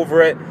get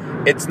over it.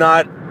 It's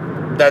not.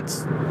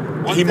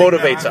 He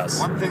motivates us.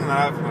 One thing that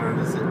I've learned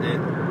is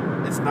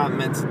it's not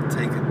meant to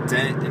take a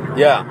dent in your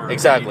armor. Yeah,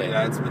 exactly.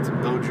 It's meant to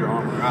build your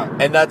armor up.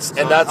 And that's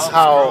it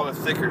how grow a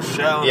thicker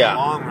shell in the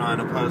long run,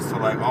 opposed to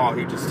like, oh,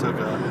 he just took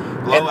a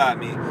blow at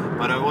me,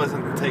 but it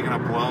wasn't taking a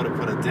blow to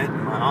put a dent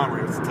in my armor.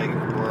 It was taking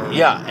a blow.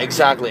 Yeah,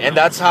 exactly. And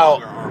that's how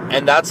I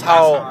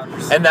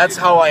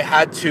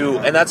had to.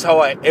 And that's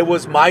how it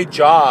was my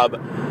job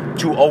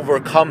to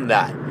overcome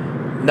that.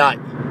 Not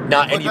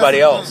anybody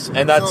else.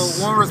 And that's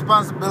so one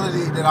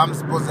responsibility that I'm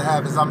supposed to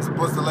have is I'm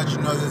supposed to let you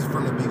know this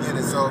from the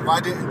beginning. So if I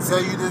didn't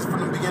tell you this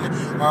from the beginning,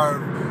 or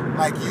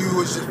like you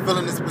was just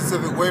feeling a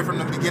specific way from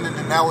the beginning,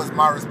 then that was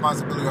my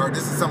responsibility, or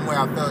this is some way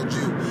I felt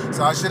you.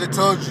 So I should have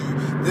told you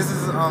this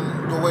is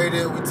the way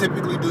that we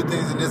typically do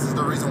things, and this is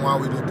the reason why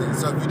we do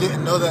things. So if you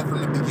didn't know that from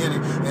the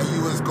beginning, and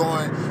you was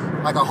going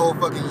like a whole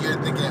fucking year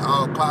thinking,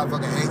 oh, Clyde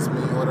fucking hates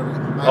me or whatever.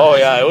 Like,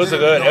 it was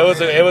good.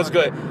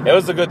 It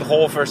was a good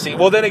whole first season.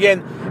 Well, then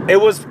again, I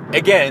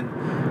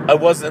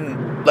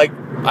wasn't like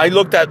I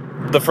looked at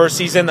the first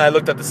season, I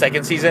looked at the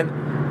second season,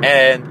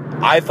 and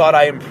I thought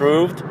I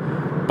improved,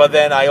 But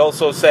then I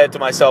also said to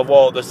myself,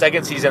 well, the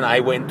second season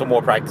I went to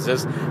more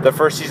practices. The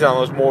first season I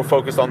was more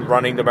focused on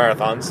running the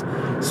marathons.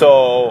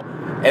 So,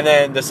 and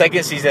then the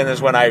second season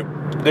is when I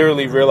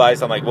literally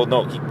realized, I'm like, well,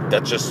 no,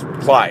 that's just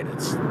Clyde.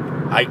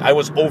 I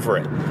was over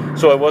it.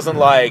 So it wasn't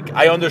like,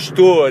 I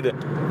understood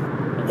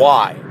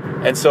why.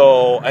 And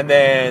so, and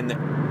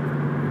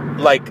then,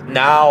 like,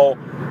 now,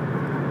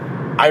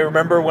 I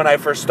remember when I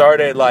first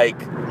started, like,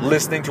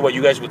 listening to what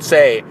you guys would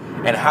say,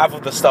 and half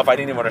of the stuff I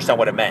didn't even understand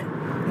what it meant.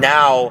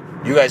 Now,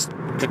 you guys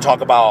could talk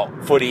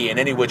about footy in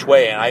any which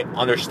way, and I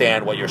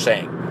understand what you're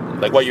saying.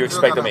 Like, what you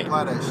expect of me.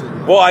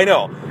 Well, I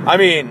know. I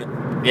mean,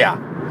 yeah.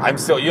 I'm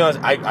still, you know,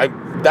 I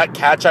that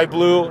catch I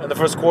blew in the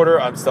first quarter,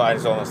 I still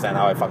don't understand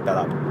how I fucked that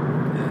up.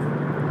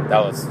 Yeah.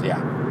 That was, yeah.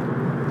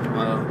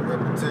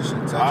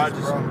 Repetition,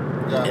 touches, bro.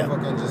 Yeah,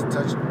 fucking just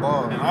touch the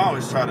ball. And I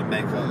always try to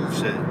make up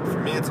shit.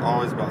 For me, it's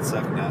always about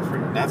second effort.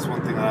 And that's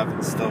one thing that I've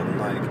instilled in,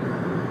 like,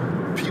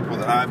 people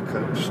that I've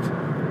coached.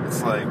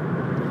 It's like,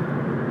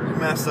 you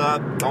mess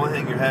up, don't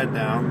hang your head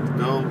down,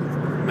 go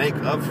make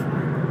up for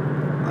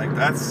it. Like,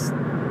 that's,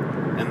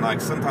 and, like,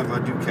 sometimes I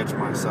do catch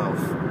myself.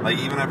 Like,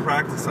 even at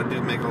practice, I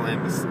do make a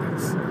lame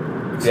excuse.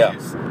 Yeah.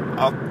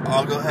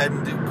 I'll go ahead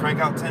and crank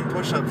out 10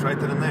 push-ups right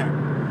then and there.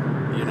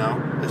 You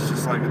know? It's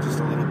just like, it's just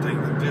a little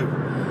thing to do.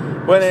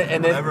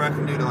 Whatever I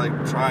can do to, like,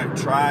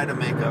 try to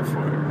make up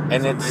for it.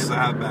 And some days I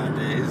have bad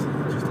days,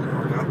 and it just doesn't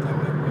work out that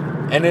way.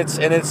 And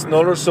it's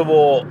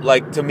noticeable,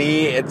 like, to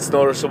me, it's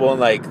noticeable in,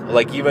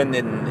 like even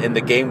in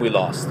the game we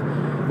lost.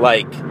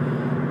 Like,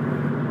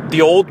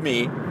 the old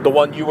me, the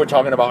one you were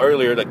talking about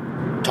earlier, like,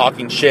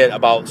 talking shit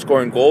about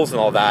scoring goals and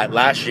all that,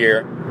 last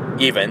year,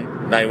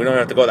 even, now we don't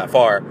have to go that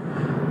far,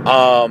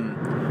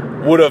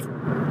 would have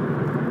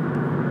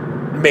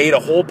made a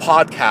whole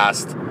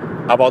podcast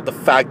about the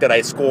fact that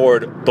I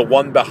scored the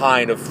one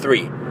behind of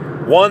 3.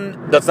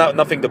 One, that's not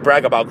nothing to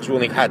brag about because we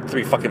only had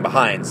 3 fucking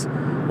behinds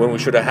when we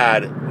should have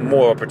had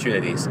more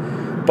opportunities.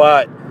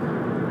 But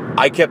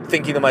I kept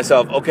thinking to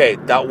myself, okay,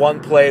 that one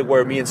play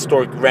where me and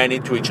Stork ran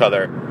into each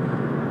other,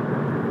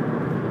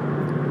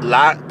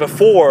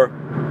 before,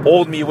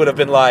 old me would have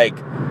been like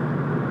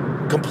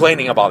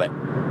complaining about it.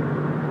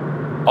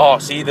 Oh,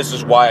 see, this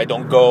is why I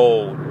don't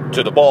go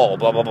to the ball,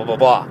 blah, blah, blah, blah,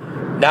 blah.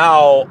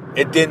 Now,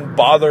 it didn't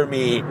bother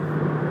me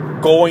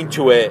going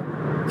to it.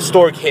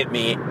 Stork hit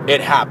me. It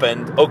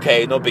happened.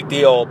 Okay, no big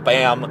deal.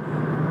 Bam.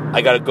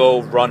 I gotta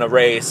go run a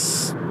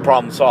race.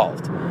 Problem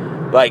solved.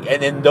 Like,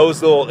 and then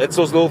it's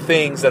those little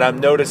things that I'm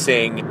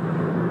noticing.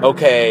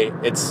 Okay,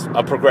 it's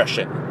a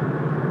progression.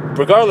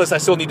 Regardless, I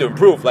still need to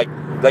improve. Like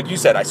you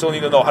said, I still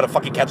need to know how to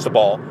fucking catch the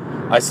ball.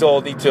 I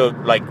still need to,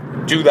 like,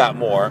 do that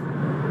more.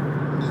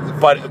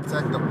 But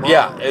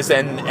yeah,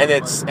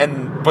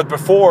 but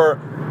before,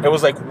 it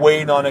was, like,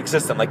 way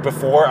non-existent. Like,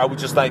 before, I would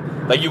just, I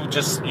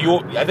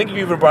think you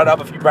even brought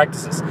up a few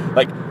practices.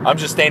 Like, I'm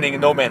just standing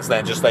in no man's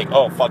land, just like,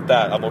 oh, fuck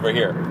that, I'm over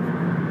here.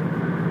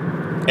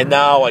 And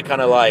now I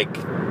kind of like,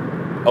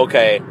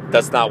 okay,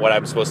 that's not what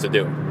I'm supposed to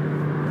do.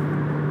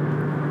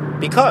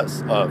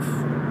 Because of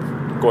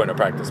going to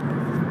practice.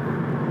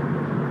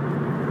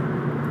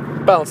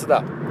 Balance it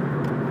out.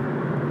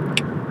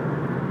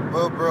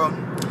 Well, bro.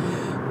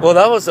 Well,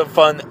 that was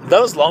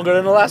longer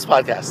than the last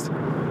podcast.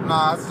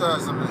 Nah, I still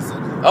have something to say.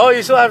 Oh,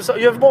 you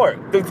have more.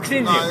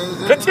 Continue.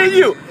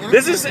 Continue.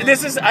 This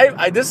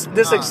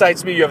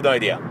excites me. You have no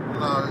idea.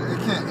 No, it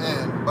can't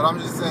end. But I'm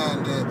just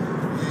saying that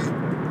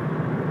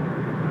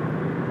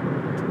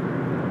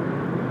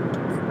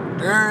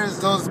there is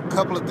those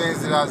couple of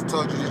things that I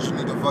told you that you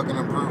need to fucking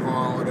improve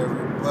on, or whatever.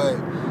 But,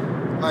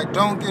 like,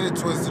 don't get it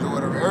twisted or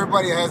whatever.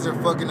 Everybody has their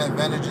fucking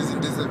advantages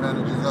and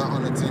disadvantages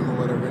on the team or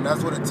whatever. And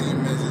that's what a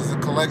team is. It's a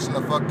collection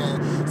of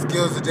fucking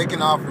skills that they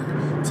can offer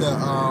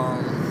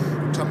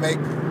to make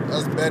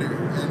us better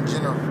in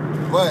general.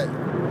 But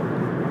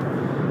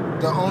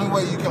the only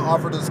way you can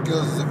offer those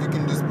skills is if you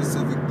can do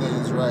specific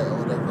things right or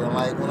whatever.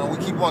 Like, when we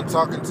keep on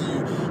talking to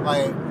you,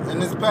 like, in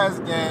this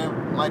past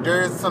game, like,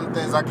 there is some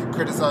things I can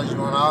criticize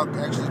you on. I'll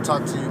actually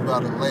talk to you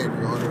about it later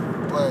or whatever.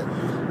 But,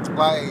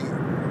 like,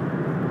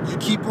 you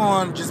keep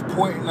on just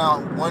pointing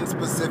out one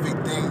specific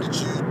thing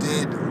that you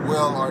did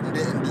well or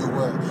didn't do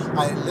well.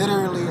 I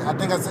literally, I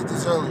think I said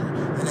this earlier,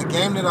 in a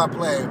game that I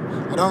play,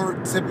 I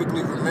don't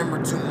typically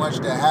remember too much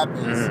that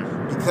happens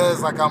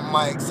because, like, I'm,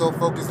 like, so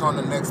focused on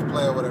the next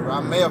play or whatever.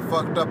 I may have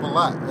fucked up a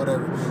lot,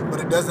 whatever,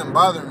 but it doesn't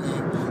bother me.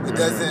 It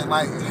doesn't,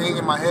 like, hang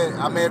in my head.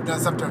 I may have done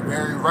something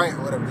very right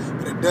or whatever,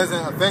 but it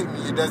doesn't affect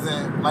me. It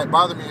doesn't, like,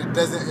 bother me. It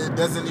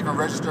doesn't even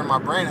register in my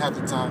brain half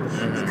the time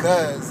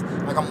because,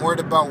 like, I'm worried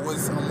about what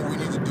we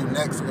need to do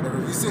next or whatever.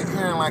 If you sit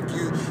here and, like,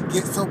 you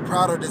get so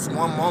proud of this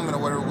one moment or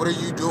whatever, what are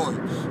you doing?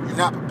 You're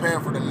not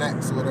preparing for the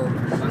next or whatever.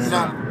 That's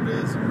not what it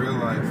is in real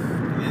life,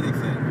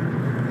 anything.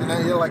 And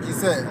then, yeah, like you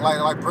said,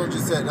 like Brent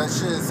just said, that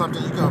shit is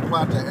something you can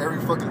apply to every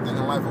fucking thing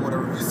in life or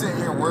whatever. If you're sitting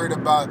here worried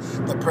about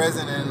the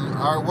present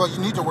well, you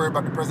need to worry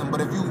about the present,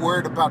 but if you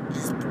worried about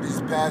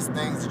these past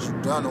things that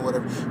you've done or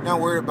whatever, you're not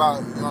worried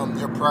about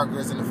your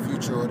progress in the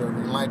future or whatever.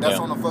 And like, that's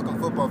on the fucking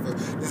football field.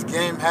 This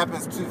game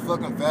happens too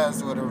fucking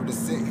fast or whatever to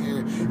sit here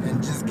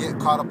and just get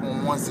caught up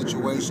on one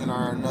situation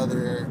or another,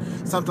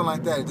 or something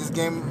like that. This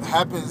game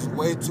happens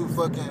way too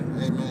fucking,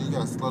 hey man, you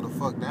gotta slow the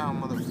fuck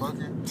down,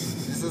 motherfucker.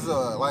 This is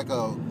like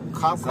a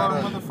cop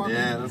car, motherfucker.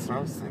 Yeah, that's what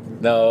I was thinking.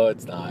 No,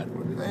 it's not.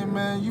 Hey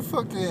man, you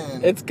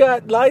fucking. It's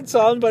got lights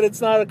on, but it's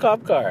not a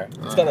cop car.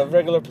 It's got a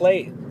regular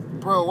plate.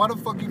 Bro, why the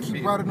fuck you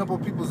keep riding up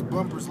on people's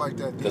bumpers like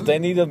that, dude? Because they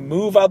need to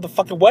move out the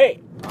fucking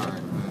way. Alright,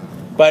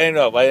 man. But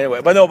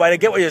anyway, but I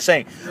get what you're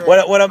saying. Yeah,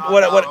 What I'm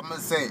gonna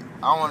say,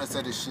 I wanna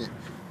say this shit.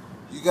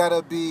 You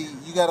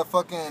gotta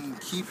fucking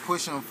keep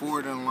pushing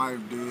forward in life,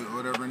 dude, or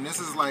whatever. And this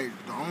is like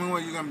the only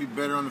way you're gonna be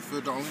better on the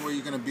field, the only way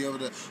you're gonna be able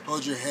to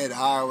hold your head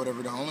high or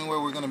whatever. The only way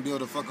we're gonna be able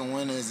to fucking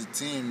win as a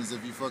team is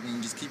if you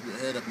fucking just keep your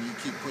head up and you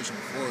keep pushing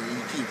forward, and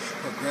you keep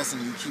progressing,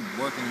 and you keep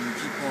working, and you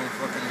keep going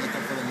fucking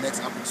looking for the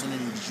next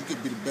opportunity that you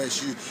could be the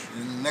best you,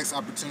 and the next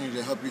opportunity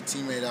to help your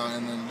teammate out,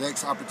 and the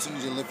next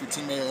opportunity to lift your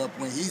teammate up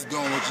when he's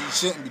doing what you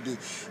shouldn't be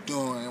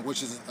doing,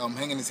 which is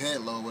hanging his head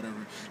low or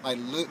whatever. Like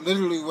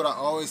literally what I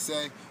always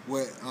say,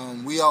 what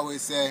we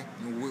always say,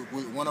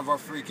 what one of our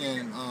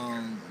freaking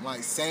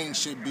like saying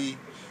should be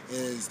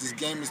is this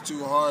game is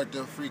too hard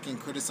to freaking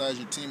criticize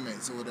your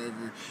teammates or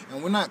whatever.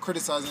 And we're not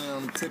criticizing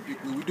them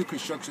typically. We do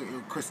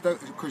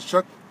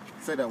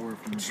say that word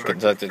for me.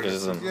 constructive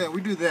criticism. Yeah,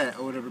 we do that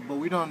or whatever, but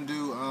we don't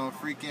do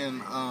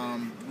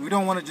we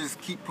don't want to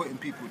just keep putting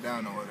people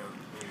down or whatever.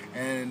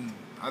 And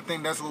I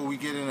think that's what we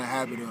get in a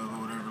habit of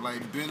or whatever.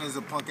 Like Ben is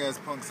a punk ass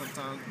punk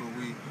sometimes, but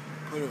we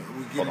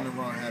get in the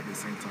wrong habit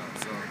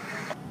sometimes. So.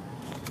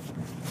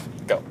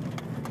 Go.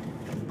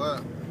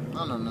 But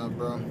I don't know,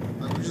 bro.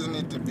 Like we just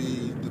need to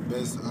be the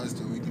best us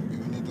that we can be.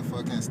 We need to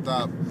fucking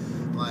stop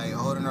like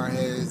holding our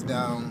heads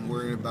down,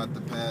 worried about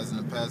the past and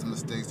the past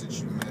mistakes that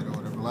you made or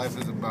whatever. Life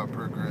is about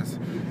progress,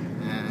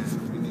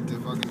 and we need to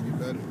fucking be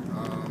better.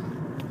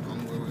 The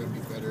only way we're gonna be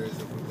better is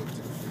if we look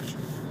to the future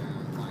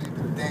and like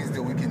the things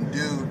that we can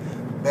do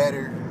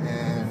better,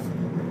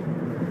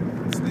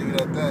 and let's leave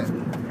it at that.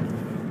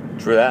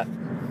 True that.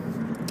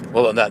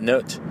 Well, on that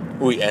note,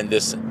 we end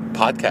this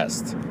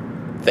podcast.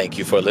 Thank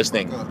you for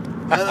listening.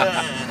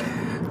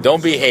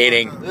 Don't be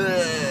hating.